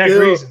the exact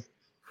reason.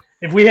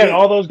 If we had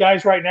all those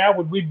guys right now,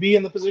 would we be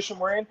in the position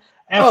we're in?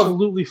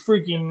 Absolutely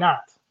freaking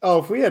not. Oh,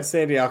 if we had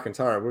Sandy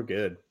Alcantara, we're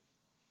good.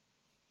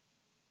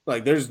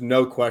 Like, there's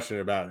no question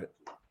about it.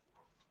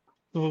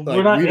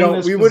 We're not in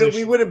this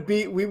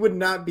position. We would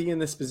not be in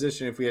this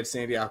position if we had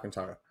Sandy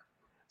Alcantara.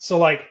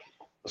 So I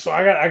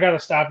got to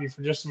stop you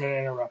for just a minute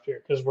and interrupt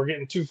here because we're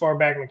getting too far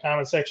back in the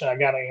comment section. I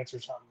got to answer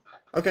something.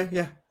 Okay,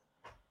 yeah.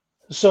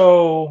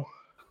 So,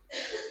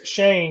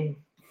 Shane,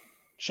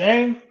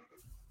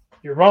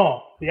 you're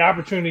wrong. The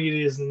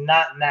opportunity is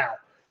not now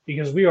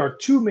because we are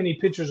too many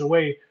pitchers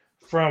away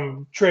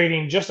from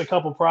trading just a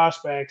couple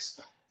prospects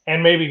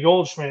and maybe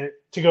Goldschmidt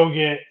to go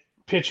get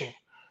pitching.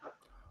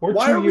 We're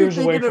Why 2 years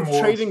away from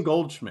trading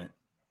Goldschmidt.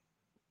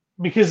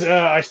 Because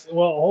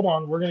hold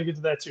on, we're gonna get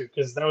to that too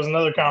because that was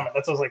another comment.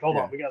 That's I was like, hold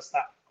on, we gotta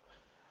stop.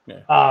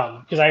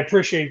 Yeah. Because I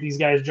appreciate these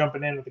guys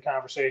jumping into the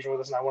conversation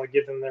with us, and I want to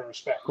give them their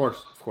respect. Of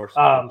course.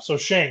 So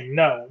Shane,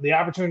 no, the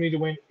opportunity to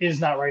win is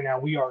not right now.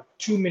 We are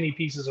too many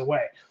pieces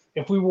away.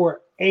 If we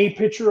were a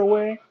pitcher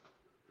away,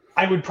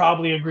 I would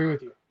probably agree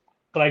with you,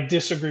 but I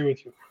disagree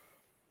with you.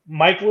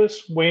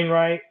 Michaelis,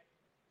 Wainwright,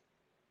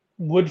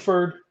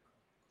 Woodford,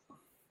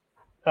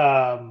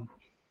 um,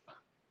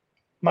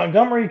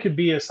 Montgomery could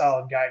be a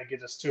solid guy to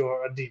get us to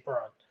a deep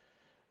run.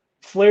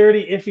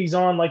 Flaherty, if he's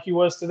on like he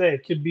was today,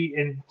 could be,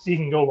 and he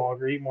can go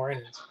longer, eat more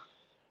innings.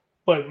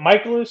 But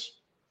Michaelis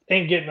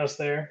ain't getting us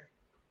there.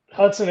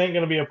 Hudson ain't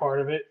going to be a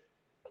part of it.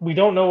 We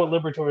don't know what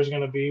Liberatore is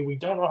going to be. We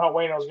don't know how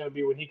Waino is going to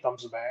be when he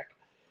comes back.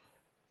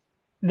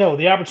 No,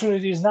 the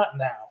opportunity is not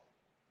now.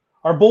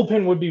 Our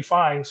bullpen would be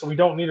fine, so we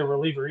don't need a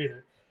reliever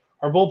either.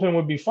 Our bullpen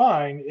would be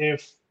fine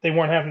if they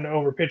weren't having to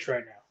overpitch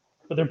right now.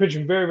 But they're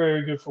pitching very,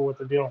 very good for what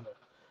they're dealing with.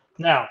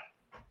 Now,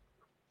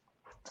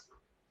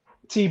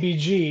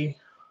 TBG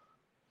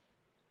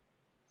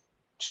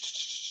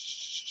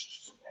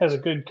has a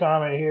good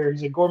comment here. He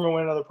said Gorman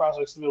went other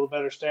prospects to build a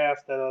better staff.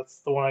 That's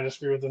the one I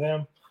disagree with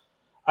him.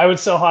 I would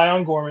sell high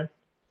on Gorman,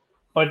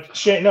 but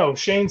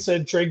Shane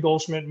said trade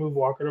Goldschmidt, move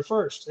Walker to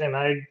first, and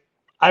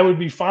I would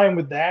be fine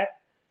with that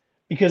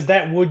because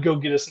that would go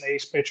get us an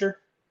ace pitcher.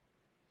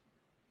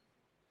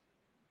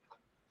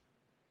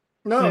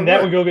 No, and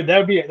that would go get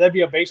that'd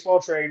be a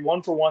baseball trade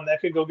 1-for-1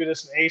 that could go get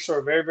us an ace or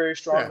a very, very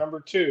strong number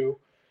 2,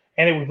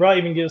 and it would probably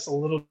even get us a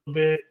little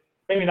bit,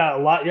 maybe not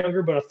a lot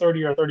younger, but a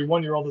 30 or a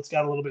 31-year-old that's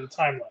got a little bit of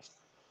time left.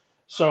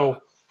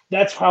 So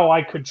that's how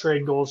I could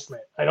trade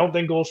Goldschmidt. I don't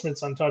think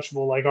Goldschmidt's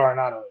untouchable like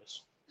Arenado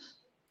is.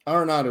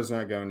 Arenado's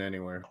not going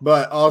anywhere,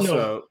 but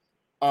also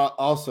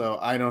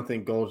I don't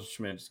think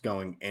Goldschmidt's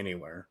going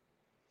anywhere.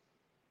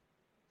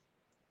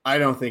 I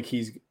don't think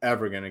he's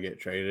ever going to get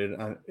traded.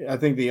 I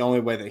think the only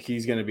way that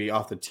he's going to be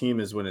off the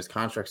team is when his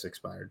contract's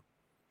expired.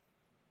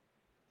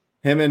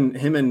 Him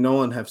and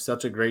Nolan have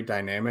such a great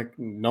dynamic.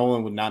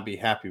 Nolan would not be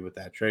happy with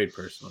that trade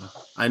personally.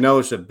 I know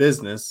it's a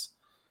business,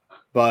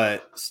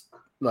 but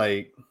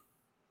like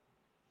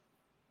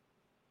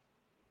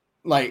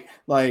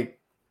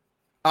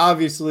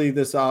obviously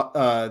this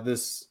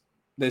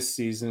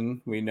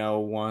season we know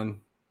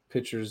one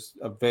pitcher's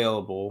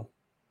available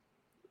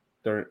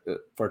there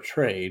for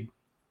trade.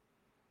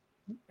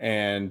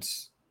 And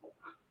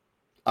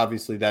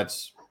obviously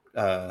that's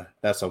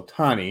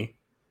Ohtani.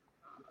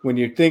 When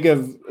you think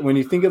of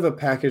a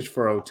package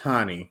for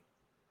Ohtani,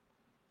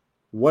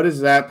 what does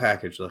that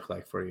package look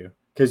like for you?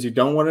 Because you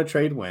don't want to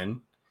trade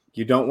Wynn,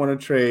 you don't want to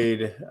trade.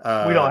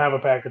 We don't have a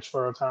package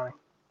for Ohtani.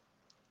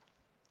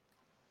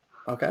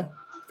 Okay,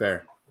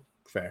 fair.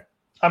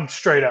 I'm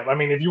straight up. I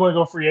mean, if you want to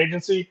go free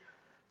agency,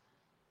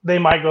 they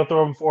might go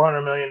throw him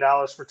 $400 million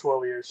for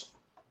 12 years.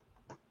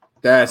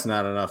 That's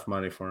not enough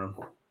money for him.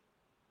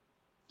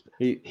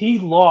 He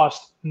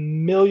lost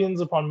millions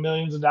upon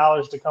millions of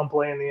dollars to come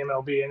play in the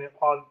MLB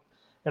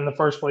in the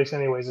first place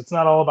anyways. It's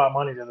not all about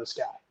money to this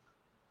guy.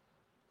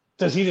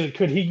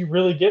 Could he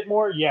really get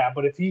more? Yeah,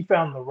 but if he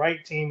found the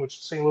right team,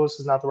 which St. Louis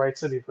is not the right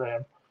city for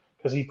him,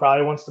 because he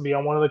probably wants to be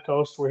on one of the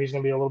coasts where he's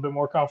going to be a little bit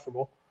more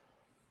comfortable.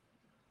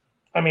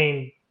 I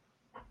mean,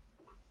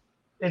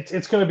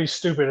 it's going to be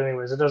stupid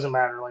anyways. It doesn't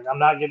matter. Like, I'm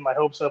not getting my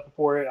hopes up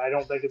for it. I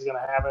don't think it's going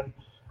to happen.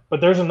 But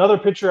there's another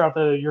pitcher out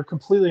there that you're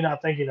completely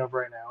not thinking of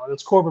right now, and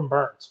it's Corbin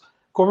Burns.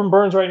 Corbin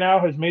Burns right now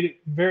has made it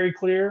very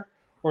clear,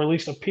 or at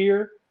least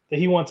appear, that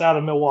he wants out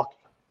of Milwaukee.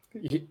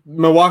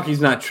 Milwaukee's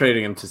not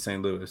trading him to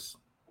St. Louis.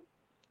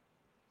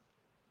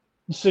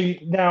 So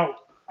now,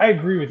 I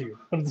agree with you,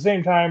 but at the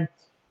same time,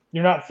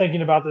 you're not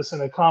thinking about this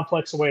in a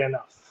complex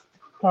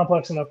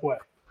enough way.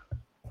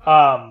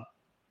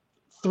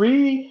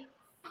 3-team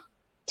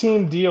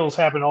deals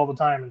happen all the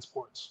time in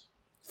sports.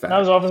 Fact.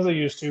 Not as often as they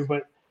used to,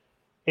 but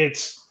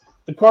it's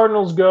the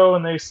Cardinals go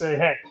and they say,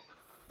 hey,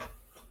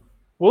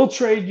 we'll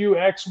trade you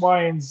X,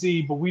 Y, and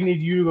Z, but we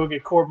need you to go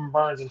get Corbin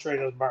Burns and trade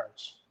us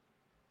Burns.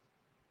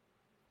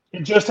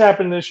 It just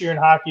happened this year in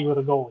hockey with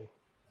a goalie,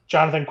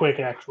 Jonathan Quick,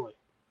 actually.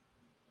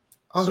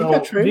 Oh, so he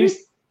got traded?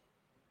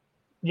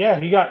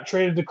 He got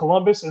traded to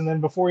Columbus, and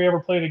then before he ever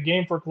played a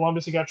game for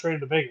Columbus, he got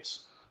traded to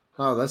Vegas.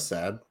 Oh, that's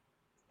sad.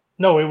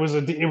 No, it was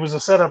a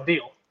setup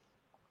deal.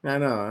 I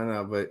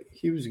know, but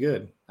he was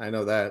good. I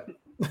know that.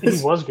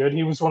 He was good.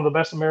 He was one of the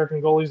best American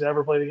goalies to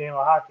ever play the game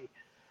of hockey.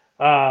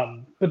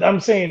 But I'm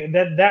saying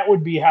that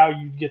would be how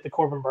you get the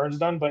Corbin Burns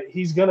done, but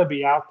he's going to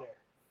be out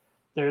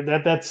there.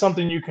 That's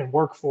something you can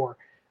work for.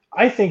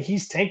 I think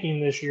he's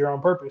tanking this year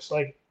on purpose.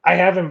 Like, I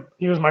have him.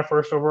 He was my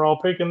first overall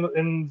pick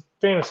in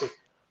fantasy.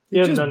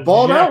 He just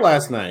balled out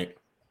last night.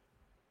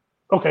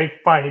 Okay,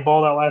 fine. He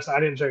balled out last night. I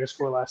didn't check his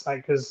score last night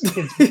because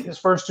his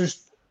first two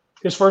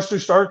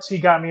starts, he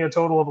got me a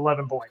total of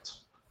 11 points.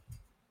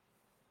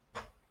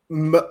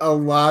 A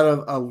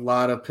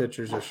lot of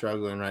pitchers are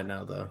struggling right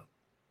now, though.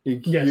 A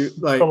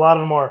lot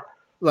of them are.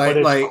 But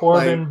it's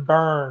Corbin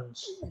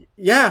Burns.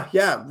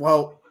 Yeah.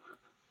 Well,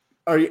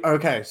 are you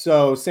okay?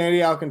 So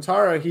Sandy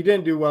Alcantara, he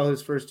didn't do well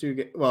his first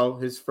two.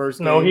 His first.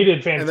 No, he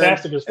did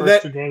fantastic his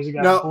first 2 games. He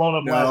got blown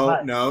up last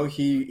night. No,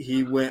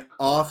 he went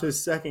off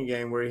his second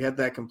game where he had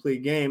that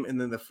complete game,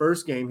 and then the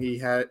first game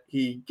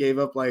he gave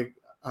up like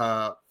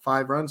 5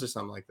 runs or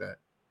something like that,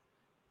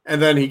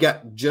 and then he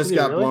got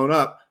blown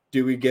up.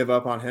 Do we give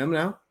up on him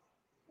now?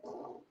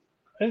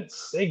 I didn't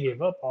say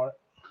give up on it.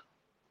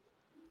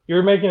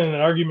 You're making an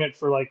argument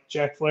for like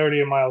Jack Flaherty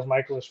and Miles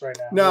Michaelis right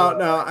now.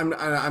 No.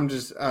 I'm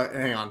just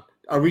hang on.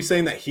 Are we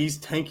saying that he's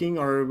tanking,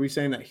 or are we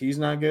saying that he's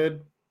not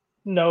good?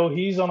 No,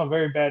 he's on a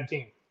very bad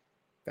team.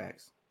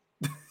 Facts.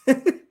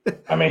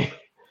 I mean,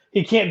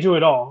 he can't do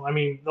it all. I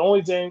mean, the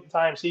only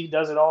times he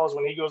does it all is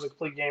when he goes a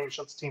complete game and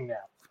shuts the team down.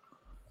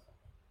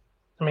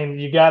 I mean,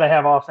 you got to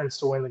have offense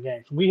to win the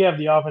games. We have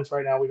the offense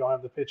right now. We don't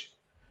have the pitching.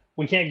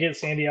 We can't get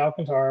Sandy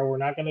Alcantara. We're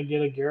not going to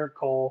get a Garrett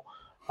Cole.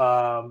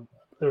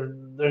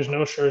 There's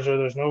no Scherzer.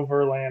 There's no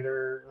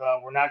Verlander.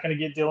 We're not going to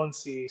get Dylan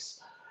Cease.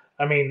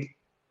 I mean,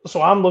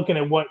 so I'm looking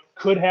at what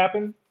could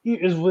happen.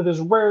 Is with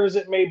as rare as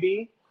it may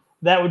be,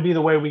 that would be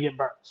the way we get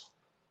Burns.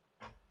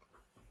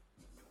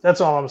 That's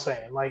all I'm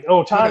saying. Like,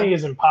 Ohtani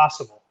is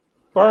impossible.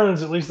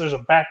 Burns, at least there's a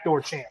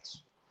backdoor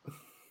chance.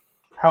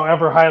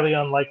 However highly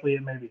unlikely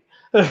it may be.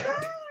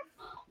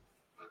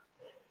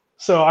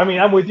 So, I mean,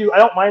 I'm with you. I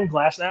don't mind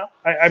Glass now.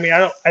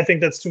 I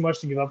think that's too much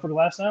to give up for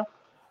Glass now.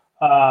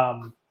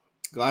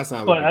 Glass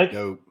now would be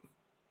dope.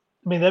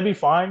 I mean, that'd be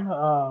fine.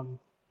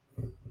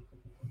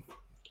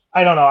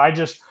 I don't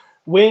know.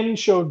 Wynn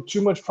showed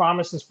too much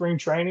promise in spring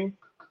training,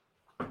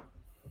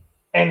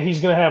 and he's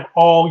going to have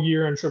all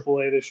year in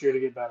AAA this year to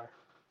get better.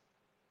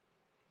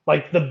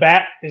 Like, the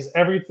bat is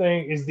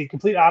everything, is the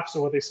complete opposite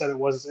of what they said it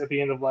was at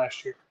the end of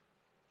last year.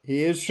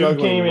 He is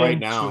struggling right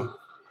now.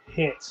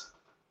 Hit.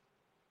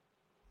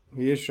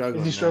 He is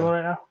struggling. Is he struggling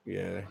right now?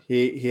 Yeah.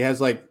 He has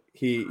like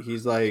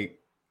he's like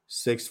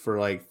 6 for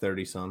like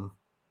 30 some.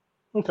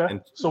 Okay.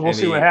 So we'll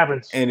see what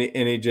happens. And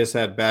he just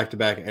had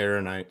back-to-back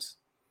error nights.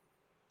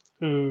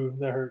 Ooh,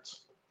 that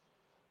hurts.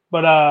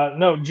 But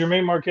no,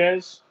 Jermaine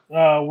Marquez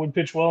would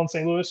pitch well in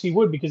St. Louis. He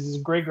would, because he's a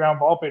great ground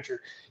ball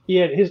pitcher. He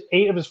had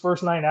 8 of his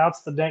first 9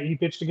 outs the day he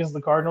pitched against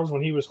the Cardinals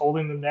when he was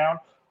holding them down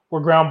were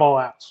ground ball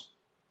outs.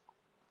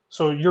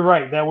 So you're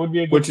right. That would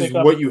be a good pickup. Which is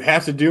what you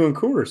have to do in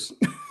Coors.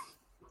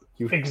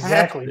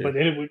 Exactly.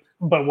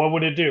 But what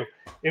would it do?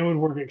 It would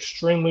work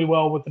extremely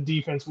well with the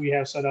defense we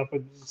have set up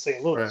with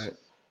St. Louis. Right.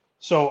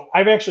 So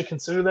I've actually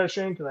considered that,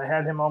 Shane, because I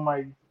had him on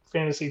my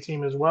fantasy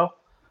team as well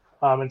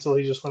until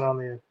he just went on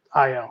the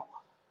IL.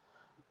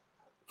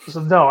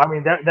 So, no, I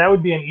mean, that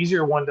would be an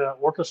easier one to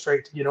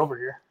orchestrate to get over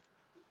here.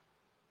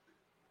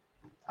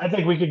 I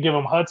think we could give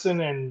him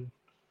Hudson and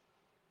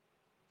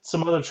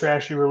some other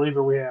trashy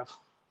reliever we have.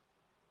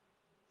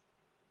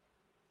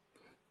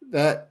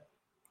 That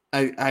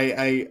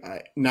I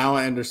now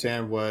I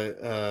understand what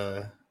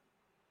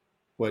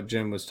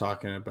Jim was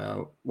talking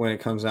about when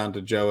it comes down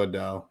to Joe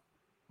Adele.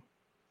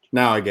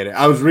 Now I get it.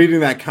 I was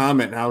reading that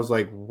comment and I was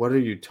like, what are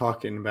you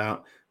talking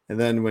about? And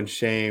then when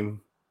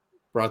Shane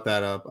brought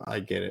that up, I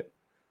get it.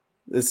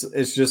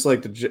 It's just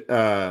like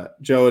the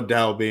Joe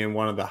Adele being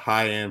one of the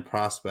high-end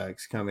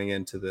prospects coming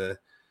into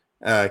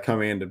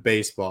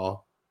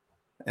baseball.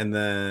 And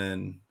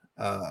then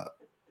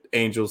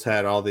Angels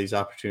had all these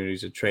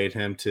opportunities to trade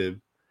him to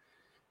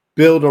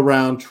build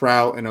around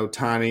Trout and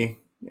Ohtani,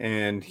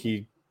 and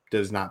he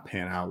does not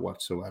pan out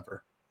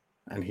whatsoever.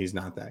 And he's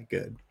not that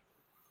good.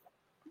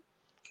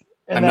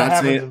 And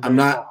I'm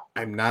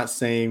not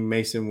saying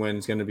Mason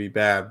Wynn's going to be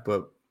bad,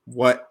 but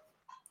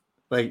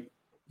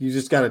you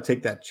just got to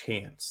take that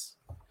chance.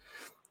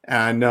 And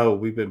I know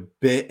we've been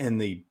bit in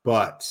the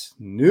butt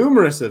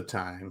numerous of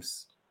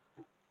times.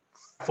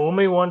 Fool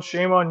me once,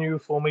 shame on you.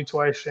 Fool me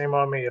twice, shame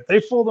on me. If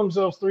they fool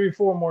themselves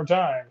 3-4 more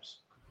times,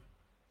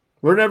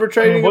 we're never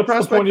trading a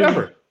prospect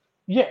ever.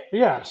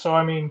 Yeah. So,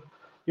 I mean,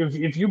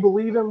 if you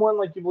believe in one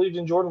like you believed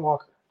in Jordan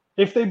Walker,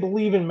 if they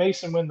believe in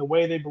Mason Wynn the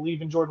way they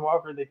believe in Jordan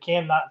Walker, they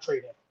cannot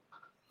trade him.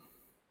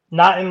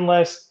 Not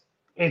unless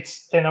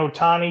it's an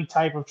Ohtani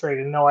type of trade.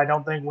 And no, I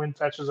don't think Wynn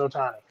fetches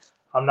Ohtani.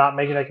 I'm not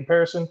making that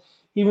comparison.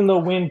 Even though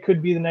Wynn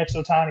could be the next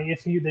Ohtani,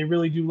 if they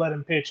really do let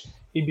him pitch,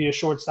 he'd be a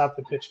shortstop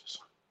that pitches.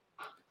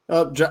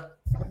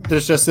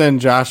 There's just then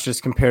Josh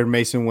just compared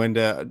Mason Wynn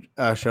to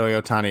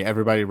Shohei Ohtani.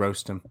 Everybody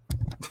roast him.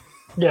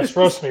 Yes,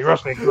 roast me.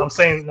 Because I'm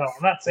saying, no,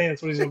 I'm not saying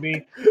that's what he's going to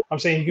be. I'm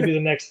saying he could be the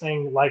next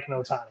thing like an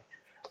Ohtani.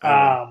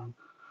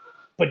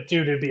 But,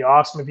 dude, it'd be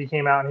awesome if he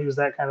came out and he was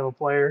that kind of a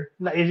player.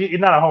 He's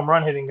not a home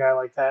run hitting guy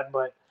like that,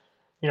 but,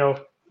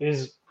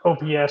 his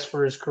OPS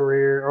for his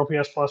career,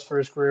 OPS plus for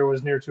his career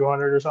was near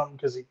 200 or something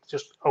because he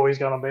just always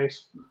got on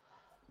base.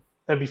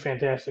 That'd be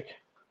fantastic.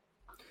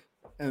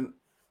 And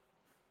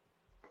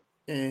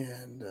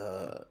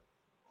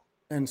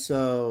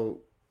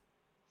so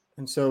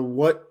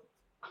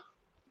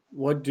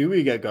what do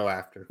we go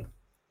after?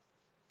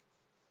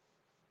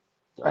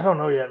 I don't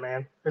know yet,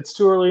 man. It's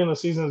too early in the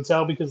season to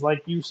tell because,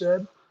 like you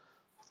said,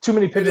 too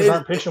many pitchers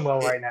aren't pitching well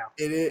right now.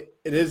 It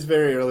is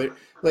very early.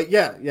 Like,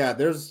 yeah.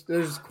 There's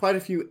quite a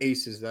few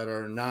aces that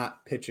are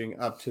not pitching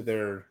up to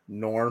their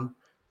norm,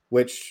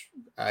 which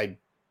I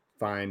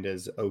find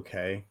is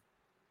okay.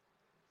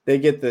 They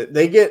get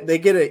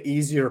an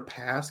easier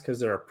pass because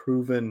they're a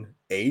proven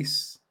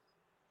ace.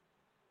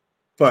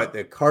 But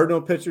the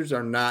Cardinal pitchers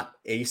are not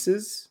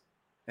aces,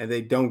 and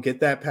they don't get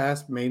that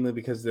pass mainly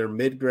because they're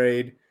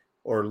mid-grade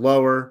or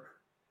lower,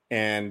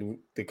 and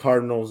the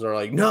Cardinals are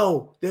like,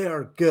 no, they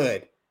are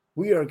good.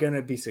 we are going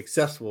to be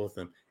successful with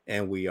him,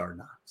 and we are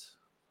not.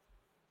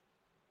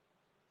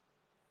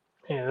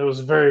 Yeah, it was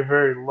very,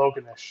 very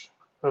Loganish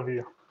of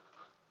you.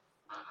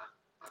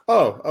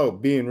 Oh,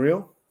 being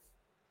real?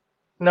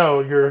 No,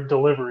 your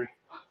delivery.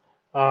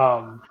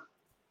 Yeah,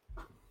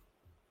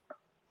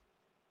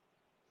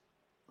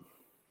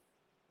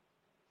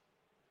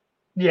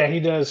 he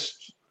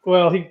does.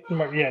 Well,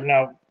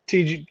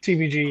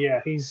 TVG, yeah,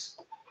 he's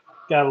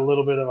got a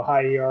little bit of a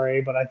high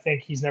ERA, but I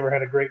think he's never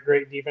had a great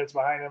defense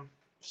behind him.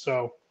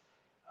 So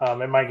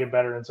it might get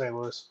better in St.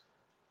 Louis.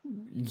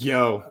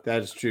 Yo,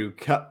 that's true.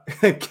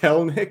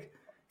 Kelnick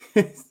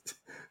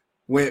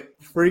went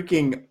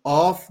freaking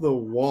off the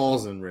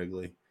walls in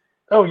Wrigley.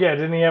 Oh, yeah.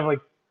 Didn't he have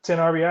like 10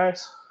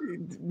 RBIs?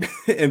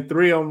 And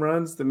 3 home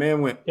runs? The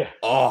man went Yeah.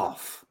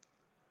 off.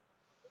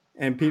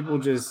 And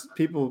people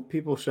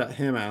shut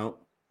him out.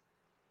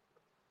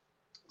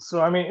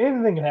 So, I mean,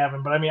 anything can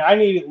happen. But, I mean, I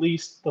need at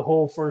least the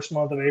whole first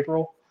month of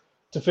April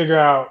to figure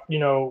out,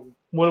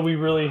 what do we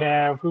really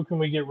have? Who can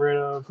we get rid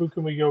of? Who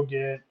can we go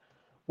get?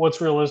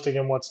 What's realistic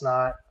and what's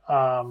not?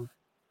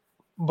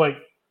 But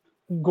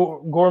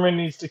Gorman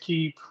needs to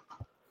keep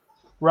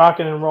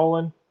rocking and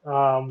rolling.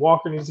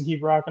 Walker needs to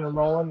keep rocking and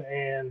rolling.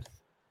 And,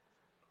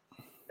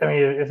 I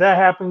mean, if that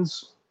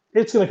happens,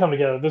 it's going to come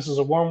together. This is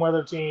a warm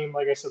weather team.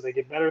 Like I said, they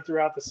get better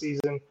throughout the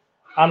season.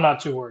 I'm not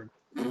too worried.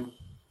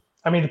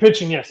 I mean, the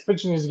pitching needs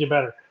to get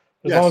better.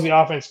 As long as the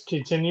offense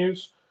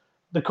continues,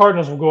 the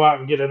Cardinals will go out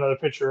and get another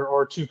pitcher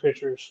or 2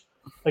 pitchers.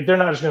 Like, they're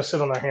not just going to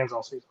sit on their hands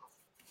all season.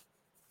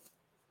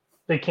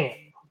 They can't.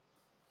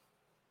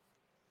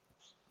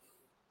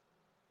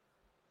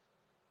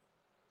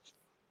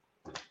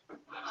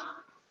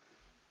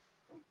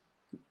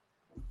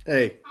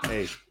 Hey.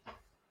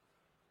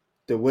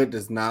 DeWitt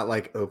does not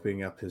like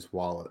opening up his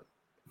wallet.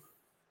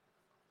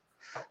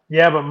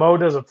 Yeah, but Mo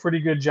does a pretty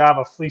good job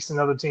of fleecing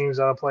other teams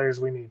out of players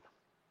we need.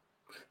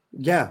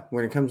 Yeah,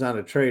 when it comes down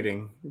to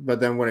trading. But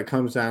then when it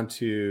comes down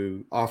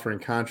to offering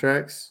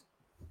contracts,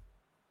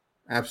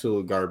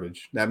 absolute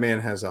garbage. That man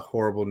has a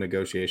horrible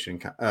negotiation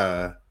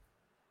factor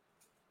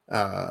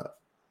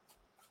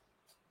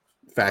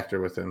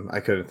with him. I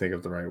couldn't think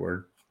of the right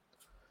word.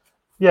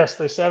 Yes,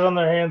 they sat on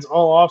their hands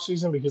all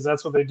offseason because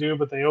that's what they do,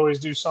 but they always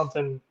do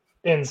something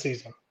in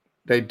season.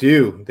 They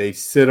do. They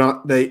sit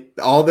on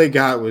all they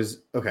got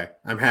was okay.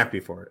 I'm happy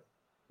for it.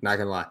 Not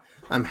gonna lie.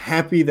 I'm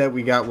happy that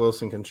we got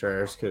Wilson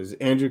Contreras because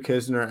Andrew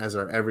Kisner as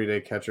our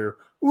everyday catcher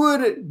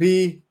would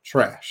be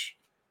trash.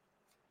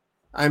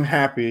 I'm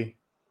happy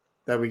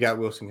that we got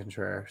Wilson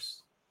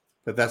Contreras,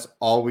 but that's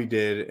all we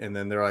did. And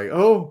then they're like,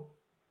 "Oh,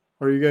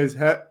 are you guys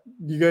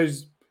you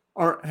guys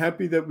aren't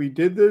happy that we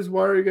did this?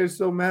 Why are you guys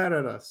so mad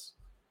at us?"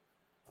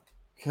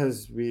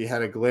 Because we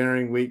had a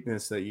glaring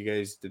weakness that you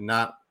guys did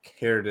not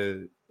care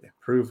to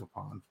improve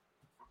upon.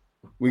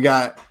 We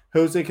got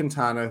Jose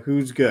Quintana,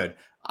 who's good.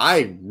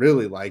 I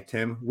really liked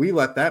him. We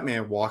let that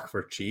man walk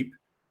for cheap.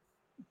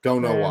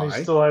 Don't know why.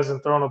 He still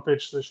hasn't thrown a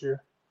pitch this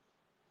year.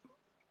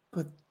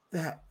 But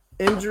that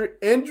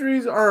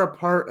injuries are a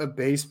part of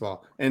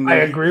baseball. And I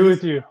agree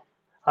with you.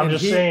 I'm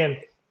just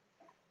saying.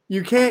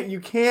 You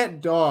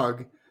can't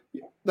dog.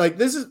 Like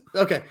this is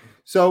okay.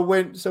 So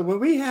when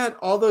we had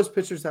all those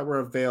pitchers that were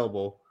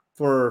available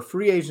for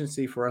free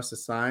agency for us to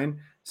sign,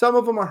 some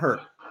of them are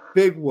hurt.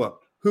 Big whoop.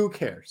 Who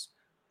cares?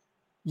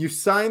 You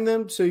sign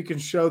them so you can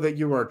show that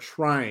you are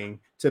trying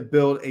to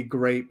build a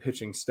great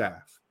pitching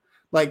staff.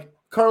 Like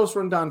Carlos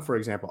Rondon, for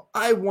example.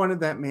 I wanted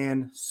that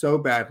man so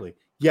badly.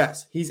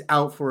 Yes, he's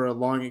out for a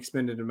long,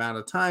 extended amount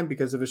of time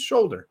because of his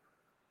shoulder.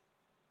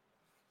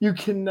 You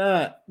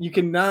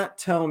cannot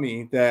tell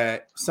me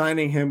that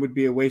signing him would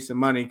be a waste of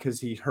money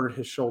because he hurt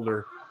his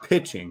shoulder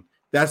pitching.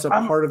 That's a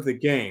part of the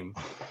game.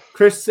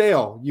 Chris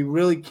Sale, you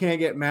really can't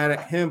get mad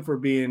at him for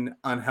being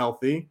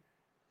unhealthy,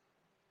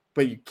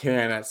 but you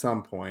can at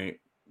some point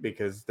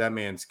because that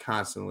man's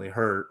constantly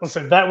hurt.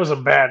 Listen, that was a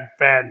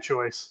bad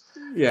choice.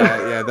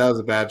 Yeah, that was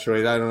a bad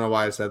choice. I don't know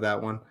why I said that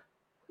one.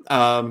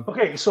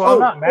 Okay, so I'm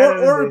not mad at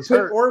him.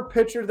 Or a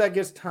pitcher that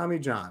gets Tommy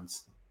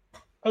Johns.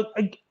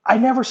 I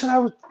never said I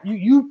was.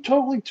 You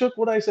totally took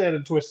what I said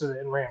and twisted it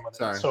and ran with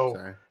it.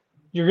 Sorry.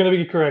 You're going to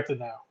be corrected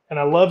now. And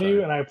I love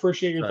you and I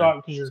appreciate your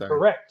thought because you're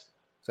correct.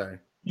 Sorry.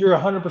 You're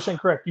 100%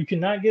 correct. You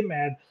cannot get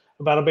mad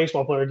about a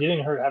baseball player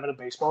getting hurt having a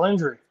baseball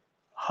injury.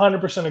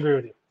 100% agree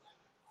with you.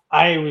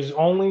 I was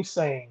only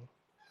saying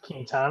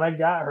Quintana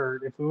got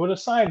hurt. If we would have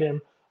signed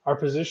him, our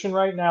position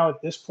right now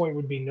at this point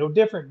would be no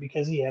different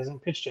because he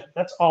hasn't pitched yet.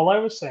 That's all I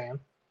was saying.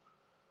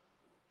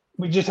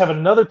 We just have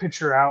another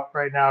pitcher out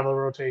right now of the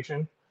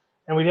rotation,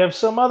 and we'd have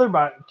some other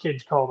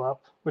kid called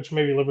up, which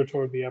maybe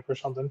Liberatore would be up or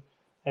something,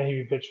 and he'd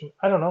be pitching.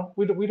 I don't know.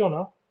 We don't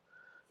know.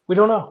 We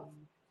don't know.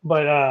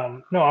 But,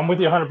 no, I'm with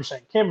you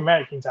 100%. Can't be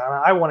mad at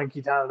Quintana. I wanted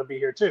Quintana to be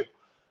here too.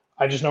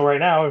 I just know right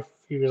now if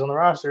he was on the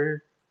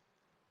roster,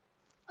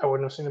 I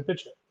wouldn't have seen him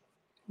pitch it.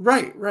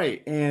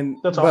 Right. And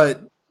that's all.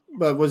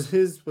 But was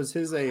his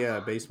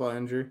a baseball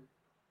injury?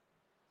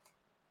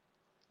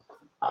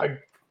 I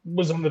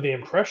was under the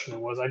impression it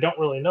was. I don't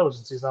really know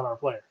since he's not our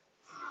player.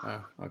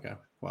 Oh, okay.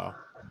 Wow.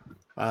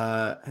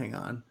 Hang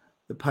on.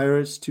 The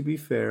Pirates, to be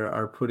fair,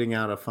 are putting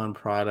out a fun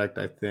product,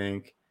 I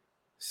think.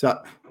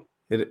 So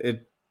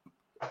it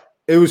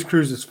was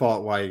Cruz's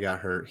fault why he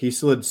got hurt. He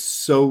slid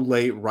so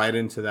late right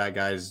into that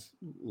guy's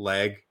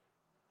leg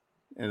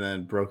and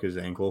then broke his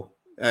ankle.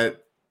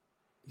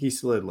 He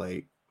slid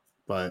late,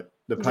 but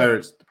the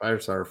Pirates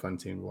are a fun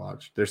team to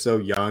watch. They're so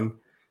young.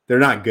 They're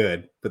not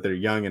good, but they're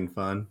young and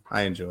fun.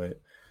 I enjoy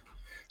it.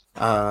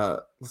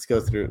 Let's go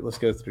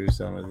through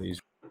some of these.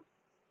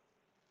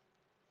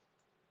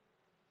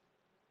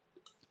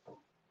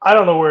 I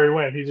don't know where he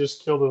went. He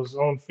just killed his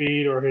own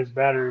feed or his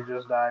battery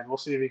just died. We'll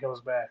see if he comes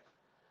back.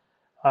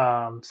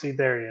 See,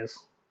 there he is.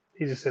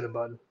 He just hit a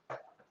button.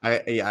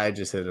 I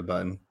just hit a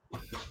button.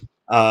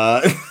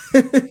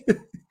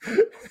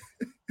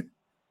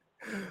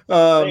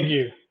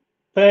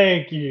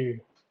 Thank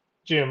you,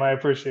 Jim. I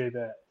appreciate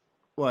that.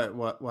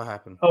 What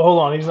happened? Oh, hold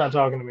on. He's not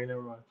talking to me.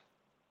 Never mind.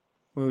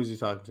 Who was he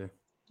talking to?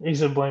 He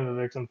said blame the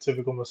victim.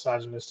 Typical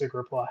misogynistic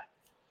reply.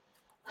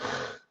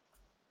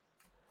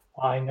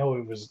 I knew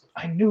it was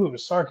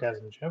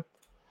sarcasm, Jim.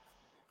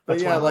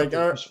 But yeah,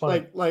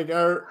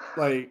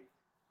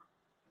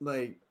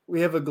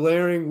 we have a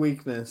glaring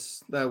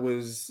weakness that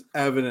was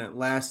evident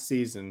last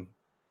season.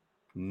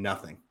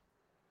 Nothing.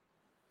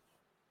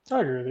 I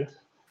agree with you.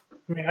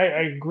 I mean, I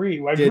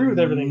agree. I agree with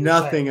everything.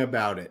 Nothing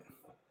about it.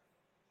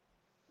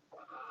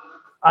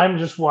 I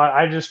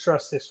just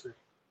trust history.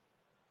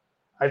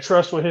 I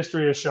trust what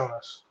history has shown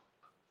us.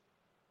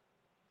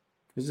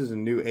 This is a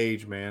new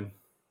age, man.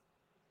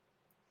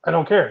 I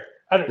don't care.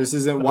 This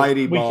isn't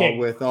Whitey ball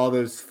with all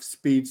those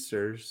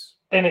speedsters.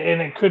 And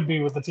it could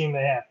be with the team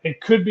they have.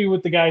 It could be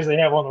with the guys they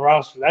have on the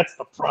roster. That's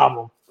the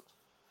problem.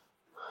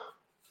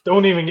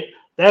 Don't even get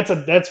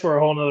that's for a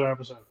whole nother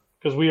episode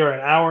because we are an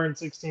hour and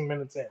 16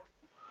 minutes in.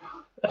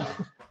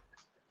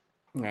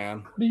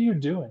 Man, what are you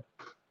doing?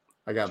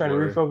 I got trying to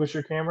refocus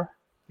your camera.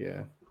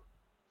 Yeah,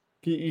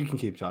 you can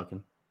keep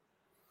talking.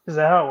 Is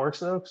that how it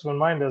works though? Because when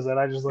mine does that,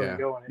 I just let it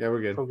go and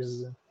we're good.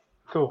 Focuses in.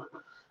 Cool.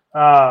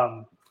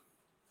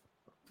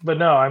 But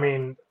no, I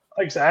mean,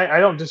 like I said, I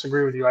don't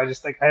disagree with you. I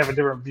just think I have a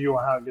different view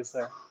on how it gets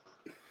there.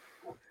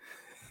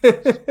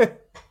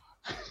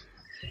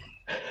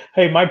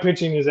 Hey, my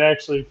pitching is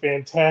actually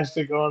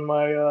fantastic on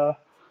my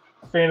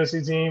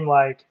fantasy team.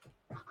 Like,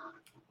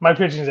 my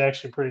pitching is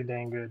actually pretty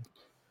dang good.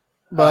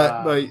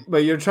 But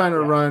you're trying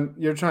to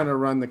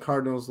run the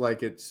Cardinals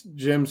like it's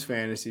Jim's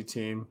fantasy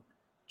team.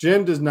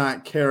 Jim does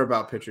not care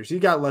about pitchers. He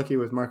got lucky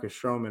with Marcus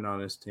Stroman on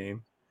his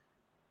team,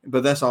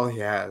 but that's all he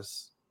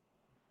has.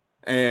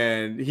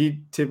 And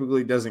he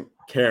typically doesn't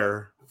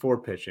care for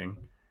pitching.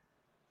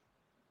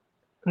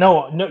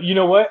 No, you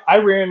know what? I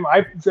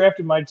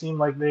drafted my team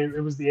like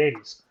it was the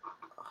 80s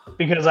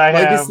because I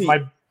have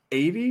my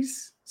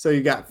 80s. So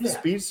you got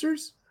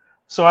speedsters.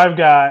 So I've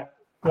got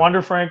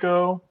Wander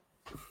Franco,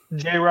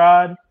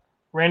 J-Rod,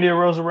 Randy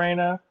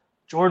Arozarena,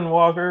 Jordan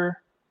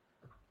Walker.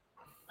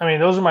 I mean,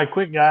 those are my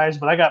quick guys,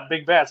 but I got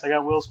big bats. I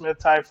got Will Smith,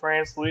 Ty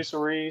France, Luis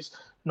Ariz,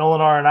 Nolan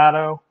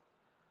Arenado,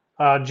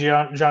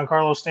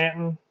 Giancarlo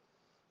Stanton.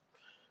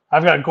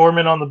 I've got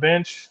Gorman on the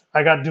bench.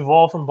 I got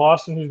Duvall from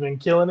Boston, who's been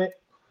killing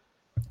it.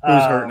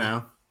 Who's hurt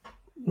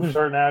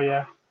now?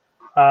 Yeah.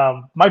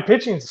 My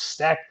pitching's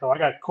stacked, though. I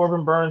got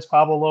Corbin Burns,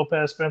 Pablo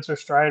Lopez, Spencer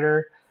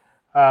Strider,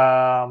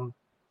 Zach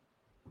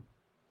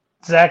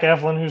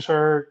Eflin, who's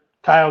hurt,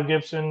 Kyle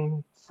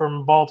Gibson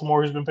from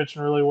Baltimore, who's been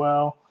pitching really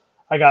well.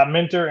 I got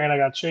Minter and I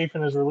got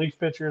Chafin as relief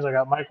pitchers. I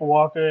got Michael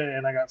Walker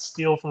and I got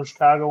Steele from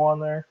Chicago on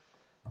there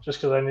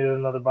just because I needed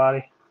another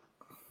body.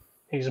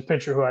 He's a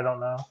pitcher who I don't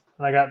know.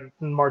 And I got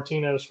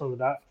Martinez from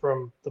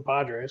the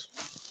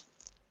Padres.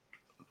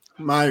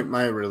 My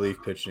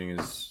relief pitching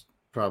is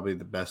probably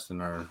the best in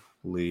our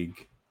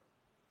league.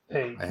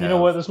 Hey, you know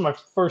what? This is my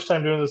first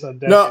time doing this in a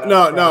decade.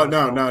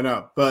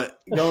 No. But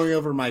going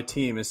over my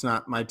team,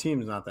 my team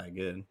is not that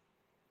good.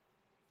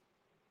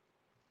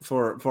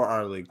 For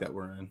our league that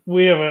we're in.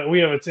 We have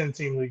a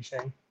 10-team league,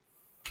 Shane.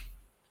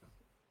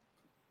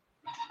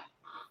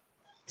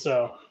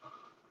 So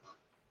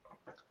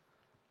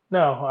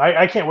no,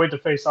 I can't wait to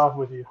face off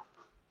with you.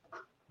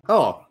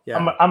 Oh, yeah.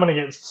 I'm gonna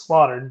get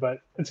slaughtered,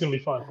 but it's gonna be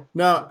fun.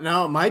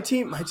 No, my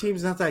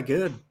team's not that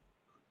good.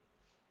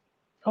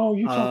 Oh,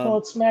 you talked all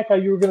that smack how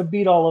you were gonna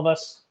beat all of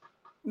us.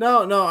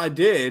 No, I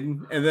did.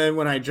 And then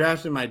when I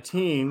drafted my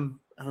team,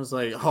 I was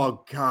like,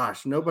 oh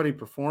gosh, nobody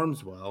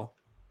performs well.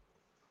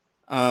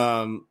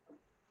 And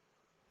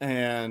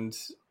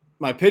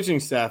my pitching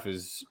staff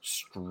is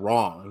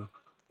strong.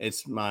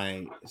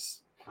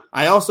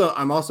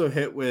 I'm also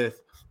hit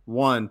with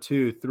 1,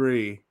 2,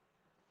 3,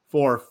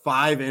 4,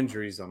 5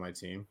 injuries on my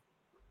team.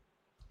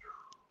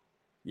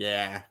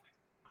 Yeah.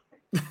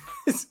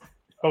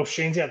 Oh,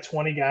 Shane's got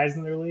 20 guys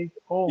in their league.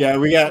 Oh, yeah,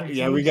 we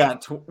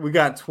got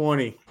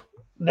 20.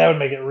 That would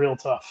make it real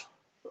tough.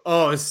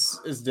 Oh,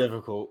 it's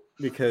difficult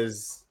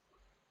because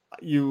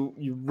you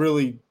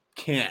really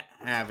can't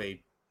have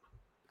a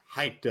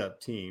hyped up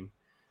team.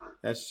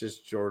 That's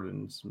just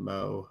Jordan's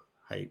Mo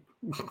hype.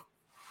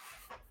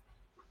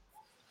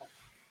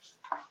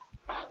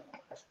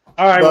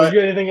 All right, well, you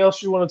got anything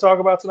else you want to talk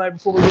about tonight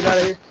before we get out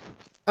of here?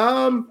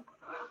 I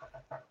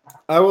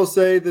will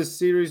say the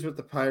series with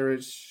the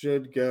Pirates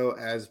should go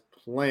as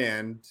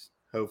planned,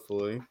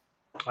 hopefully.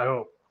 I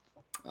hope.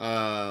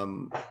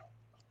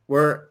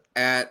 We're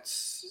at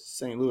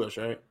St. Louis,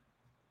 right?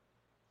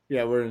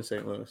 Yeah, we're in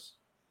St. Louis.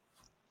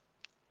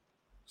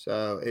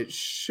 So it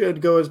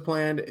should go as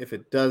planned. If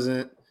it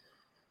doesn't,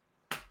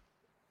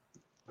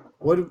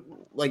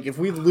 if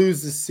we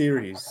lose the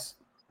series?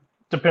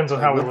 Depends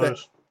on how we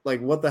lose.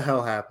 What the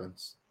hell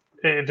happens?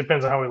 It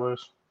depends on how we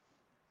lose.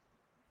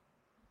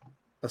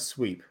 A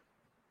sweep.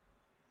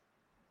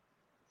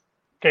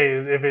 Okay,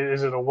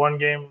 is it a one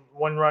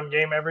run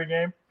game every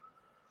game?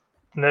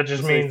 And that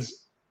just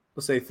means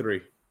let's say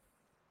 3.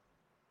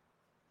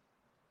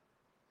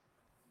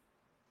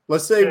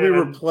 Let's say we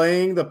were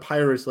playing the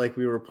Pirates like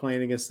we were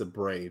playing against the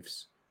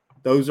Braves.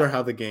 Those are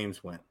how the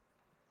games went.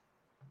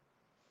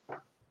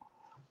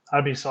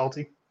 I'd be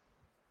salty.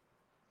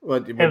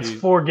 It's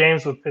 4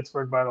 games with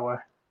Pittsburgh, by the way.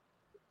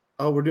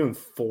 Oh, we're doing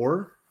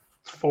 4?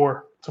 It's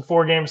 4. It's a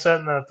 4-game set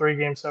and then a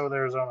 3-game set with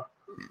Arizona.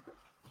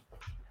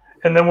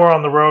 And then we're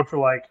on the road for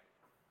like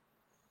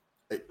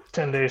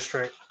 10 days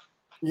straight.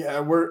 Yeah,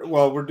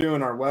 we're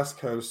doing our West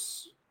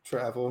Coast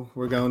travel.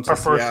 We're going to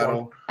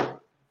Seattle.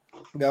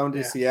 Going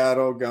to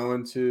Seattle,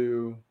 going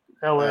to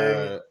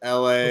LA,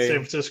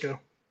 San Francisco.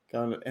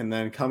 And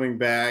then coming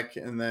back,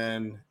 and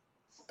then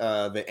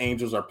the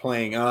Angels are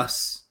playing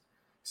us.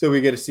 So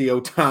we get to see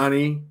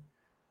Ohtani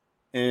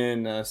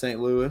in St.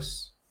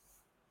 Louis.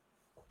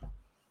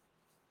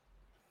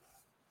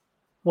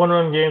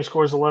 1-run game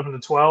scores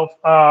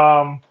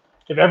 11-12.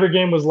 If every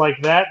game was like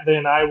that,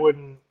 then I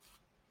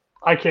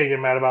can't get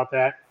mad about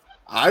that.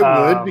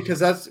 I would, because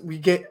that's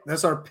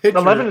our pitcher.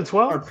 11-12.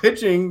 Our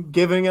pitching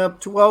giving up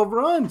 12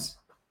 runs.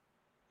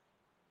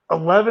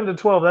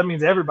 11-12. That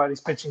means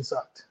everybody's pitching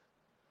sucked.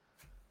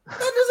 That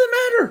doesn't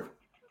matter.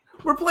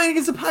 We're playing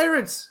against the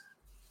Pirates.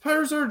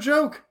 Pirates are a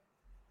joke.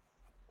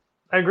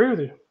 I agree with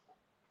you.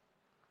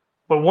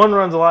 But 1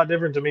 run's a lot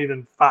different to me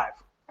than 5.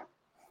 If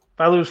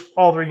I lose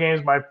all 3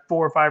 games by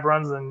 4 or 5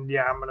 runs, then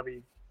yeah,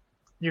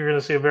 you're gonna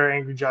see a very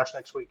angry Josh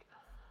next week.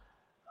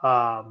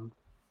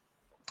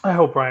 I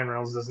hope Brian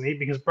Reynolds doesn't eat,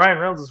 because Brian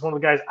Reynolds is one of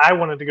the guys I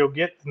wanted to go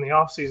get in the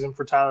offseason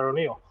for Tyler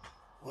O'Neill.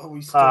 Well,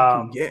 we still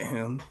can get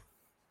him.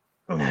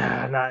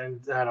 I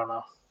don't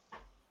know.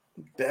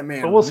 That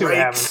man. But we'll see what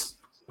happens.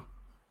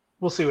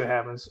 We'll see what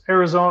happens.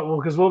 Arizona,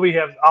 because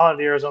I'll have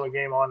the Arizona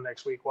game on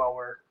next week while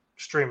we're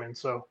streaming,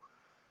 so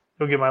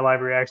you'll get my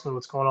live reaction to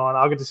what's going on.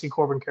 I'll get to see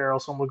Corbin Carroll,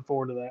 so I'm looking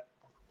forward to that.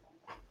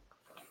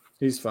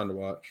 He's fun to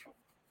watch.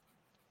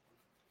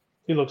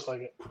 He looks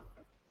like it.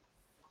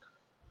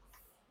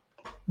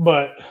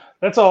 But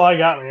that's all I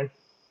got, man.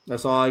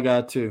 That's all I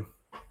got, too.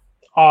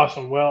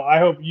 Awesome. Well, I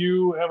hope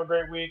you have a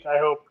great week. I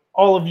hope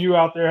all of you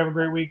out there have a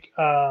great week.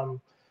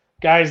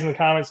 Guys in the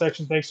comment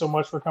section, thanks so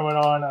much for coming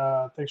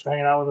on. Thanks for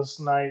hanging out with us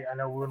tonight. I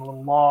know we went a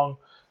little long.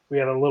 We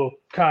had a little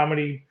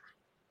comedy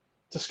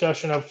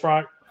discussion up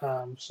front.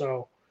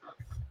 So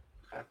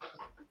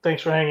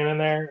thanks for hanging in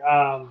there.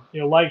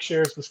 Like,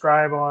 share,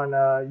 subscribe on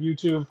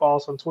YouTube. Follow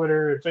us on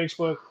Twitter and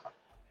Facebook.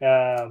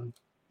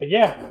 But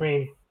yeah,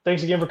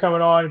 thanks again for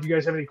coming on. If you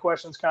guys have any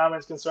questions,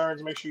 comments,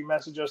 concerns, make sure you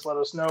message us. Let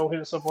us know.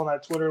 Hit us up on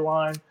that Twitter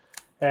line.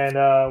 And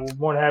we're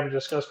more than happy to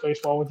discuss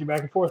baseball with you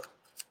back and forth.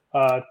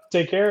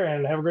 Take care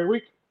and have a great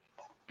week.